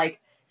switching of, like,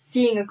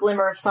 seeing a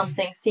glimmer of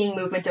something, seeing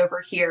movement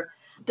over here.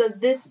 Does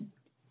this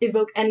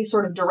evoke any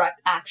sort of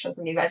direct action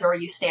from you guys, or are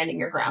you standing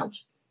your ground?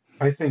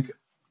 I think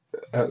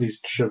at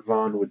least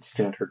Siobhan would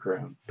stand her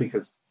ground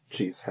because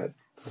she's had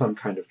some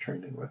kind of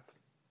training with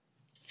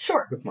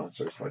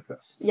monsters like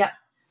this. Yep.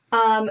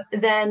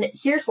 Then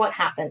here's what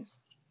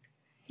happens.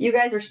 You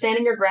guys are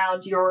standing your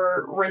ground.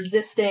 You're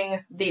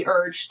resisting the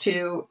urge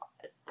to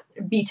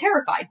be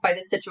terrified by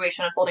this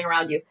situation unfolding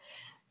around you.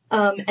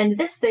 And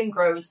this thing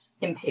grows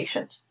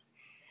impatient.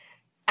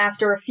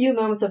 After a few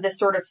moments of this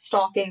sort of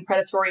stalking,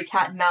 predatory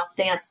cat and mouse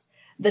dance,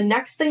 the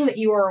next thing that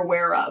you are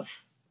aware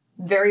of,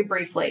 very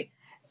briefly,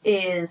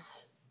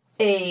 is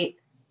a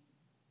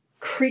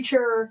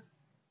creature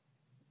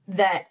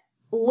that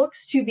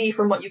looks to be,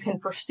 from what you can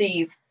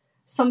perceive,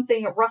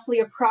 something roughly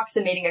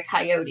approximating a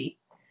coyote,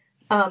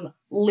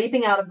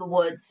 leaping out of the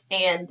woods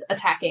and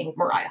attacking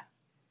Mariah.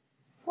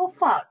 Well,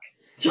 fuck.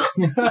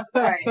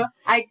 Sorry.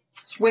 I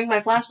swing my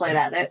flashlight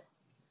at it.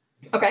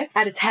 Okay.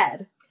 At its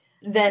head.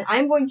 Then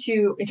I'm going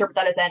to interpret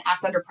that as an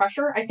act under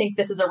pressure. I think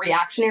this is a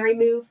reactionary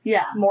move.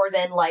 Yeah. More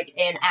than, like,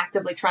 an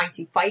actively trying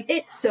to fight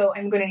it, so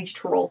I'm going to need you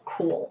to roll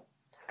cool.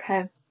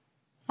 Okay.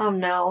 Oh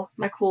no.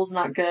 My cool's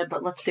not good,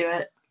 but let's do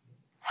it.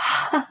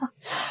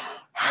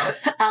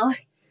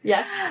 Alex.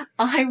 Yes?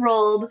 I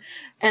rolled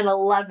an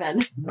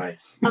 11.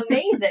 Nice.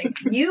 Amazing.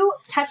 You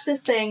catch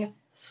this thing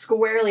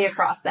squarely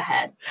across the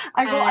head.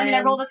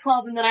 I rolled a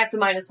 12 and then I have to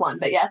 -1,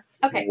 but yes.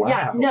 Okay, Wow.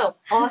 yeah, no,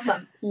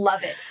 awesome.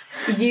 Love it.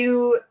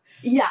 You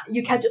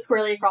catch it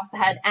squarely across the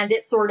head, and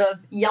it sort of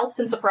yelps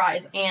in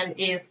surprise and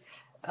is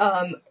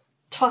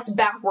tossed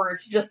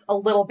backwards just a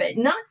little bit.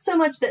 Not so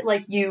much that,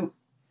 like, you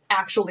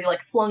actually,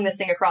 like, flung this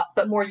thing across,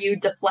 but more you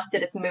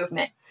deflected its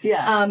movement.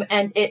 Yeah.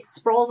 And it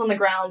sprawls on the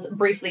ground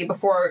briefly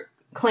before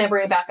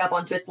clambering back up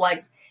onto its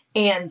legs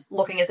and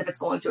looking as if it's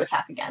going to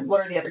attack again.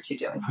 What are the other two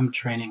doing? I'm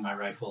training my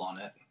rifle on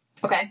it.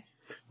 Okay.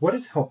 What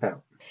is help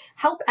out?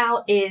 Help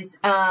out is,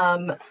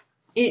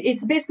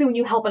 it's basically when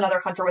you help another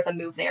hunter with a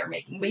move they are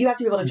making, but you have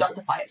to be able to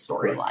justify it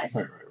story-wise.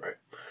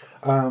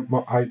 Right.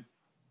 Well, I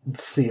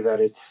see that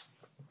it's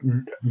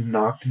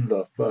knocked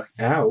the fuck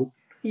out.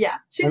 Yeah,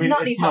 she does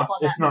not need help on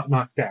that. It's not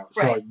knocked out,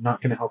 so Right. I'm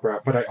not going to help her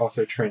out, but I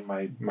also train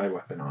my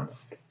weapon on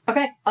it.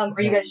 Okay,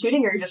 are you guys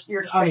shooting, or you're just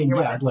training your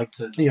weapons? I'd like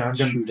to I'm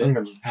shoot going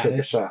it to at take a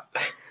it. shot.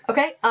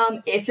 Okay,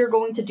 if you're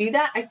going to do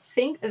that, I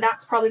think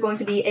that's probably going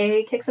to be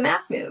a kick some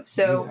ass move.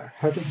 So, Yeah.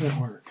 How does that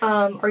work?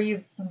 are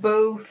you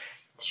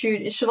both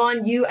shoot?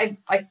 Siobhan, you,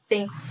 I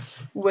think,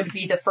 would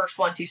be the first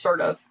one to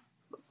sort of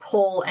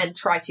pull and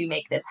try to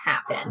make this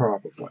happen.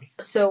 Probably.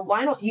 So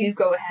why don't you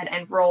go ahead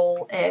and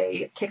roll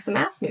a kick some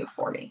ass move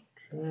for me?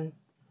 Okay.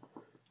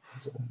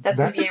 That's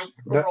going to be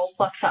a roll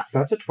plus tough.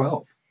 That's a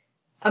 12.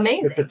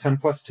 Amazing. It's a 10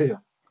 plus 2.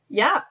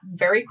 Yeah,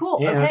 very cool.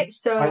 And okay,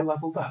 so I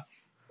leveled up.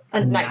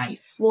 nice.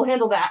 Nice. We'll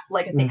handle that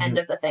like at the end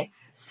of the thing.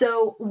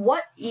 So,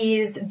 what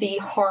is the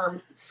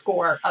harm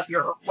score of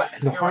your weapon?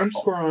 The your harm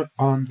rifle? score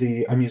on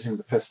the, I'm using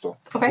the pistol,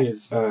 Okay.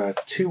 is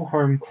 2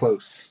 harm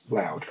close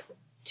loud.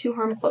 2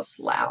 harm close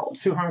loud.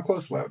 2 harm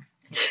close loud.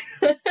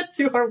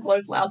 2 harm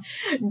close loud.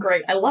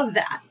 Great. I love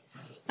that.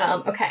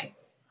 Okay.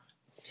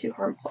 2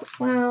 harm close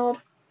loud.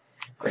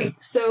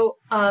 Great. So,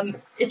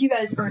 if you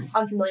guys are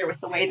unfamiliar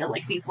with the way that,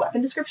 like, these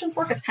weapon descriptions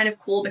work, it's kind of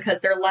cool because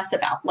they're less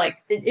about,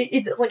 like,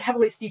 it's like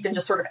heavily steeped in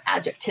just sort of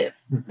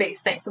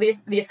adjective-based things. So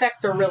the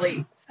effects are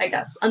really, I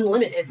guess,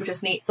 unlimited, which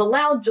is neat. The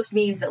loud just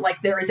means that,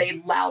 like, there is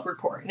a loud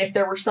report. And if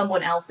there were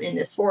someone else in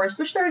this forest,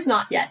 which there is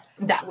not yet,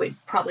 that would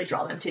probably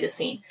draw them to the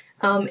scene.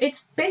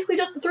 It's basically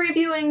just the three of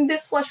you in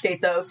this flesh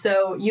gate, though.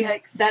 So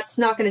that's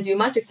not going to do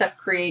much except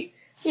create,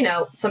 you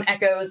know, some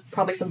echoes,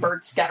 probably some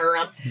birds scatter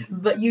around.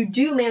 But you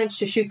do manage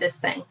to shoot this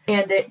thing.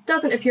 And it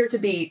doesn't appear to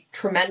be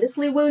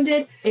tremendously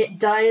wounded. It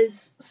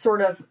does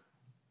sort of,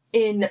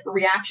 in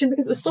reaction,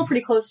 because it was still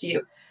pretty close to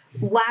you,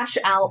 lash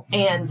out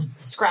and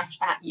scratch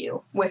at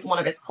you with one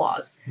of its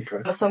claws.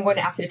 Okay. So I'm going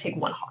to ask you to take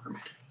 1 harm.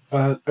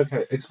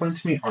 Okay, explain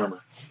to me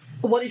armor.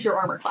 What is your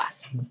armor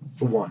class?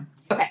 1.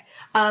 Okay.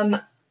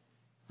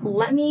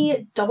 let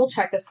me double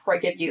check this before I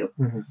give you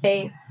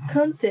a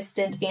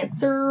consistent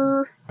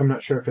answer. I'm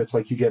not sure if it's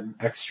like you get an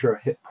extra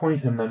hit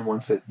point, and then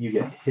once you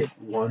get hit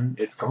one,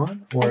 it's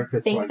gone, or if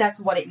it's I think like... that's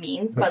what it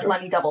means, but Okay.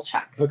 let me double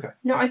check. Okay.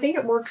 No, I think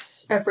it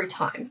works every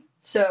time.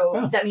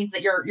 So that means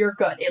that you're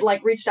good. It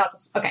like reached out to...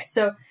 Okay,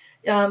 so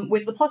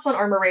with the +1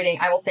 armor rating,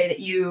 I will say that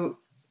you...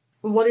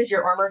 What is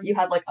your armor? You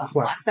have like a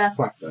black vest?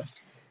 Black vest.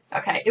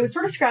 Okay, it was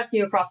sort of scratching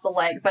you across the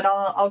leg, but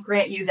I'll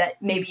grant you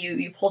that maybe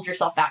you pulled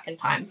yourself back in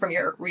time from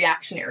your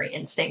reactionary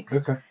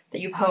instincts that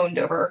you've honed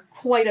over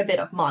quite a bit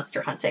of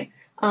monster hunting.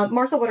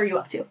 Martha, what are you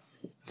up to?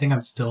 I think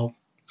I'm still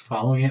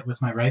following it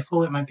with my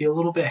rifle. It might be a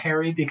little bit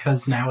hairy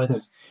because now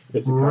it's a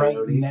right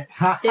coyote.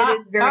 It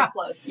is very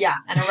close, yeah,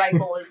 and a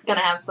rifle is going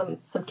to have some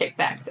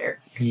kickback there.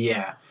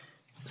 Yeah.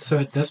 So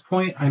at this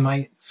point, I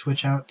might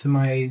switch out to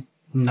my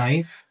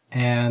knife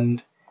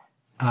and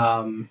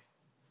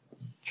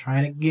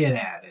try to get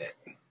at it.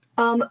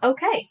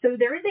 Okay, so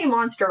there is a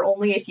monster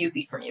only a few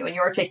feet from you, and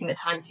you are taking the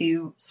time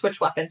to switch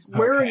weapons.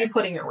 Where are Okay. you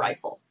putting your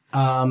rifle?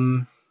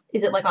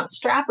 Is it like on a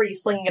strap? Are you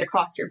slinging it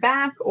across your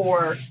back,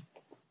 or?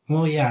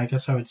 Well, yeah, I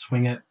guess I would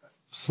sling it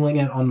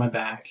on my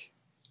back,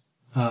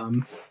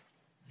 and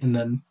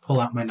then pull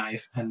out my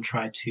knife and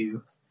try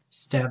to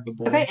stab the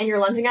boy. Okay, and you're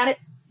lunging at it?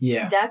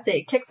 Yeah. That's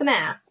a kick some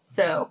ass,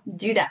 so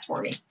do that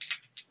for me.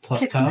 Plus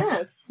Kick some tough.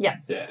 ass. Yeah.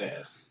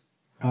 Badass.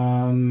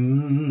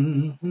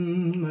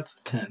 That's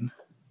a 10.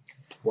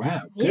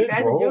 Wow. You good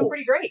guys rolls. are doing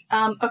pretty great.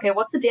 Okay,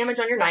 what's the damage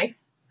on your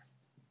knife?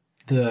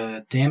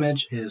 The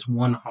damage is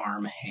 1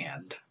 harm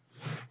hand.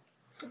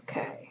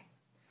 Okay.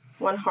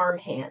 1 harm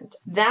hand.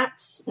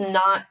 That's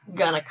not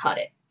gonna cut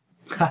it.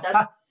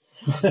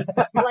 That's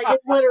like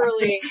it's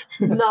literally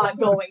not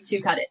going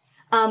to cut it.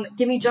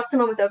 Give me just a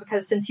moment though,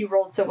 because since you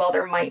rolled so well,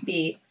 there might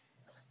be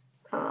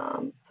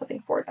something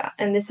for that.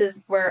 And this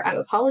is where I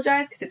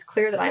apologize because it's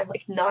clear that I'm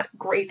like not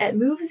great at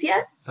moves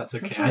yet. That's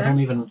okay. That's I all right. don't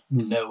even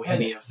know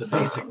any of the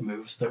basic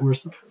moves that we're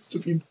supposed to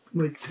be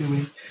like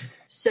doing.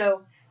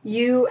 So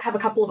you have a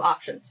couple of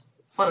options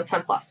on a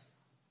 10+.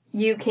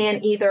 You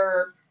can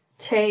either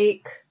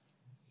take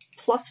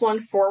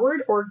 +1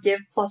 forward or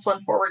give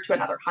 +1 forward to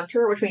another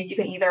hunter, which means you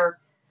can either,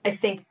 I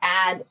think,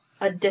 add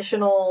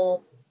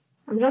additional...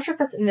 I'm not sure if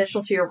that's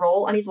additional to your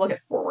roll. I need to look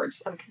at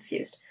forwards. I'm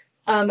confused.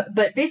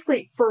 But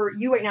basically, for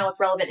you right now, what's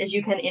relevant is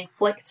you can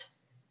inflict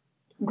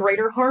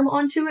greater harm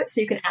onto it,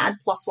 so you can add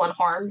 +1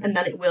 harm, and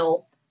then it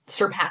will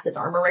surpass its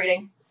armor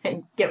rating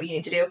and get what you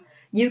need to do.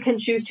 You can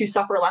choose to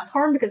suffer less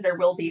harm because there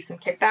will be some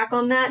kickback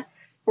on that,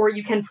 or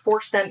you can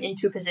force them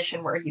into a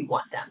position where you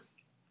want them.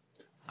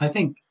 I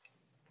think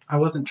I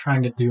wasn't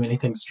trying to do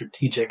anything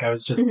strategic. I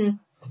was just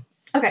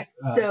Okay,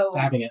 so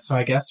stabbing it. So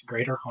I guess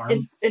greater harm.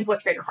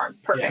 inflict greater harm.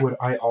 Perfect. Would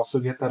I also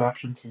get that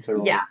option since I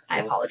rolled? Yeah,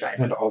 I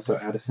apologize. And also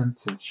Addison,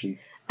 since she...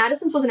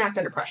 Addison's was an act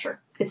under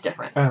pressure. It's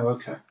different. Oh,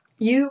 okay.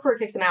 You, for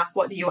Kicks and Ass,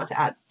 what do you want to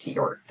add to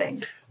your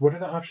thing? What are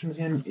the options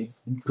again?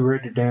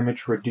 Greater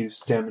damage,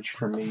 reduce damage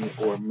for me,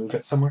 or move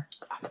it somewhere?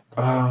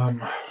 I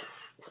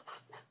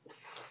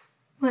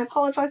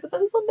apologize if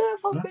that is a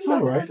mess. That's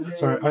alright.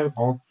 That's alright.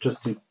 I'll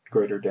just do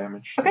greater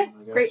damage. Okay, then,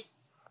 I guess. great.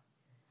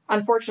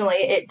 Unfortunately,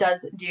 it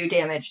does do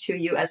damage to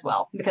you as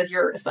well, because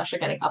you're especially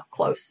getting up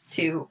close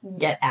to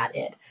get at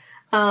it.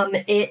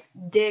 It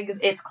digs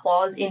its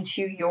claws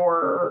into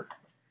your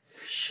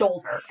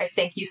shoulder. I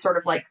think you sort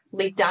of like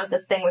leap down at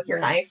this thing with your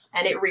knife,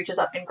 and it reaches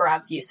up and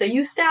grabs you. So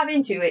you stab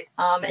into it,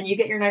 and you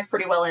get your knife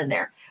pretty well in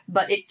there,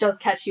 but it does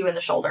catch you in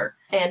the shoulder.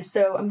 And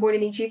so I'm going to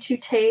need you to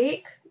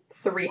take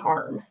 3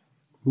 harm.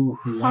 Ooh,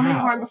 How many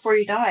harm before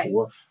you die?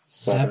 woof.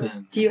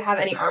 7. Do you have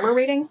any armor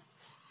rating?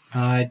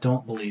 I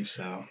don't believe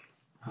so.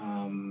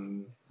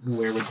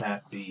 Where would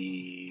that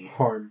be?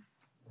 Harm.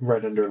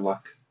 Right under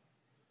luck.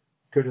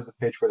 Go to the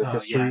page where the Oh,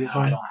 history yeah, no, is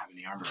I on. don't have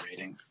any armor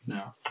rating.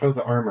 No. Oh,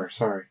 the armor,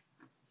 sorry.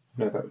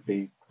 No, that would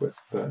be with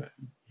the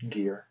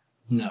gear.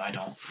 No, I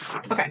don't.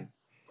 Okay.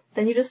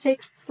 Then you just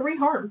take 3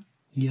 harm.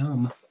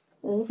 Yum.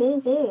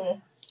 Mm-hmm.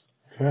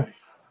 Okay.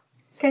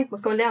 Okay,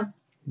 what's going down?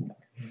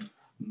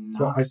 Not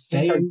Well, I think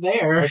staying I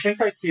there.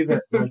 think I see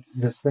that like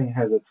this thing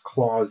has its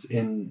claws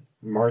in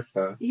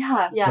Martha.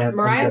 Yeah. Yeah, And-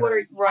 Mariah, and what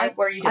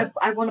are you doing?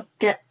 I want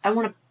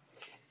to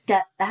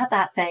get at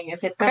that thing.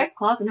 If it's got Okay. its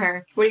claws in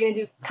her, What are you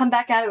gonna do? come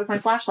back at it with my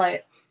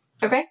flashlight.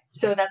 Okay,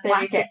 so that's gonna be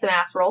a Whack it. kick some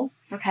ass roll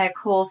Okay,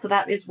 cool. So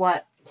that is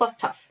what? plus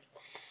tough.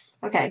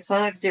 Okay, so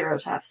I have 0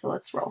 tough, so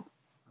let's roll.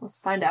 Let's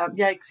find out.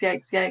 Yikes,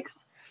 yikes,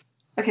 yikes.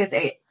 Okay, it's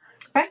 8.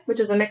 Okay, which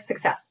is a mixed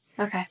success.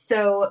 Okay.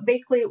 So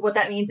basically, what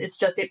that means is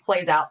just it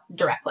plays out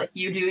directly.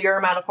 You do your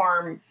amount of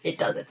harm, it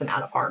does its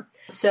amount of harm.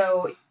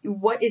 So,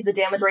 what is the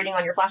damage rating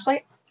on your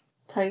flashlight?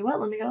 Tell you what,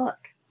 let me go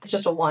look. It's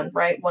just a 1,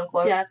 right? 1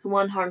 close. Yeah, it's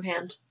 1 harm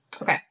hand.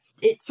 Okay.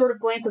 It sort of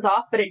glances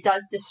off, but it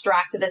does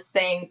distract this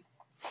thing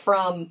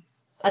from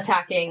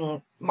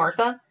attacking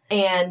Martha,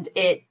 and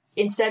it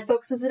instead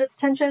focuses its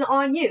attention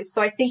on you.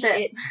 So I think Shit.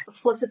 it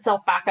flips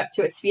itself back up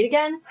to its feet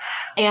again,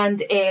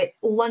 and it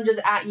lunges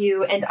at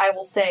you, and I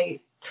will say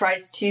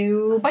tries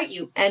to bite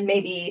you, and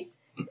maybe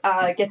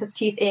gets its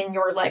teeth in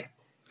your leg,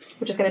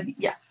 which is going to be,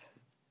 yes.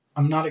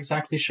 I'm not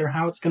exactly sure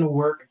how it's going to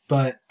work,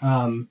 but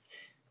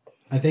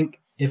I think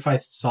if I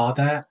saw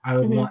that, I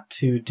would want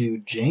to do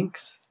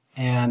Jinx,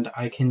 and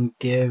I can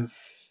give,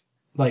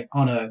 like,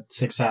 on a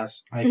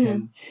success, I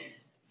can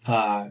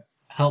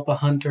help a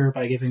hunter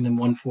by giving them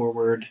 1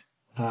 forward,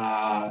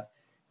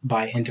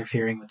 by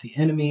interfering with the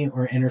enemy,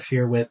 or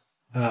interfere with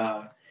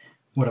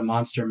what a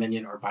monster,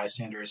 minion, or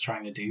bystander is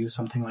trying to do,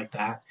 something like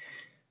that.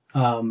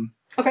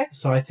 Okay.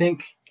 So I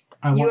think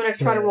You want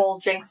to try to roll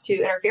Jinx to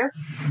interfere?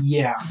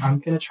 Yeah, I'm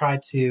going to try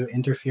to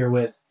interfere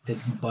with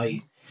its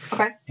bite.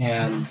 Okay.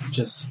 And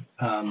just,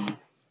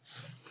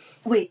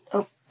 Wait,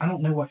 oh. I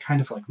don't know what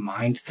kind of, like,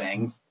 mind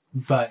thing,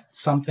 but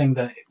something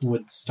that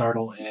would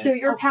startle it. So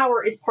your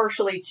power is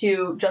partially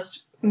to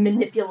just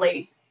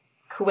manipulate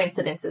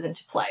coincidences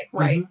into play,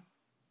 right?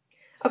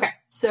 Okay,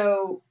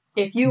 so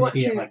if you want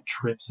to... it, like,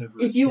 trips over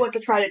If you want to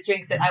try to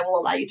jinx it, I will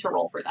allow you to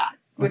roll for that,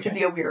 which would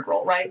be a weird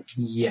roll, right?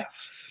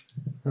 Yes.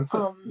 That's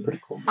a pretty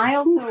cool move. I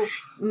also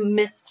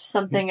missed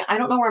something. I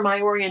don't know where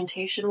my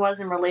orientation was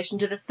in relation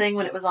to this thing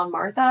when it was on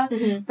Martha,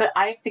 but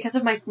because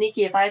of my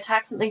sneaky, if I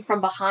attack something from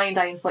behind,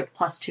 I inflict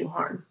 +2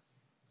 harm.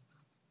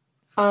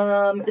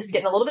 This is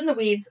getting a little bit in the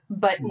weeds,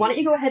 but why don't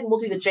you go ahead and we'll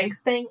do the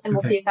jinx thing, and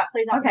we'll see if that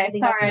plays out. Okay,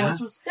 sorry. I just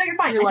was No, you're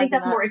fine. I think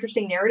that's more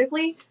interesting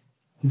narratively.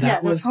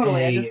 That was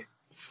totally. a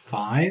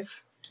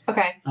 5.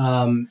 Okay.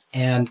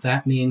 And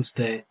that means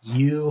that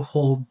you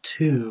hold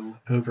 2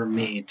 over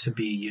me to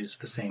be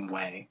used the same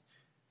way.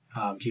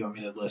 Do you want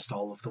me to list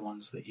all of the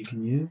ones that you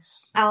can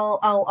use?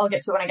 I'll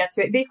get to it when I get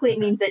to it. Basically, it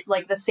means that,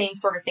 like, the same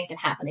sort of thing can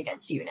happen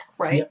against you now,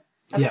 right? Yep.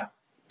 Okay. Yeah.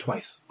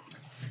 Twice.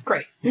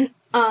 Great.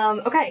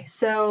 Okay,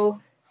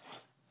 so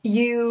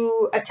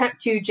you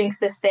attempt to jinx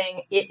this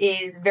thing. It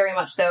is very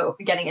much, though,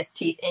 getting its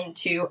teeth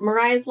into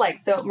Mariah's leg.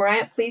 So,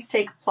 Mariah, please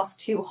take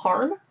 +2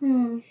 harm.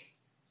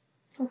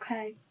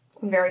 Okay.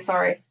 I'm very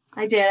sorry.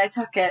 I did. I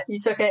took it. You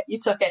took it. You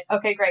took it.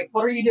 Okay, great.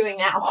 What are you doing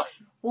now?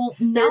 Well,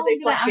 now There's a I'm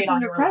gonna flesh act shade on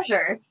under your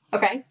pressure.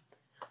 Okay.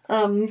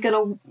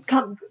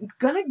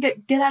 Gonna get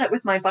at it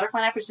with my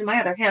butterfly knife, which is in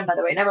my other hand, by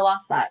the way. Never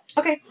lost that.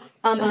 Okay.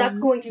 That's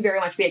going to very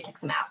much be a kick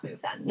some ass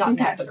move then, not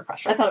act under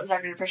pressure. I thought it was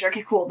under pressure.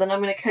 Okay, cool. Then I'm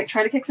gonna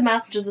try to kick some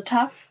ass, which is a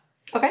tough.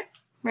 Okay.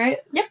 Right?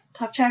 Yep.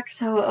 Tough check.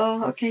 So,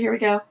 okay, here we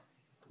go.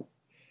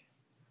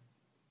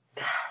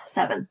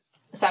 7.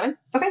 7?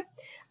 Okay.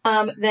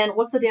 Then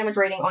what's the damage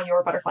rating on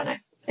your butterfly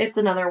knife? It's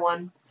another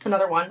 1.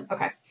 Another 1?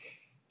 Okay.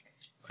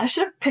 I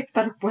should have picked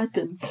better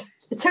weapons.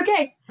 It's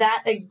okay.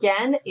 That,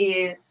 again,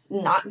 is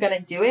not going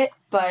to do it,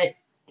 but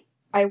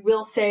I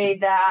will say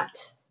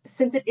that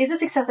since it is a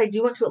success, I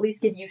do want to at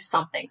least give you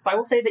something. So I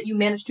will say that you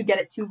managed to get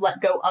it to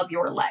let go of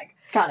your leg.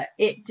 Got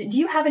it. Do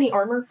you have any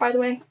armor, by the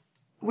way?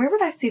 Where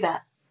would I see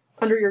that?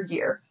 Under your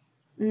gear.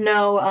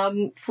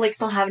 No, Flakes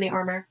don't have any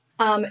armor.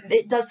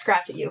 It does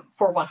scratch at you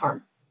for 1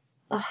 harm.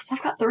 So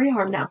I've got 3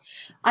 harm now.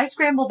 I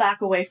scramble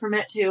back away from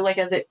it, too, like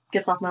as it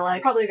gets off my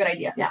leg. Probably a good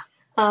idea. Yeah.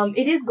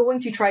 It is going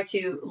to try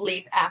to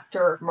leap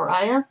after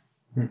Mariah,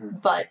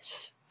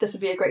 but this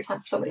would be a great time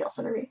for somebody else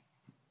to intervene.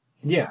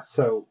 Yeah,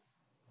 so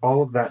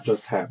all of that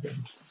just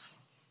happened,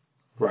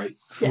 right?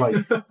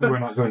 Yes. Like, we're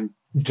not going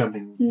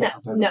jumping. No,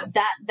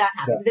 that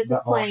happened. This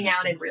is playing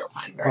out in real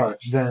time, very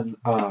much. Then,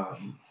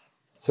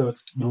 so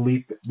it's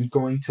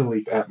going to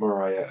leap at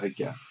Mariah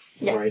again,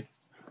 yes. Right?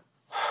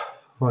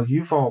 Well,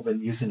 you've all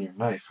been using your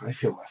knife. I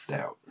feel left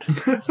out.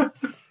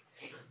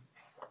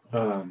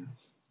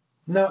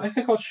 No, I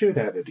think I'll shoot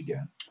at it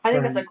again. I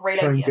think that's a great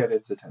idea. Try idea. and get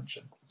its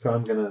attention. So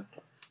I'm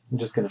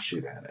just gonna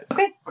shoot at it.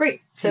 Okay,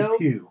 great. So,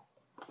 Pew.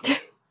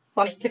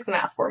 why don't you kick some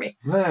ass for me?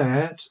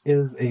 That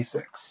is a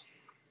 6.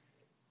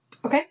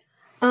 Okay.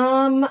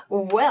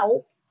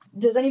 Well,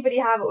 does anybody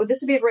have...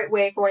 This would be a great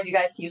way for one of you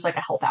guys to use, like,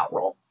 a help out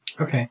roll.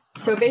 Okay.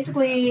 So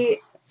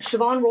basically,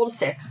 Siobhan rolled a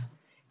 6.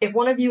 If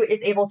one of you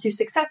is able to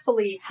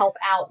successfully help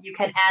out, you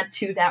can add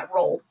to that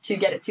roll to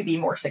get it to be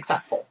more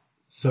successful.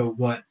 So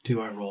what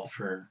do I roll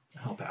for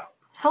help out?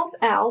 Help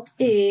out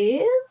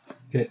is...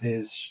 It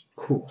is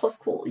cool. Plus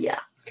cool,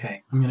 yeah.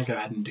 Okay, I'm gonna go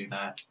ahead and do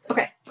that.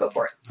 Okay, go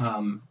for it.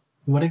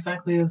 What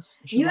exactly is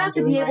Siobhan You have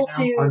to be doing able right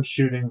now? to... I'm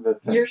shooting the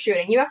thing. You're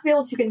shooting. You have to be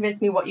able to convince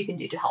me what you can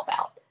do to help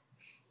out.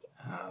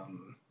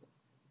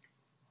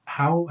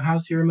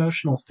 How's your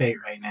emotional state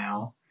right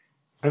now?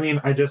 I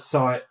mean, I just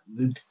saw it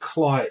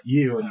claw at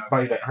you and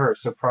bite at her,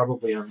 so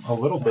probably I'm a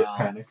little bit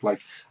panicked.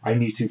 Like, I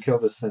need to kill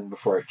this thing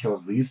before it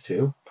kills these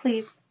two.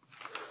 Please.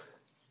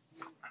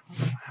 I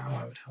don't know how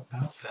I would help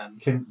out then.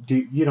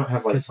 You don't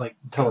have, like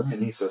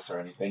telekinesis or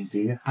anything, do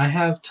you? I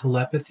have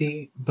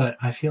telepathy, but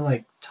I feel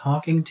like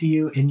talking to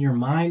you in your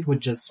mind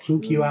would just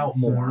spook you out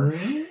more.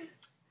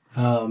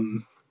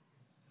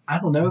 I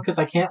don't know, because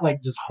I can't,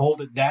 just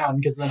hold it down,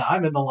 because then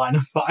I'm in the line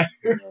of fire.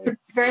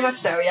 Very much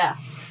so, yeah.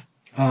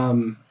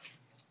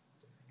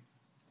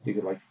 You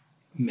could,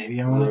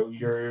 maybe I want throw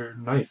your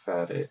knife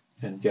at it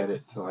and get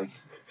it to,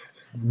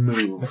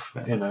 move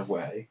in a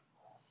way.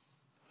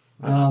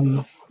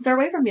 Is there a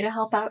way for me to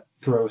help out?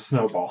 Throw a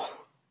snowball.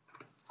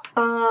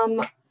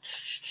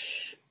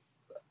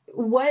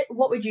 What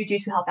would you do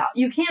to help out?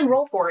 You can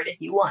roll for it if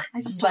you want.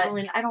 I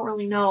don't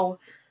really know.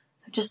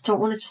 just don't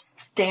want to just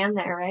stand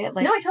there, right?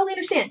 Like, No, I totally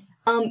understand.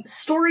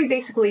 Story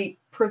basically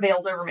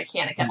prevails over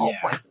mechanic at all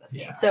Yeah, points in this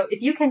yeah. game. So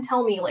if you can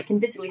tell me, like,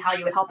 convincingly how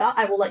you would help out,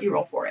 I will let you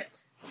roll for it.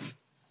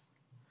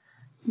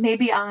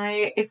 maybe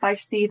if I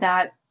see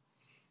that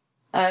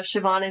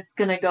Siobhan is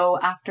gonna go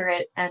after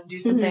it and do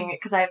something,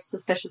 because I have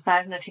suspicious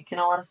eyes and I take in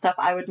a lot of stuff,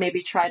 I would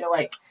maybe try to,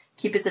 like,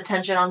 keep his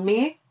attention on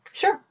me.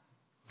 Sure.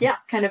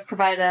 Kind of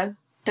provide a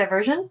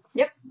diversion.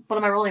 Yep. What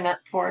am I rolling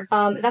that for?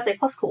 That's a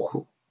plus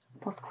cool.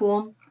 Plus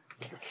cool.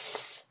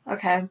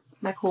 Okay.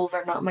 My cool's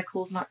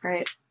not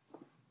great.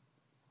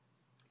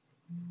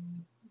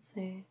 Let's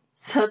see.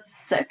 So it's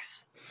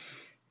 6.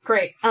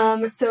 Great.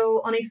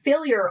 So on a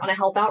failure on a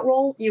help out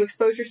roll, you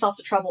expose yourself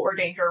to trouble or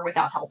danger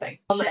without helping.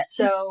 Shit.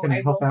 So Can I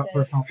I help will out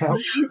or help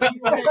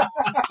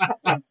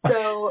out?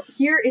 So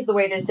here is the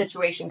way this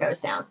situation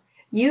goes down.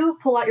 You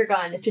pull out your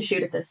gun to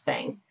shoot at this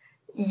thing.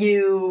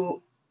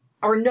 You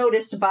are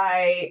noticed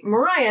by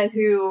Mariah,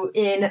 who,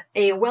 in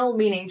a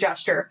well-meaning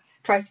gesture,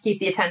 tries to keep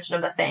the attention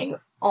of the thing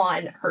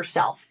on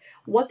herself.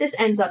 What this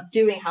ends up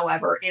doing,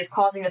 however, is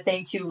causing the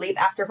thing to leap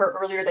after her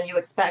earlier than you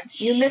expect.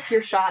 You miss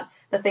your shot,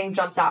 the thing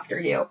jumps after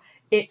you.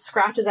 It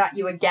scratches at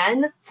you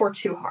again for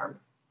 2 harm.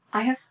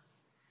 I have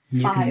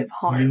You 5 can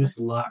harm. use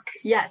luck.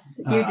 Yes,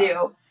 you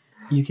do.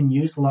 You can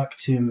use luck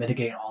to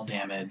mitigate all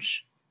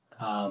damage.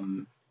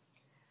 From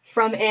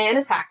an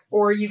attack,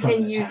 or you From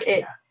can an use attack, it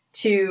yeah.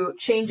 to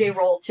change a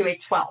roll to a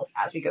 12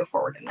 as we go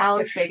forward in this, Ouch.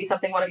 which may be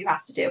something one of you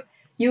has to do.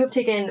 You have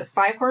taken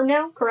 5 harm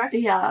now, correct?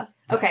 Yeah.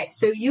 Okay,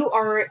 so you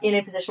are in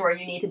a position where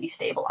you need to be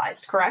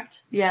stabilized,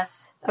 correct?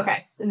 Yes.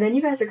 Okay, and then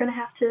you guys are going to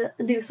have to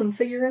do some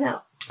figuring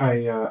out.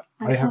 I'm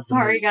I so have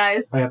sorry, to move,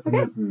 guys. I have to Okay.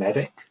 move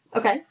medic.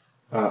 Okay,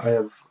 I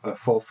have a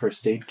full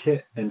first aid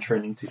kit and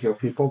training to heal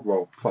people.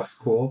 Roll plus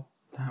cool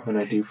when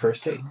I do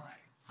first aid.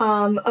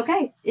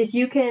 okay. If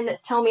you can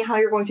tell me how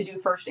you're going to do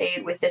first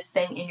aid with this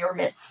thing in your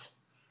midst.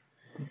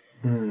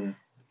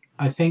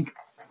 I think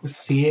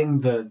seeing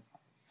the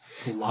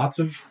lots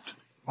of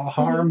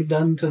harm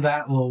done to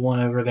that little one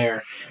over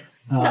there,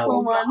 That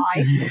little one.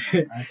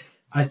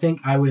 I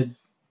think I would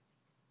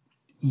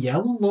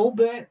yell a little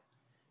bit,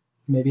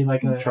 maybe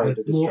like a Try to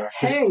little,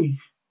 distract it. hey,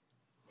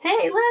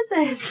 Hey,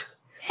 listen!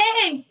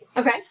 Hey!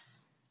 Okay.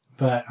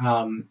 but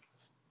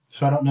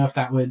so I don't know if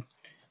that would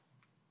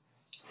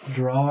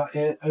draw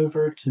it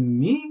over to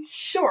me.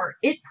 Sure,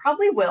 it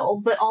probably will,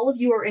 but all of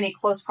you are in a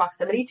close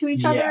proximity to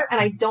each other, Yeah. and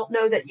I don't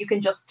know that you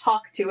can just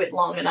talk to it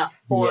long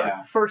enough for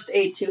Yeah. first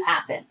aid to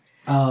happen.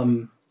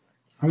 I'm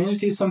going to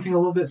do something a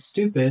little bit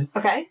stupid.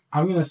 Okay?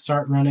 I'm going to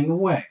start running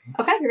away.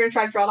 Okay, you're going to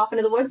try to draw it off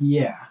into the woods?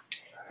 Yeah.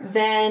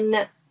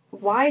 Then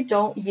why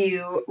don't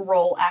you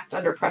roll act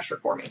under pressure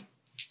for me?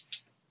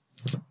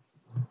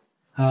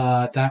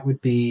 That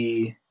would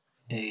be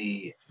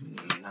a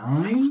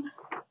 9.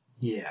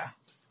 Yeah.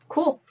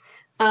 Cool.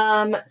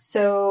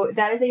 So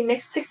that is a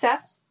mixed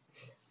success.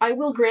 I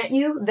will grant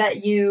you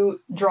that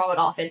you draw it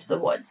off into the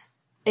woods.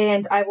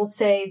 And I will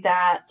say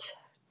that,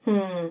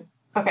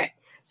 okay.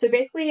 So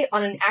basically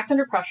on an act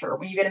under pressure,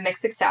 when you get a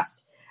mixed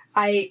success,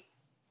 I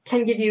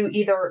can give you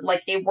either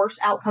like a worse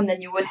outcome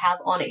than you would have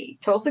on a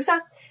total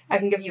success. I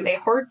can give you a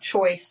hard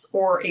choice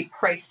or a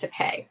price to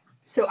pay.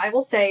 So I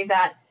will say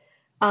that,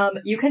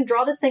 you can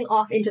draw this thing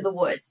off into the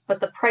woods, but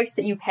the price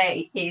that you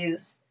pay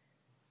is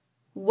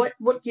what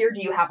gear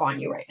do you have on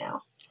you right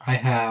now? I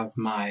have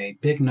my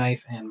big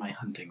knife and my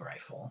hunting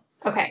rifle.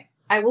 Okay.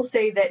 I will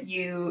say that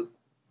you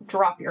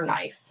drop your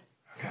knife.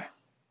 Okay.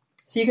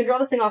 So you can draw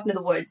this thing off into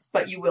the woods,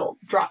 but you will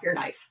drop your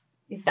knife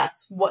if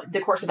that's what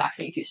the course of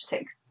action you choose to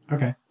take.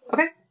 Okay.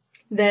 Okay.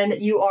 Then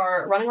you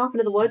are running off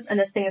into the woods, and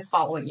this thing is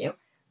following you.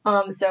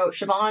 So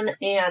Siobhan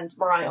and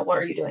Mariah, what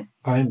are you doing?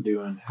 I'm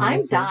doing. I'm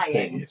first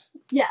dying. aid.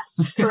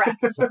 Yes,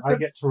 correct. So I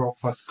get to roll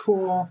plus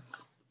cool.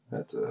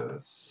 That's a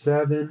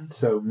 7,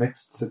 so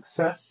mixed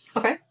success.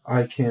 Okay.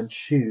 I can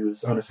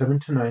choose, on a 7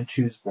 to 9,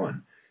 choose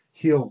 1.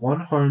 Heal 1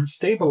 harm,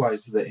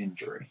 stabilize the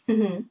injury.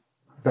 Mm-hmm.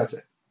 That's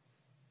it.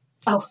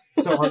 Oh.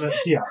 So on a,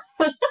 yeah.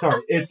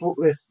 Sorry, it's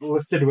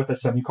listed with a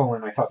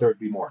semicolon. I thought there would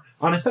be more.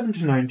 On a 7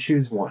 to 9,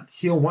 choose 1.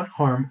 Heal 1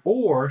 harm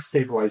or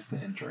stabilize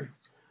the injury.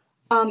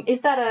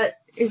 Is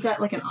that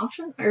like an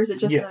option, or is it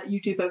just Yeah.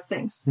 you do both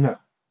things? No.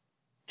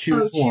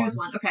 Choose one. Choose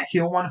one. Okay.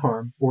 Heal 1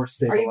 harm or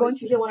stabilize. Are you going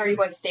to heal one, or are you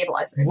going to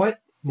stabilize her? What?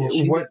 Well,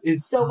 she's What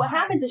is? So what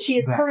happens is she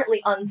is That-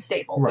 currently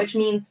unstable, Right. which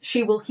means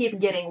she will keep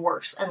getting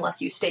worse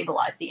unless you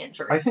stabilize the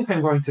injury. I think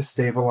I'm going to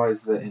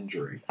stabilize the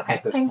injury Okay,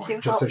 at this thank point, you.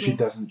 just so Help she me.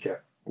 doesn't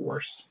get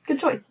worse. Good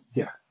choice.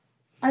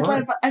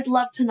 I'd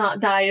love to not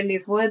die in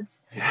these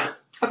woods. Yeah.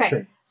 Okay,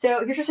 Same.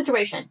 so here's your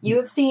situation. You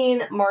have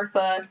seen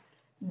Martha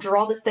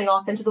draw this thing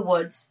off into the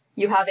woods.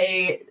 You have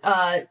a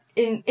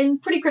in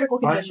pretty critical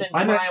condition.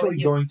 I'm Mariah, actually with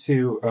you. going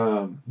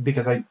to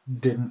because I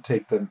didn't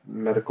take the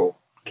medical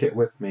kit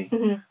with me.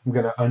 Mhm. I'm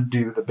going to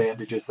undo the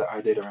bandages that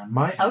I did around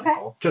my Okay.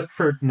 ankle, just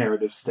for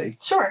narrative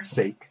sake. Sure.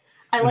 Sake.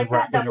 I like and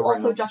wrap that. That it will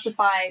also around.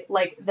 justify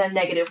like the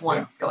negative one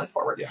Yeah. going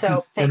forward. Yeah.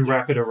 So thank And you.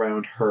 wrap it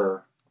around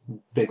her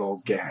big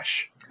old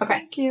gash. Okay.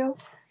 Thank you.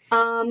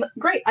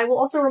 Great. I will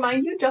also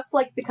remind you, just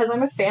like because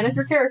I'm a fan of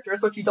your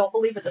characters, which you don't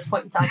believe at this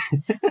point in time,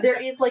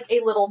 there is like a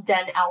little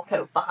den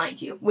alcove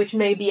behind you, which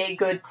may be a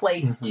good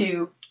place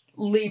to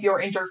leave your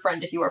injured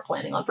friend if you are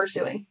planning on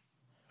pursuing.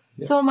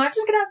 Yeah. So am I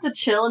just gonna have to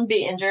chill and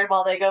be injured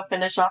while they go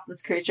finish off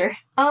this creature?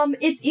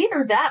 It's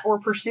either that or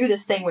pursue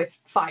this thing with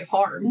 5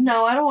 harm.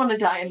 No, I don't want to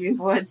die in these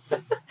woods.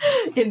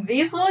 In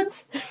these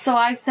woods? So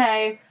I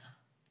say,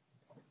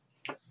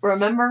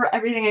 remember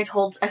everything I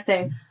told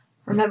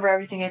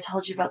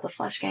you about the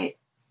flesh gate.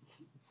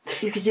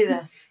 You could do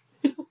this.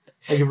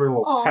 I give her a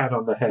little Aw. pat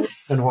on the head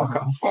and walk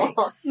off. Oh,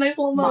 Thanks, nice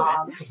little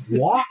moment. Mom.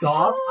 Walk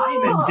off? I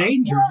am in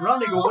danger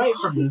running away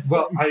from this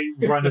Well, thing.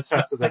 I run as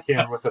fast as I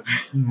can with a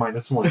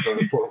 -1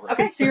 going forward.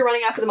 Okay, so you're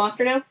running after the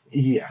monster now?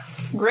 Yeah.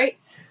 Great.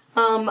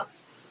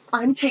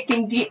 I'm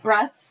taking deep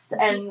breaths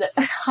and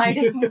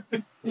hiding.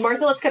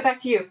 Martha, let's get back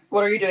to you.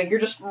 What are you doing?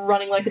 You're just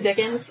running like the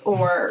Dickens,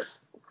 or...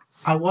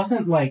 I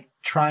wasn't, like,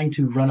 trying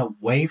to run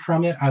away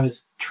from it. I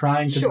was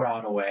trying to Sure. draw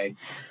it away.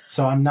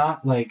 So I'm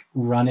not, like,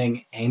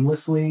 running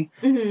aimlessly.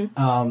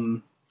 Mm-hmm.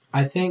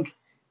 I think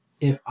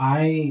if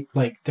I,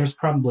 like, there's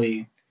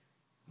probably,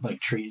 like,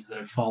 trees that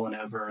have fallen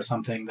over or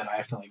something that I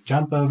have to, like,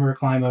 jump over,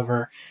 climb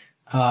over.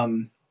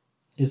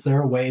 Is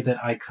there a way that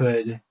I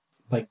could,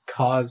 like,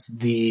 cause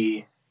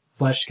the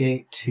flesh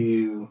gate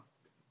to...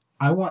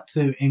 I want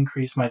to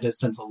increase my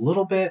distance a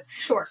little bit.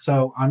 Sure.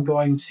 So I'm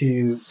going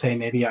to say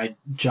maybe I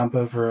jump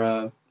over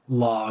a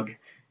log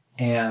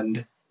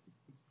and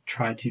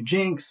try to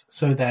jinx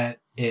so that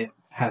it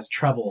has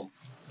trouble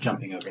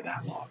jumping over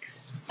that log.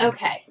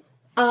 Okay.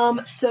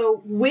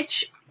 So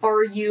which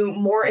are you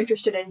more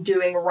interested in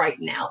doing right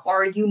now?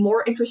 Are you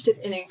more interested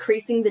in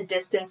increasing the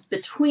distance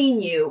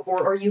between you,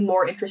 or are you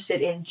more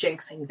interested in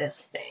jinxing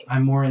this thing?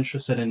 I'm more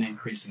interested in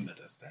increasing the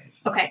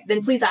distance. Okay,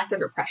 then please act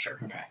under pressure.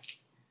 Okay.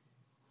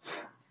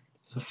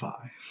 It's a 5.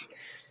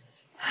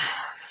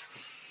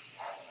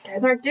 You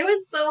guys aren't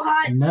doing so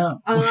hot.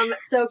 No.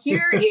 So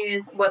here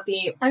is what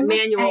the I'm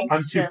manual...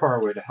 I'm too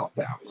far away to help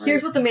out. Right?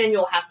 Here's what the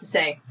manual has to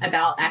say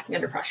about acting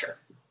under pressure.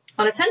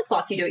 On a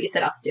 10+, you do what you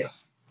set out to do.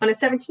 On a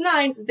 7 to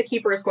 9, the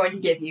keeper is going to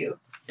give you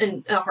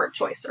a hard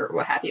choice or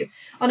what have you.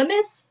 On a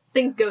miss,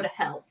 things go to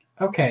hell.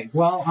 Okay,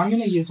 well, I'm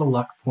going to use a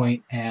luck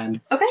point and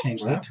Okay.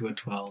 change that to a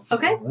 12.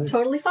 Okay, Alright.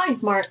 totally fine.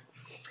 Smart.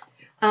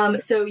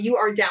 So you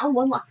are down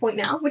 1 luck point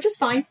now, which is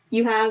fine.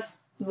 You have,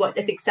 I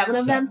think 7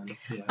 of them.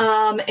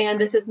 Yeah. And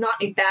this is not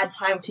a bad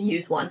time to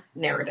use one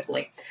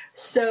narratively.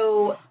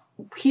 So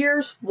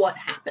here's what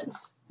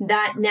happens.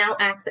 That now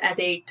acts as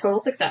a total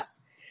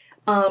success.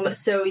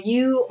 So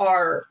you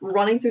are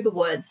running through the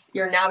woods.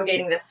 You're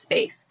navigating this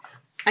space.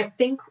 I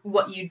think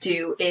what you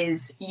do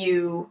is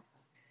you,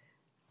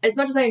 as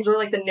much as I enjoy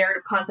like the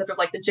narrative concept of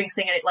like the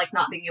jinxing and it like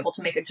not being able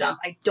to make a jump,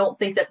 I don't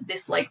think that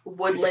this like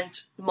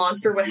woodland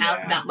monster would have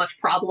Yeah. that much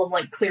problem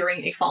like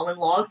clearing a fallen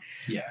log.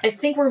 Yeah. I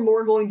think we're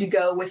more going to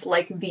go with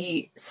like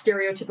the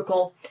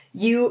stereotypical,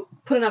 you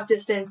put enough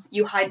distance,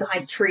 you hide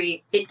behind a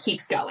tree, it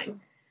keeps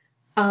going.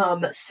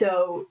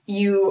 So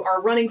you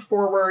are running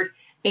forward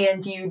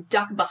and you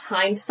duck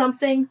behind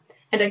something,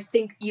 and I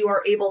think you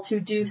are able to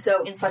do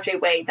so in such a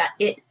way that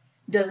it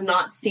does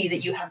not see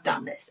that you have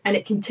done this, and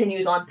it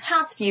continues on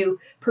past you,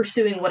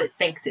 pursuing what it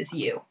thinks is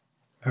you.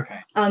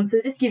 Okay.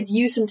 So this gives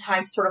you some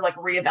time to sort of like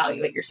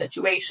reevaluate your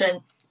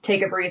situation,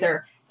 take a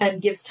breather,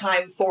 and gives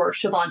time for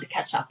Siobhan to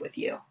catch up with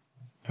you.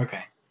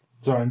 Okay.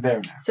 So I'm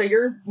there now. So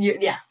you're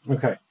yes.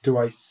 Okay. Do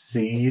I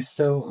see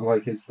still?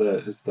 Like, is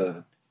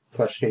the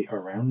flesh gate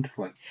around?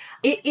 Like,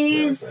 It where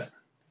is, it?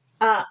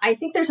 I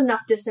think there's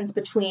enough distance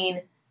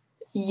between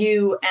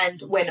you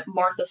and when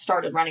Martha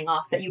started running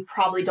off that you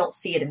probably don't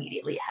see it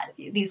immediately ahead of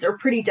you. These are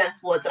pretty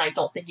dense woods, and I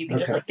don't think you can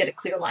just Okay. like get a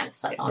clear line of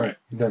sight on All right.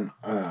 Then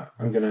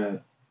I'm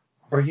gonna.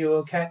 Are you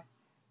okay?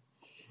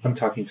 I'm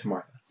talking to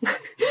Martha.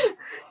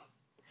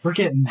 We're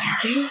getting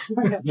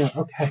there. No.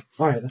 Okay.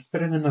 All right. That's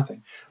better than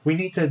nothing. We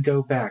need to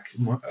go back.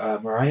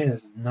 Mariah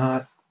is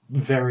not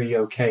very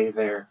okay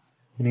there.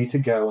 We need to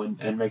go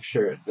and make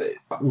sure that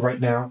right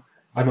now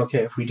I'm okay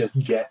if we just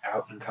get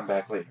out and come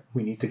back later.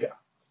 We need to go.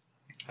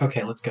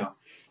 Okay, let's go.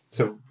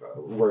 So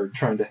we're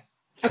trying to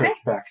Okay.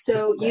 trudge back.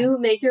 So to you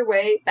make your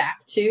way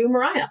back to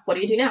Mariah. What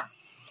do you do now?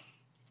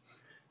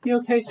 You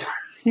okay, sir?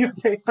 You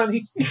okay,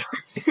 honey?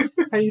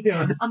 How you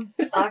doing? I'm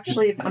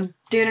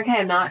doing okay.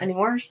 I'm not any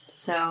worse.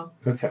 So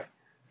Okay.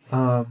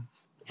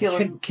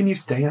 feeling Can you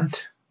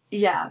stand?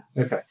 yeah.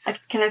 Okay.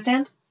 Can I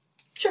stand?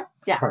 Sure.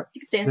 Yeah. All right.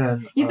 You can stand.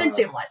 Then You've been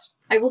stabilized.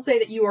 I will say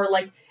that you are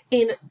like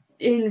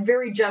in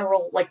very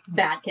general like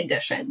bad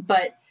condition,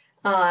 but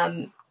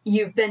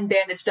you've been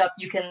bandaged up.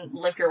 You can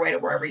limp your way to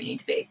wherever you need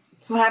to be.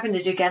 What happened?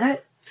 Did you get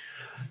it?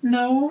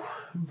 No,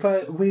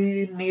 but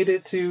we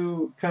needed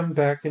to come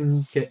back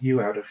and get you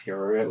out of here,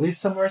 or at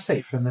least somewhere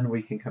safe, and then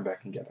we can come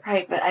back and get it.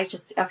 Right, but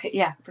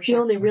yeah, for The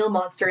sure. only real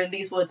monster in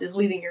these woods is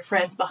leaving your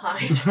friends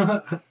behind.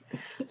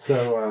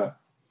 So,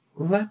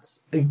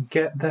 let's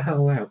get the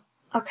hell out.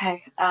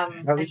 Okay. At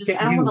I least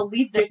don't want to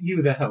leave the. Get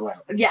you the hell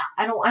out. Yeah,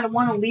 I don't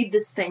want to leave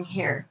this thing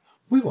here.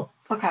 We will.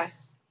 Okay.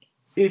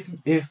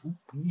 if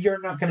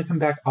you're not going to come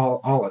back,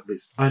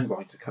 I'm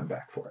going to come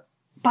back for it.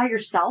 By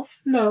yourself?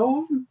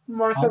 No,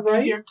 Martha, I'll be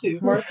right? here too.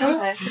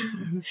 Martha?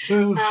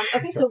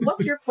 Okay, so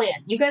what's your plan?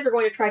 You guys are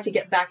going to try to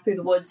get back through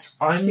the woods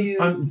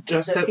I'm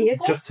just the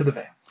vehicle? just to the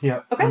van.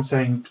 Yeah. Okay. I'm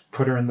saying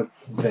put her in the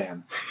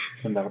van,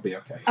 and that'll be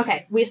okay.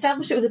 Okay, we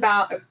established it was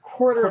about a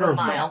quarter of a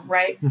mile,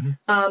 right? Mhm.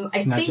 I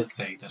Can I think... just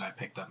say that I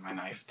picked up my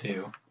knife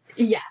too?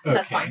 Yeah,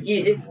 that's Okay, fine.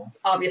 It's cool.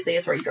 obviously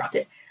it's where you dropped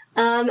it.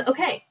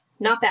 Okay,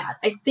 not bad.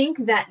 I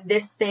think that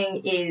this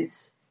thing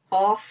is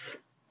off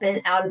and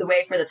out of the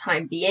way for the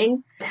time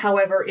being.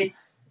 However,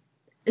 it's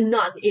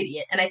not an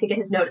idiot, and I think it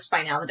has noticed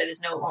by now that it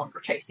is no longer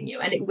chasing you,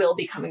 and it will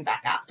be coming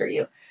back after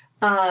you.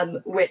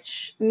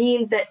 Which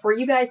means that for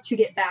you guys to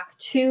get back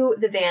to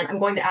the van, I'm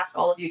going to ask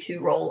all of you to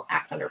roll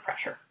Act Under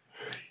Pressure.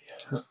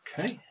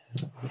 Okay.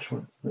 Which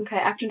one's that? Okay,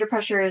 act under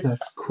pressure is...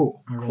 That's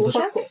cool. I rolled a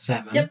Cool.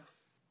 7. Yep.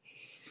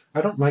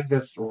 I don't like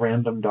this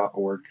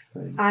random.org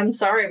thing. I'm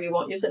sorry, we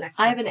won't use it next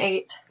I time. have an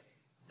 8.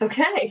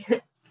 Okay.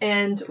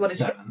 And what did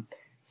you get? 7.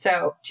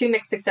 So, 2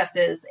 mixed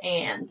successes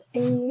and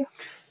a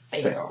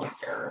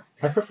failure.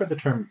 I prefer the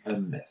term a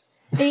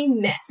miss. A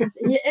miss.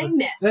 Yeah, a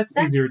miss. That's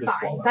easier to fine.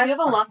 swallow. That's Do you have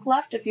a fine. luck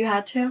left if you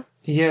had to?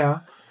 Yeah,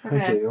 I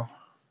Okay. do.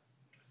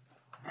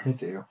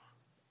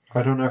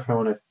 I don't know if I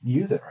want to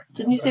use it right now.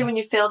 Didn't you say when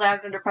you failed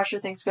act under pressure,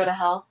 things go to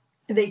hell?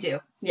 They do,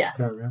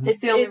 yes. Oh, really?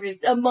 It's, The only it's reason-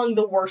 among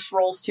the worst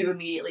rolls to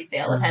immediately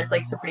fail. It has,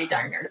 like, some pretty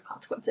dire narrative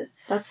consequences.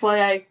 That's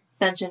why I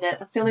mentioned it.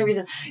 That's the only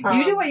reason.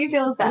 You do what you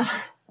feel is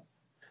best.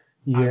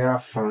 Yeah,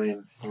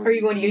 fine. Are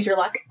you going to use your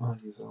luck? I'll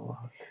use a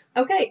lot.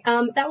 Okay,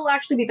 that will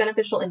actually be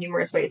beneficial in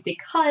numerous ways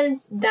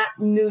because that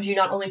moves you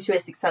not only to a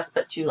success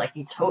but to like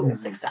a total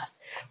success,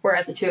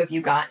 whereas the two of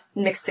you got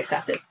mixed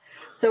successes.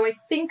 So I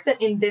think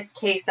that in this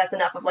case that's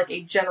enough of like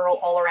a general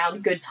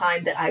all-around good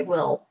time that I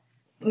will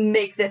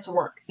make this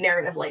work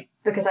narratively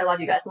because I love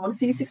you guys and want to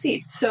see you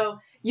succeed. So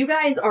you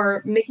guys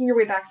are making your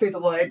way back through the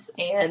woods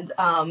and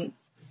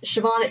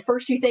Siobhan, at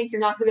first you think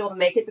you're not going to be able to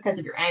make it because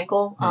of your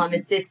ankle.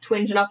 It's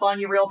twinging up on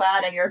you real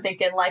bad, and you're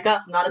thinking, like,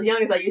 I'm not as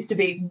young as I used to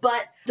be.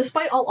 But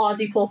despite all odds,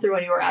 you pull through,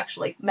 and you are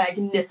actually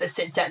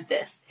magnificent at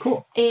this.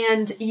 Cool.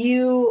 And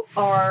you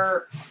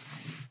are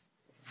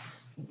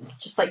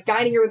just, like,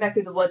 guiding your way back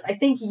through the woods. I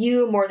think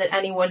you, more than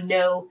anyone,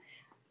 know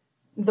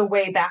the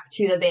way back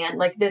to the van.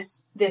 Like,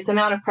 this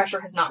amount of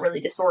pressure has not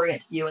really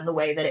disoriented you in the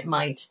way that it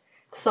might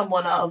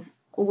someone of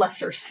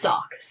lesser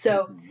stock.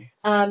 So,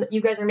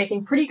 you guys are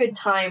making pretty good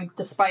time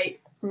despite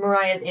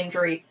Mariah's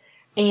injury,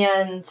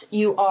 and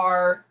you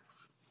are,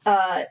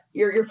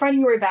 you're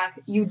fighting your way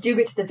back. You do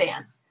get to the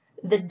van.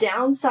 The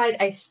downside,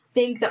 I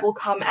think, that will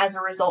come as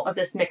a result of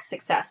this mixed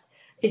success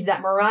is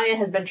that Mariah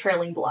has been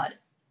trailing blood.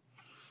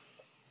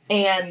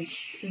 And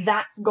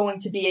that's going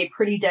to be a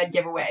pretty dead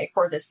giveaway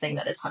for this thing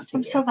that is hunting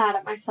I'm you. so mad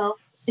at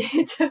myself.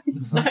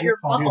 It's not your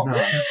fault. No,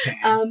 it's just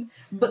fine.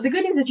 But the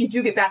good news is you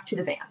do get back to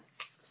the van.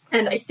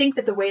 And I think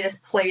that the way this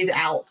plays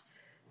out,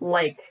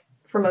 like,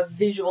 from a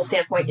visual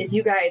standpoint, is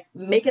you guys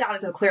make it out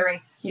into the clearing,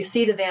 you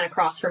see the van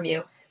across from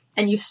you,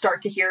 and you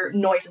start to hear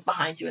noises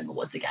behind you in the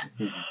woods again.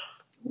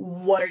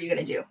 What are you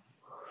going to do?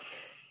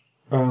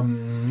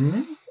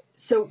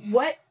 So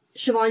what,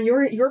 Siobhan,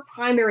 your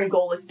primary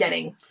goal is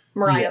getting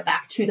Mariah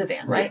back to the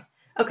van, right?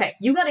 Yeah. Okay,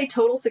 you got a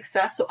total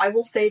success, so I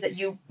will say that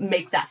you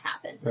make that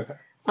happen. Okay.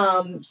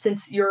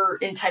 Since your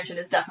intention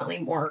is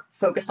definitely more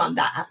focused on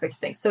that aspect of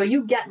things. So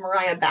you get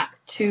Mariah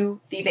back to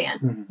the van.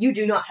 Mm-hmm. You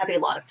do not have a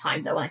lot of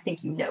time, though, and I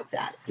think you know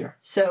that. Yeah.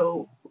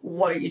 So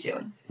what are you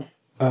doing?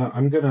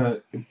 I'm going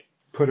to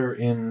put her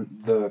in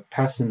the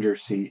passenger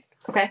seat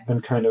Okay.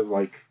 and kind of,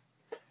 like,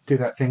 do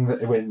that thing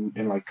that when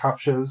in, like, cop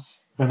shows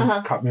and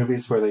cop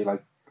movies where they,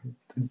 like,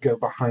 go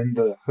behind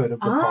the hood of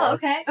the car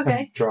okay.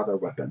 and draw their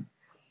weapon.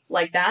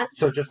 Like that?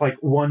 So just, like,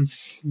 one,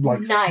 like,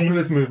 Nice.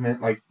 smooth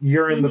movement. Like,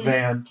 you're in the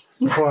van,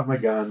 pull out my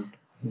gun,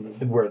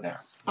 we're there.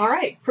 All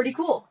right. Pretty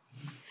cool.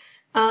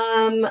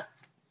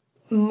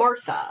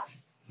 Martha,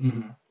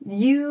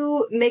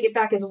 you make it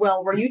back as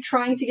well. Were you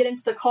trying to get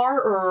into the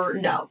car, or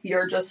no?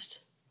 You're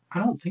just... I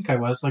don't think I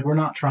was. Like, we're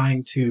not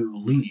trying to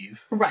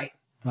leave. Right.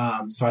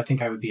 So I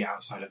think I would be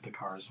outside of the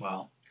car as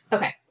well.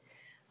 Okay.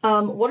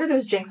 What are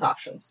those jinx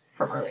options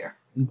from earlier?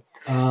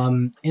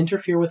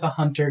 Interfere with a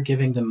hunter,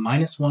 giving them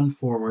 -1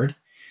 forward.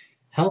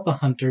 Help a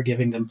hunter,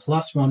 giving them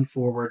 +1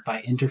 forward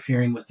by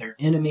interfering with their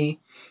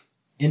enemy.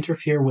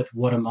 Interfere with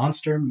what a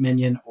monster,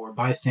 minion, or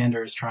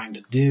bystander is trying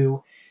to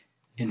do.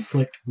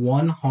 Inflict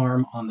 1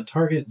 harm on the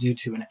target due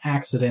to an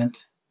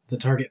accident. The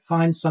target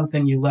finds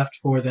something you left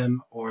for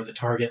them, or the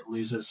target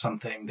loses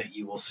something that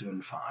you will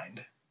soon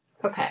find.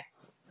 Okay.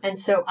 And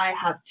so I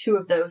have 2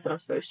 of those that I'm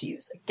supposed to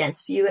use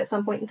against you at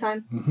some point in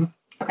time? Mm-hmm.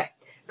 Okay,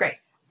 great.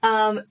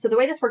 So the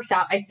way this works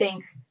out, I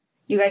think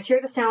you guys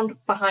hear the sound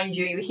behind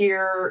you. You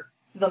hear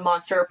the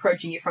monster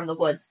approaching you from the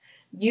woods.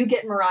 You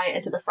get Mariah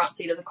into the front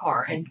seat of the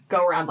car and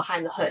go around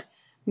behind the hood.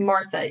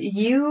 Martha,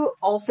 you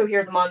also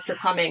hear the monster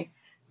coming.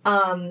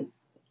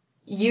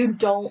 You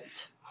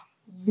don't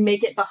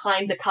make it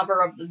behind the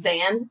cover of the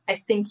van. I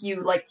think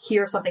you, like,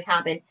 hear something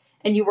happen,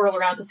 and you whirl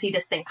around to see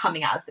this thing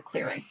coming out of the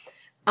clearing.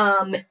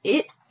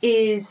 It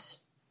is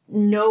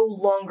no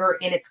longer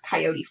in its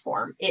coyote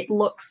form. It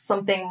looks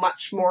something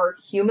much more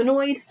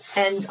humanoid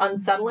and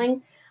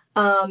unsettling.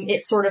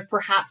 It sort of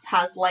perhaps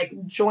has like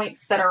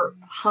joints that are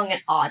hung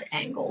at odd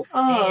angles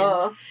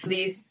and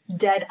these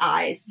dead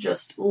eyes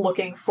just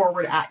looking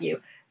forward at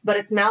you. But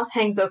its mouth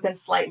hangs open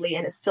slightly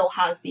and it still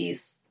has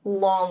these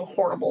long,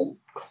 horrible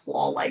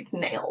claw-like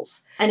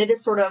nails. And it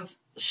is sort of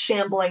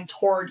shambling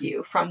toward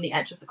you from the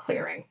edge of the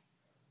clearing.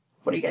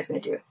 What are you guys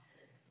going to do?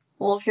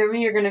 Well, if you're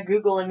me, you're going to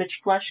Google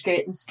image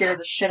Fleshgate and scare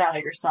the shit out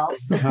of yourself.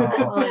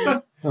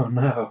 Oh, oh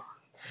no.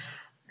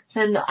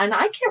 And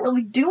I can't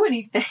really do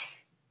anything.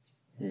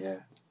 Yeah.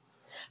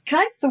 Can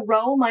I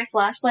throw my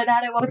flashlight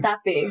at it? What would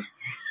that be?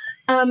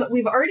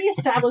 We've already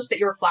established that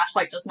your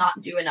flashlight does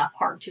not do enough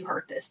harm to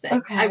hurt this thing.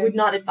 Okay. I would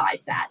not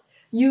advise that.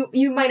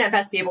 You might at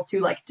best be able to,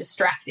 like,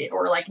 distract it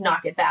or, like,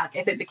 knock it back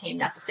if it became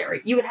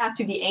necessary. You would have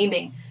to be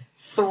aiming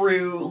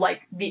through,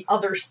 like, the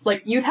other...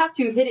 Like, you'd have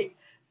to hit it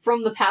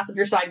from the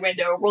passenger side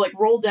window, or, like,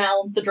 roll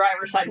down the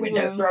driver's side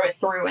window, throw it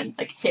through, and,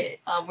 like, hit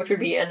it, which would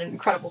be an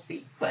incredible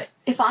feat, but...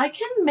 If I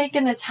can make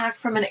an attack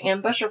from an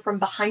ambush or from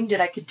behind it,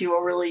 I could do a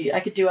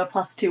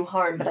 +2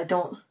 harm, but I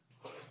don't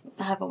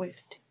have a way to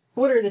do.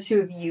 What are the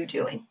two of you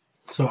doing?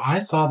 So I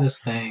saw this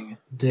thing.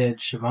 Did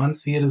Siobhan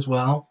see it as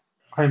well?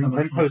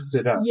 I'm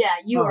posted up. Yeah,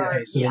 you are...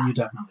 Okay, so then you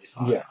definitely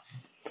saw it. Yeah.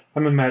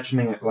 I'm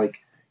imagining it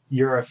like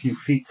you're a few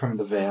feet from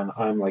the van.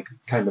 I'm like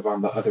kind of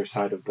on the other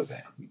side of the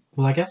van.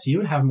 Well, I guess you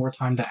would have more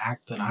time to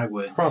act than I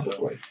would.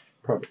 Probably.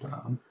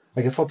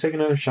 I guess I'll take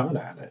another shot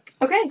at it.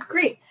 Okay,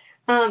 great.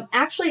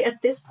 Actually,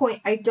 at this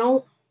point,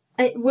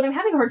 what I'm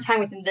having a hard time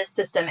with in this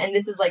system, and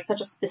this is like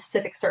such a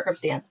specific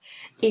circumstance,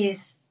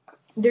 is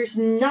there's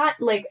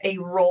not like a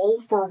roll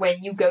for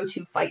when you go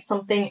to fight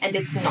something and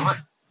it's not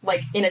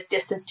like in a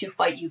distance to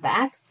fight you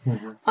back.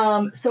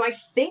 Mm-hmm. So I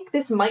think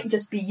this might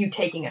just be you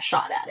taking a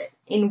shot at it.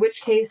 In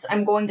which case,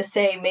 I'm going to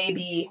say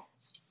maybe,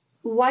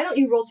 why don't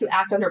you roll to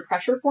act under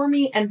pressure for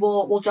me, and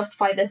we'll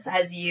justify this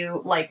as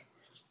you like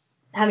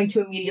having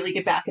to immediately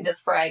get back into the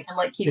fray and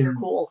like keep your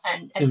cool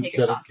and take a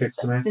shot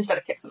instead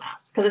of kick some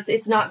ass, because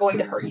it's not going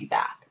to hurt you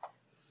back.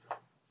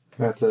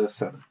 That's a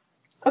 7.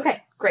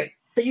 Okay, great.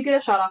 So you get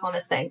a shot off on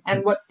this thing,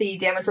 and what's the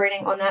damage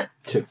rating on that?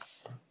 2.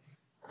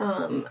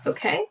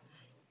 Okay.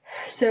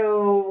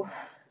 So,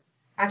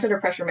 act under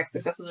pressure mixed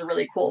successes are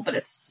really cool, but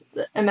it's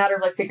a matter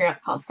of like figuring out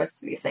the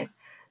consequences of these things.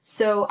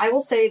 So I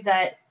will say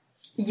that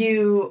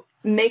you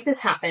make this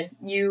happen.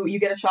 You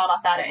get a shot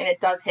off at it, and it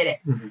does hit it.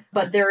 Mm-hmm.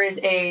 But there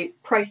is a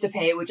price to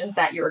pay, which is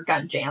that your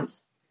gun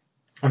jams.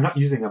 I'm not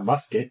using a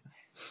musket.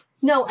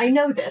 No, I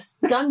know this.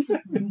 Guns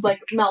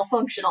like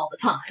malfunction all the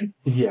time.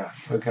 Yeah.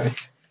 Okay.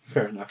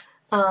 Fair enough.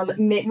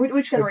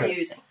 Which gun are you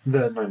using?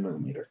 The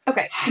 9mm.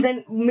 Okay,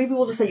 then maybe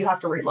we'll just say you have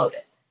to reload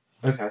it.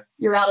 Okay.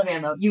 You're out of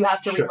ammo. You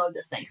have to reload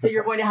this thing. So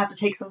you're going to have to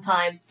take some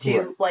time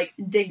to, like,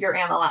 dig your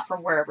ammo out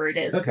from wherever it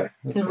is. Okay.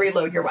 And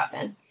reload your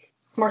weapon.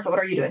 Martha, what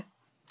are you doing?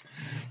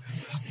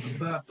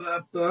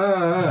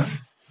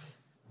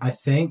 I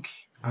think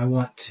I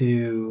want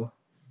to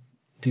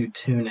do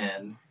tune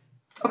in.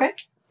 Okay.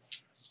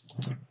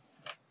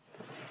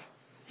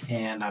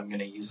 And I'm going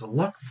to use a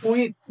luck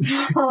point.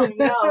 Oh,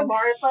 no,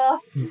 Martha.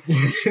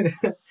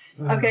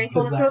 Okay,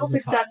 so on a total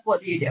success,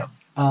 what do you do?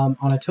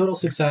 On a total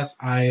success,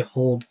 I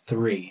hold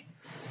 3.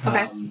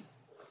 Okay.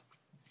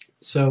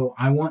 So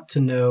I want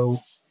to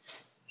know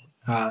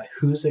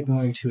who's it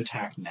going to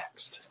attack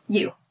next?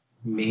 You.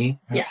 Me?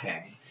 Okay. Yes.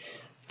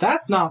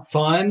 That's not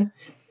fun.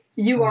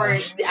 You are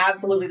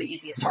absolutely the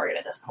easiest target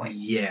at this point.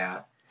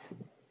 Yeah.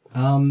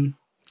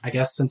 I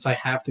guess since I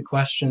have the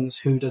questions,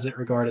 who does it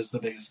regard as the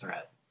biggest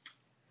threat?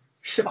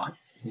 Siobhan.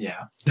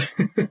 Yeah.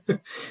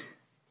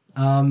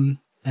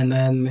 And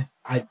then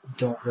I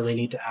don't really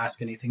need to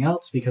ask anything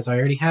else because I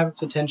already have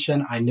its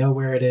attention, I know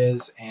where it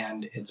is,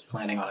 and it's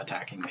planning on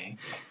attacking me.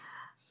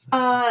 So.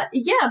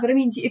 Yeah, but I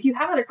mean, if you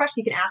have another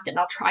question, you can ask it, and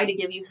I'll try to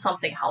give you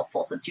something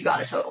helpful since you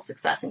got a total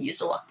success and used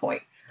a luck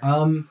point.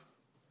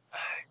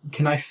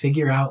 Can I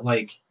figure out,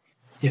 like,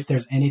 if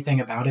there's anything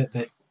about it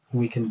that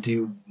we can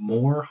do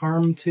more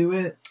harm to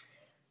it?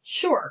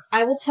 Sure.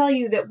 I will tell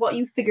you that what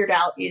you figured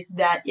out is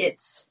that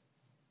its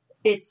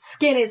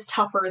skin is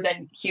tougher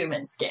than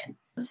human skin.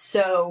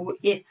 So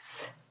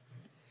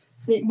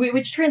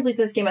which translates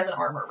this game as an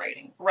armor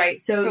rating, right?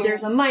 So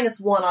there's a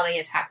 -1 on any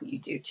attack that you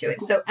do to it.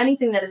 So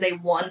anything that is a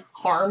 1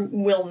 harm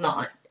will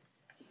not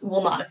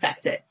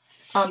affect it.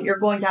 You're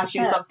going to have to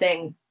do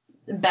something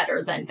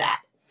better than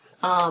that.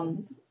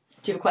 Do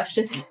you have a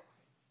question?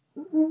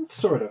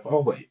 Sort of.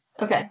 I'll wait.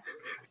 Okay.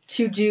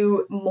 To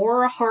do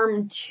more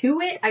harm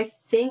to it, I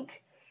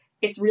think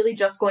it's really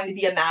just going to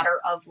be a matter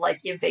of,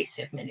 like,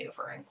 evasive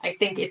maneuvering. I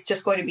think it's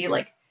just going to be,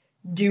 like,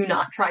 do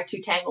not try to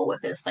tangle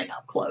with this thing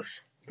up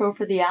close. Go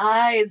for the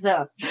eyes.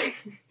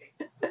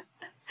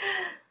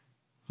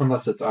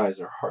 Unless its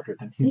eyes are harder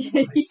than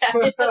human eyes.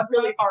 Yeah, it has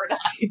really hard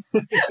eyes.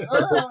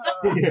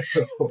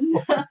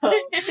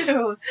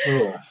 Ew.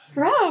 Ugh.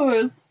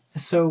 Gross.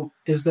 So,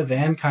 is the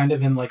van kind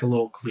of in, like, a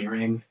little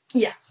clearing?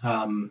 Yes.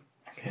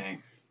 Okay.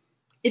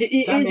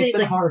 It That is makes a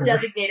it like harder.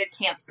 designated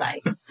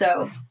campsite,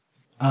 so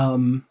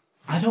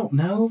I don't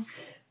know.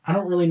 I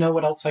don't really know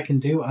what else I can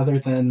do other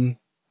than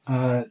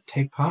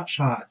take pot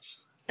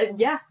shots.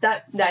 yeah,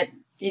 that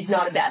is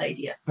not a bad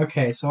idea.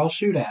 Okay, so I'll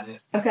shoot at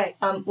it. Okay,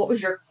 what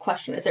was your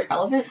question? Is it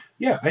relevant?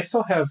 Yeah, I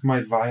still have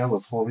my vial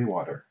of holy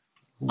water.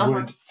 Uh-huh.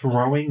 Would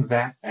throwing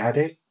that at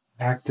it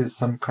act as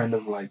some kind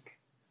of, like,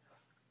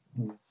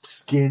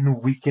 skin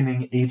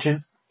weakening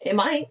agent? It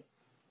might.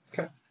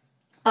 Okay.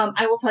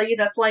 I will tell you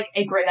that's like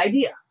a great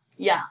idea.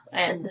 Yeah,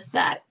 and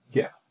that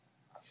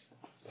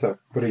So,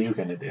 what are you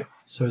going to do?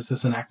 So is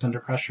this an act under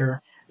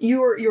pressure? you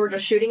were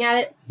just shooting at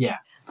it. Yeah.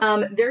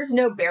 There's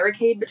no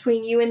barricade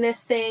between you and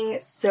this thing,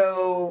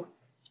 so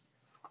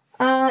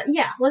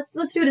yeah, let's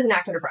do it as an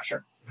act under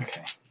pressure.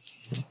 Okay.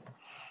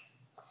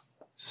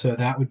 So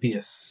that would be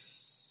a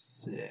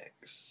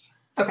 6.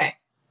 Okay,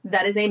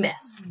 that is a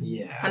miss,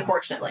 Yeah.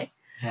 unfortunately.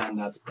 And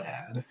that's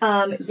bad.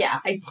 Yeah,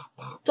 I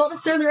don't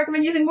necessarily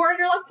recommend using more of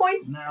your luck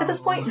points at this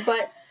point,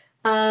 but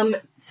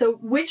so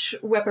which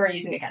weapon are you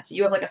using against it?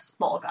 You have like a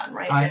small gun,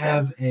 right? I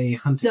have a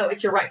hunting. No,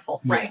 it's your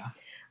rifle, right? Yeah.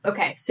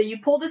 Okay, so you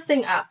pull this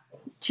thing up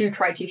to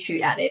try to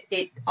shoot at it.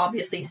 It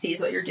obviously sees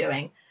what you're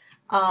doing,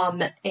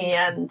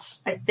 and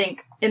I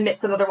think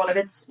emits another one of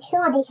its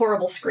horrible,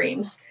 horrible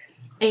screams.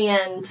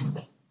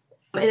 And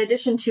in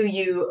addition to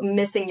you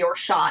missing your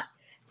shot,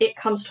 it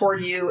comes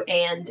toward you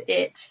and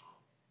it,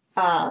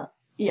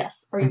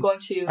 yes. Are you going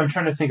to? I'm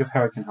trying to think of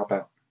how I can help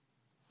out.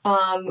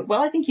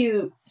 Well, I think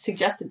you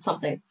suggested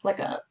something like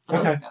a.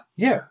 Okay.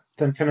 Yeah.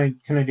 Then can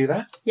I do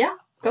that? Yeah,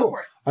 go Cool. for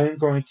it. I am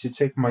going to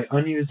take my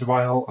unused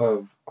vial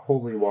of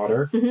holy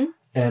water Mhm.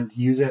 and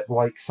use it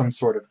like some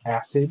sort of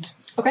acid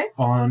Okay.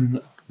 on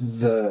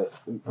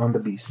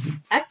the beast.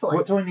 Excellent.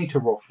 What do I need to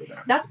roll for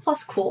that? That's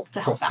plus cool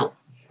to help Plus out.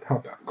 cool.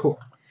 Help out. Cool.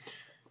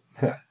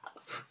 Huh.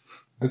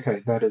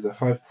 Okay, that is a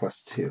 5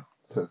 plus 2,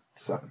 so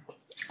 7.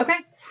 Okay.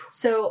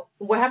 So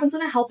what happens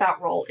in a help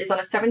out roll is on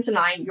a 7 to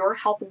 9, your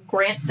help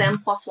grants them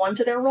 +1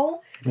 to their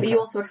roll, but you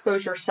also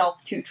expose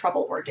yourself to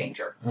trouble or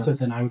danger. So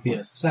then I would be at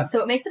a 7.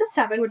 So it makes it a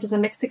 7, which is a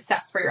mixed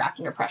success for your act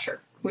under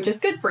pressure, which is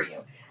good for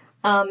you.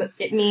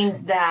 It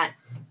means that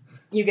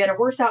you get a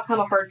worse outcome,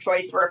 a hard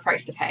choice, or a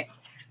price to pay.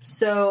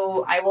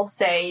 So I will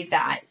say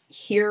that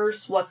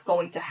here's what's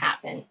going to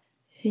happen.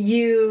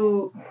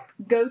 You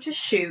go to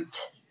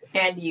shoot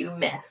and you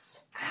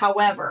miss.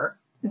 However,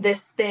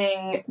 this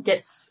thing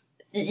gets...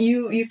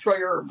 You throw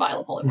your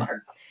vial of holy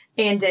water,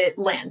 and it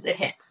lands, it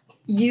hits.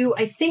 You,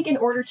 I think in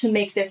order to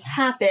make this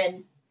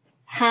happen,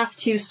 have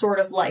to sort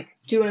of like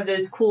do one of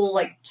those cool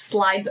like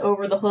slides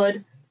over the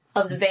hood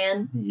of the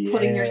van,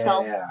 putting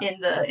yourself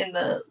in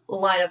the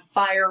line of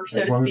fire,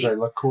 so as to long speak. as I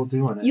look cool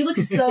doing it. You look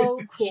so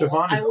cool.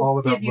 Siobhan is I will all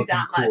about give you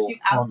that looking much. cool You on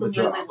the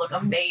absolutely job. look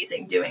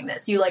amazing doing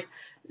this. You like,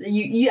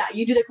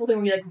 you do the cool thing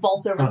where you like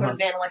vault over the hood of the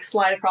van and like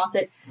slide across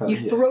it. You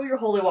throw your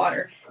holy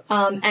water,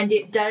 and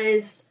it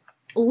does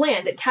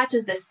land. It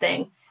catches this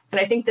thing,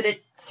 and I think that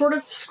it sort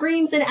of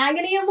screams in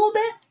agony a little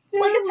bit,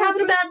 like it's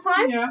having a bad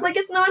time. Yeah. Like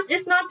it's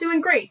not doing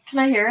great. Can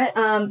I hear it?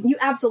 You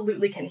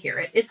absolutely can hear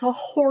it. It's a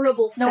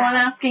horrible sound. No, I'm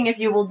asking if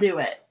you will do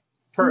it.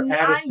 Her I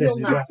Addison will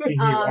is not. asking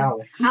you,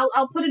 Alex.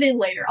 I'll put it in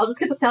later. I'll just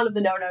get the sound of the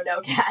no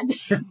cat.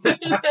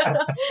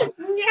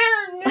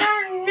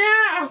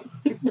 No.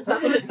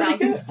 That's what it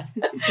sounds like.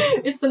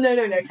 It's the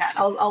no cat.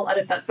 I'll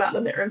edit that sound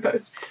in there in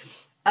post.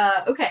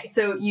 Okay,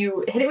 so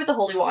you hit it with the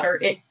holy water.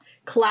 It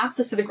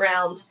collapses to the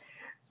ground.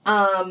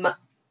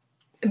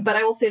 But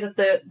I will say that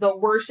the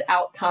worst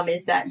outcome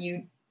is that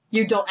you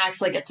don't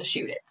actually get to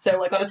shoot it. So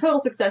like on a total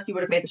success, you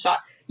would have made the shot.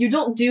 You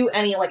don't do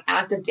any like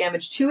active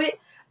damage to it,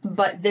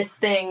 but this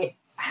thing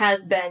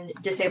has been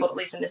disabled at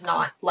least and is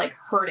not like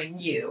hurting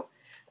you.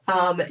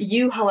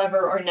 You,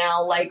 however, are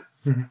now like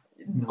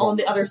on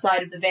the other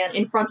side of the van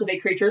in front of a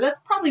creature that's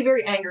probably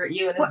very angry at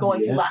you and is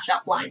going to lash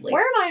out blindly.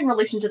 Where am I in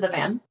relation to the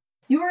van?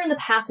 You are in the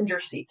passenger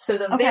seat, so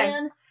the Okay.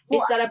 van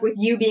is set up with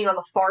you being on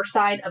the far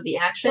side of the The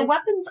action.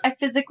 weapons I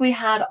physically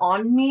had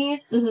on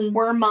me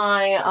were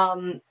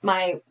my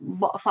my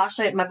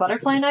flashlight and my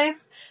butterfly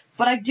knife,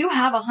 but I do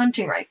have a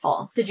hunting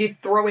rifle. Did you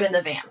throw it in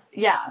the van?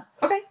 Yeah.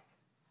 Okay.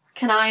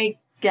 Can I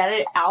get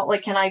it out?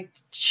 Like, can I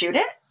shoot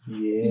it?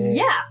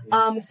 Yeah.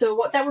 So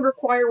what that would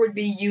require would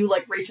be you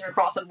like reaching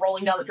across and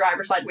rolling down the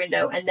driver's side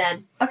window and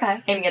then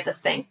Okay. aiming at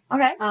this thing.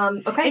 Okay.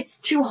 Okay. It's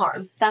 2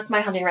 harm. That's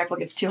my hunting rifle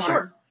gets 2 harm.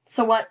 Sure.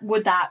 So what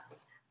would that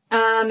Do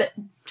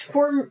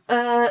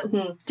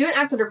an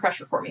act under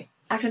pressure for me.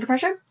 act under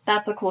pressure?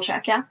 That's a cool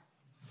check, yeah?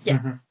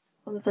 Yes.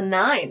 Well, that's a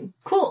 9.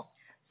 Cool.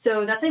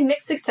 So that's a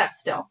mixed success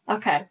still.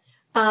 Okay.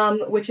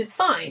 Which is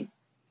fine.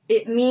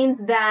 It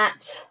means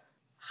that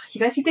you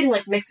guys keep getting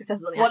like mixed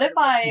successes on the What act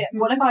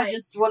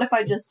if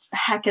I just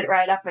hack it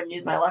right up and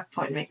use my luck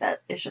point and make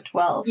that ish a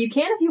 12? You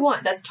can if you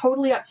want. That's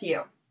totally up to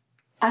you.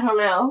 I don't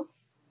know.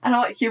 I don't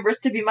want hubris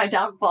to be my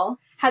downfall.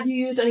 Have you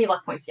used any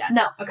luck points yet?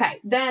 No. Okay.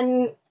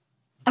 Then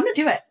I'm gonna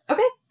do it.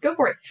 okay, go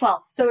for it.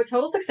 12. So a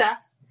total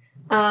success.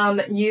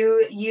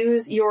 You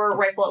use your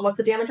rifle, and what's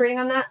the damage rating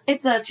on that?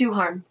 It's a 2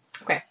 harm.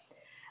 Okay.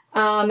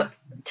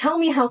 Tell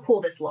me how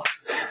cool this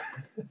looks.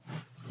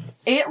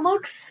 It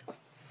looks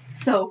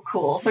So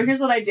cool. So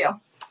here's what I do.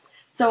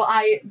 So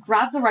I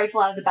grab the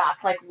rifle out of the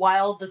back, like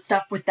while the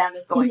stuff with them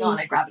is going on,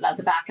 I grab it out of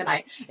the back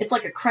and it's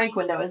like a crank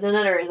window, isn't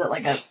it? Or is it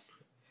like a...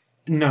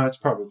 No, it's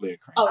probably a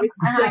crank. Oh, it's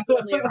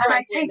definitely a And I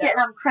crank take window. it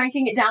and I'm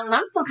cranking it down and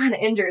I'm still kind of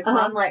injured. So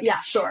I'm like,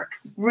 yeah, sure.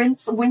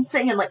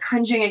 wincing and like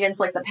cringing against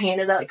like the pain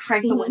as I like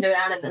crank the window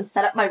down and then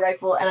set up my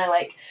rifle and I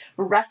like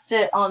rest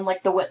it on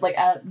like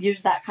the,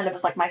 use that kind of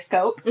as like my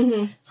scope.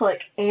 So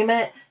like aim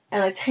it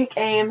and I take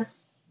aim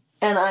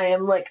and I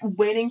am like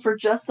waiting for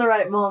just the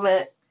right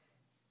moment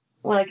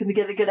when I can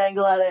get a good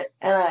angle at it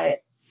and I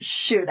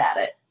shoot at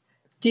it.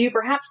 Do you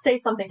perhaps say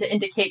something to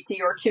indicate to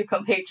your two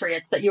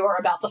compatriots that you are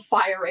about to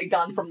fire a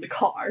gun from the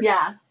car?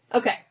 Yeah.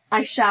 Okay.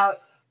 I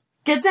shout,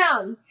 "Get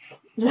down!"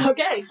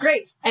 Okay,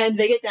 great. And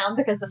they get down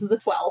because this is a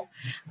 12.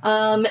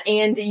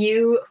 And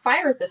you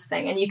fire at this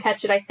thing and you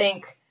catch it, I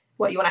think,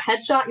 what, you want a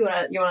headshot? You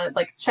want a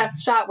like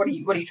chest shot? What are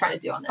you trying to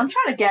do on this? I'm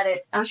trying to get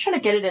it. I was trying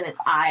to get it in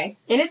its eye.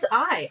 In its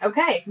eye.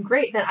 Okay,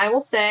 great. Then I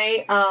will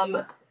say,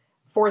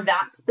 for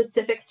that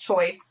specific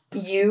choice,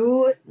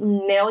 you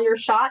nail your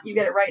shot, you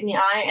get it right in the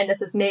eye, and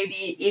this is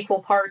maybe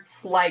equal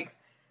parts like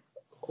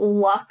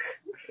luck,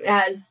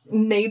 as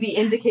maybe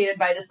indicated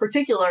by this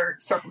particular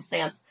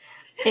circumstance,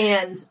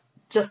 and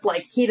just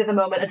like heat of the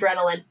moment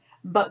adrenaline.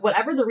 But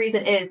whatever the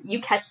reason is, you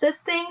catch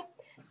this thing,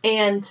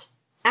 and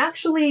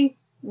actually,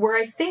 where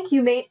I think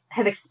you may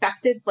have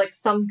expected like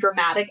some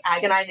dramatic,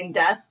 agonizing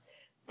death,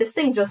 this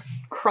thing just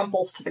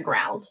crumples to the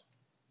ground,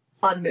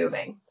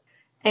 unmoving.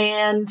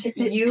 And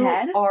you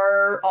dead?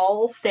 are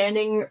all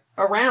standing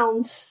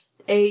around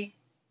a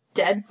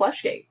dead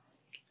Fleshgate.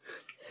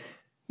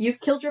 You've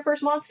killed your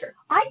first monster.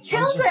 I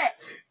killed it!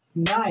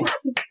 Nice.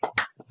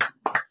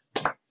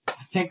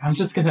 I think I'm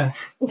just gonna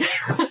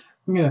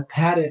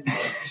pat it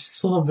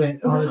just a little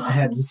bit on its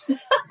head. Just...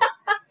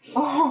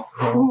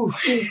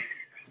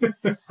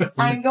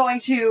 I'm going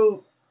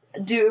to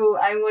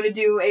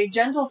do a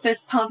gentle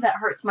fist pump that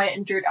hurts my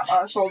injured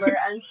shoulder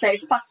and say,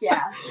 "Fuck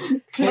yeah."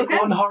 Take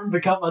one harm,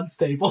 become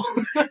unstable.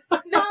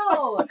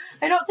 No!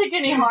 I don't take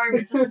any harm,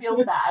 it just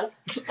feels bad.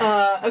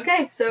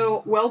 Okay,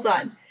 so well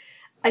done.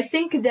 I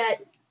think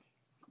that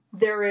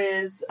there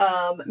is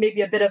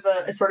maybe a bit of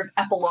a sort of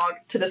epilogue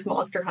to this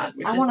monster hunt,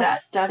 which I is want to that...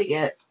 study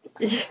it.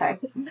 Okay.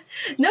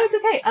 No, it's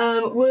okay.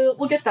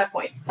 We'll get to that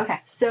point.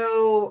 Okay.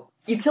 So,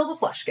 you killed a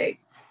Fleshgate.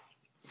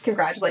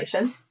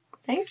 Congratulations.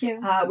 Thank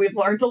you. We've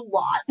learned a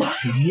lot.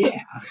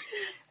 Yeah.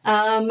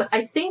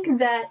 I think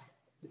that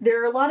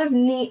there are a lot of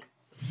neat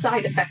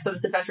side effects of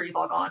this adventure you've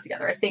all gone on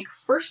together. I think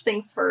first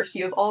things first,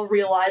 you have all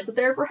realized that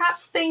there are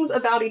perhaps things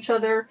about each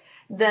other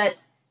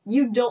that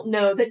you don't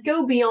know that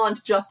go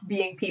beyond just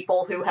being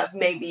people who have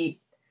maybe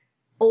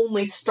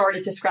only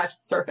started to scratch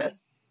the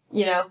surface.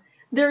 You know,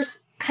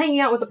 there's hanging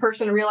out with a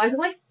person and realizing,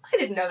 like, I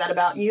didn't know that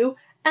about you.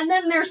 And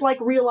then there's, like,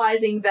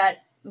 realizing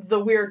that the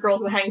weird girl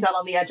who hangs out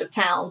on the edge of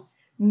town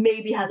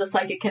maybe has a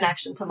psychic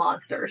connection to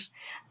monsters.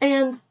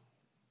 And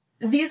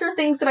these are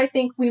things that I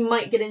think we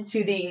might get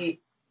into the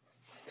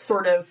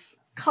sort of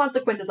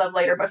consequences of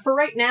later. But for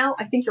right now,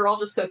 I think you're all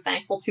just so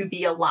thankful to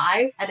be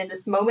alive and in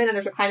this moment, and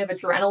there's a kind of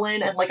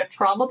adrenaline and like a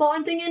trauma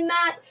bonding in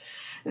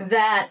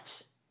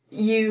that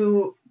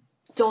you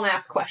don't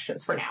ask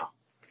questions for now.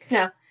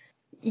 Yeah.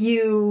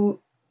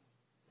 You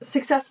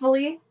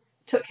successfully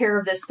took care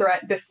of this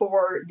threat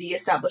before the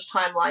established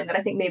timeline that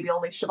I think maybe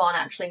only Siobhan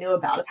actually knew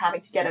about of having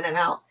to get in and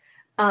out.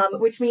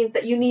 Which means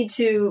that you need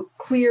to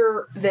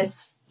clear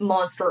this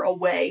monster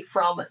away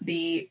from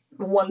the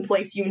one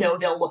place you know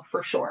they'll look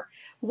for sure.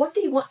 What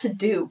do you want to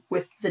do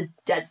with the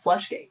dead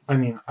Fleshgate? I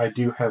mean, I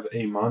do have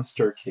a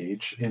monster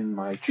cage in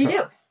my truck. You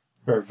do?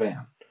 Or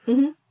van.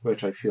 Mm-hmm.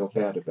 Which I feel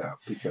bad about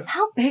because...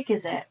 How big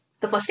is it?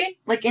 The Fleshgate?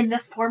 Like, in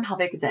this form, how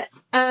big is it?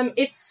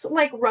 It's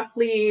like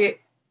roughly...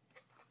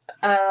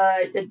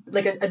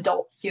 like an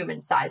adult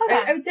human size.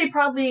 Okay. I would say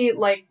probably,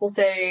 like, we'll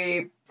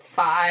say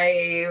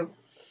 5'9".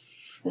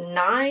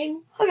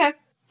 Okay.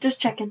 Just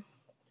checking.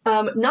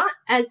 Not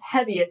as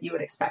heavy as you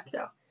would expect,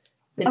 though.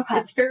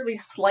 It's fairly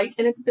slight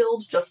in its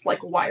build, just,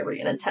 like, wiry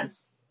and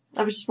intense.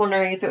 I was just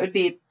wondering if it would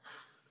be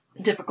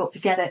difficult to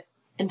get it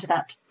into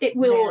that. It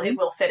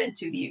will fit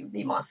into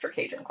the monster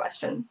cage in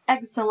question.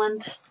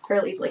 Excellent.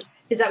 Fairly easily.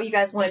 Is that what you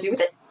guys want to do with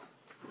it?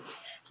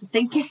 I'm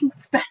thinking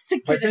it's best to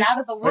get it out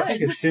of the woods. I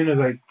think as soon as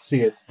I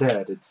see it's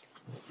dead, it's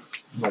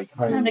like...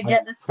 It's time to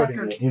get this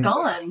sucker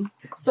gone.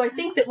 So I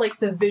think that, like,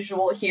 the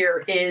visual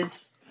here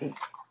is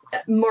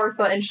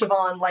Martha and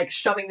Siobhan, like,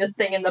 shoving this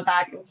thing in the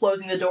back and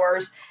closing the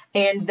doors,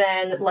 and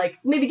then, like,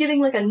 maybe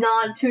giving, like, a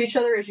nod to each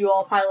other as you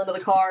all pile into the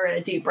car and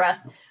a deep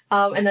breath.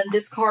 And then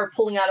this car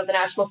pulling out of the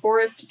national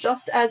forest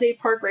just as a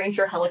park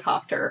ranger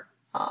helicopter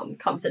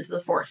comes into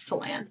the forest to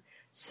land.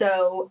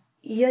 So,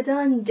 you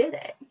done did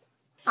it.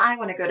 I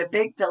want to go to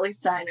Big Billy's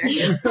Diner. I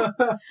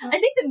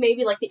think that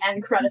maybe, like, the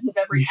end credits of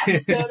every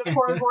episode of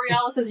Horror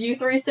Borealis is you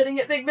three sitting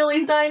at Big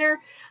Billy's Diner.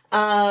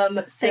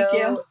 Thank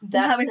you.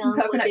 That having sounds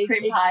some coconut like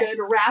cream a pie. good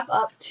wrap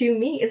up to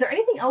me. Is there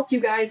anything else you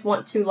guys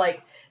want to,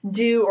 like,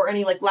 do, or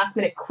any, like, last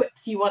minute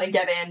quips you want to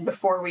get in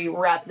before we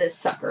wrap this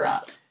sucker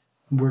up?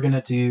 We're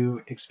gonna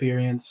do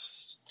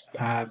experience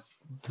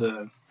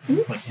the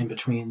like in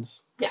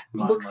betweens. Yeah.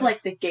 Looks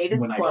like the gate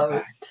is when I go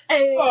back. closed.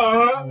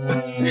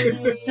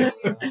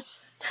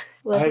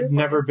 I've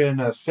never been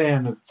a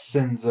fan of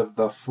Sins of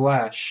the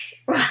Flesh.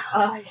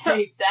 I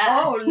hate that.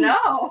 Oh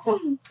no,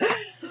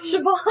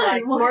 Siobhan!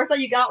 Thanks, Martha,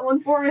 you got one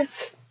for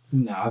us?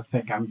 No, I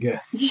think I'm good.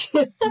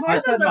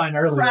 Martha's said mine a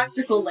earlier.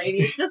 practical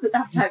lady. She doesn't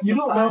have time. You for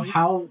don't know fun.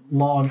 how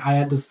long I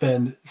had to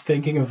spend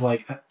thinking of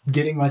like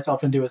getting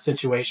myself into a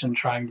situation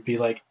trying to be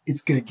like,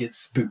 it's gonna get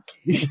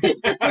spooky.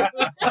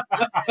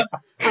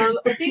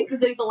 I think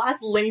the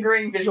last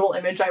lingering visual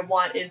image I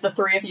want is the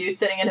three of you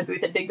sitting in a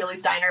booth at Big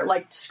Billy's Diner,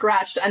 like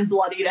scratched and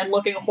bloodied and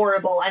looking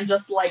horrible and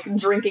just like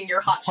drinking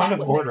your hot Point of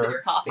chocolate mix in order,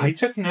 your coffee. I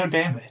took no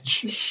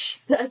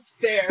damage. That's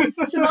fair.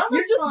 Siobhan,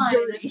 You're just fine.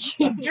 dirty.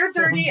 You're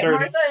dirty. I'm dirty.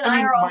 Martha and I I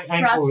mean, are all my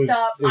ankle scratched is-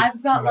 up. is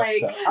I've got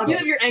messed like up. You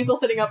have your ankle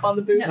sitting up on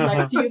the booth Yeah.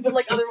 next to you, but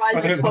like otherwise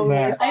Other you're than totally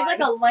that- I have like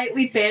a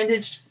lightly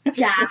bandaged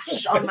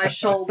gash on my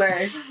shoulder,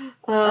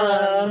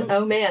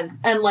 oh man.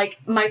 and like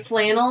my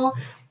flannel.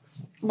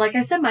 Like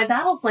I said, my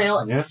battle flannel,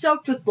 it's Yeah.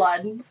 soaked with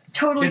blood.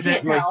 Totally Is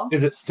can't it like? tell.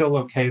 Is it still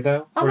okay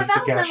though? Oh, or my is the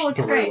battle gash flannel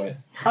looks through great. it?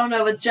 Oh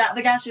no, but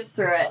the gash is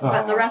through it.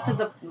 But the rest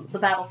of Oh. the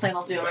battle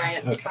flannel's doing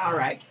right. Okay.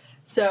 Alright.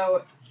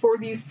 So, for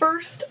the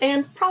first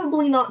and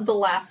probably not the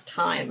last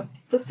time,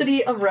 the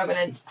city of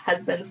Revenant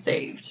has been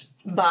saved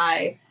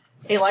by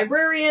a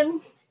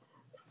librarian,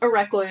 a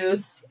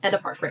recluse, and a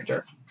park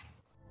ranger.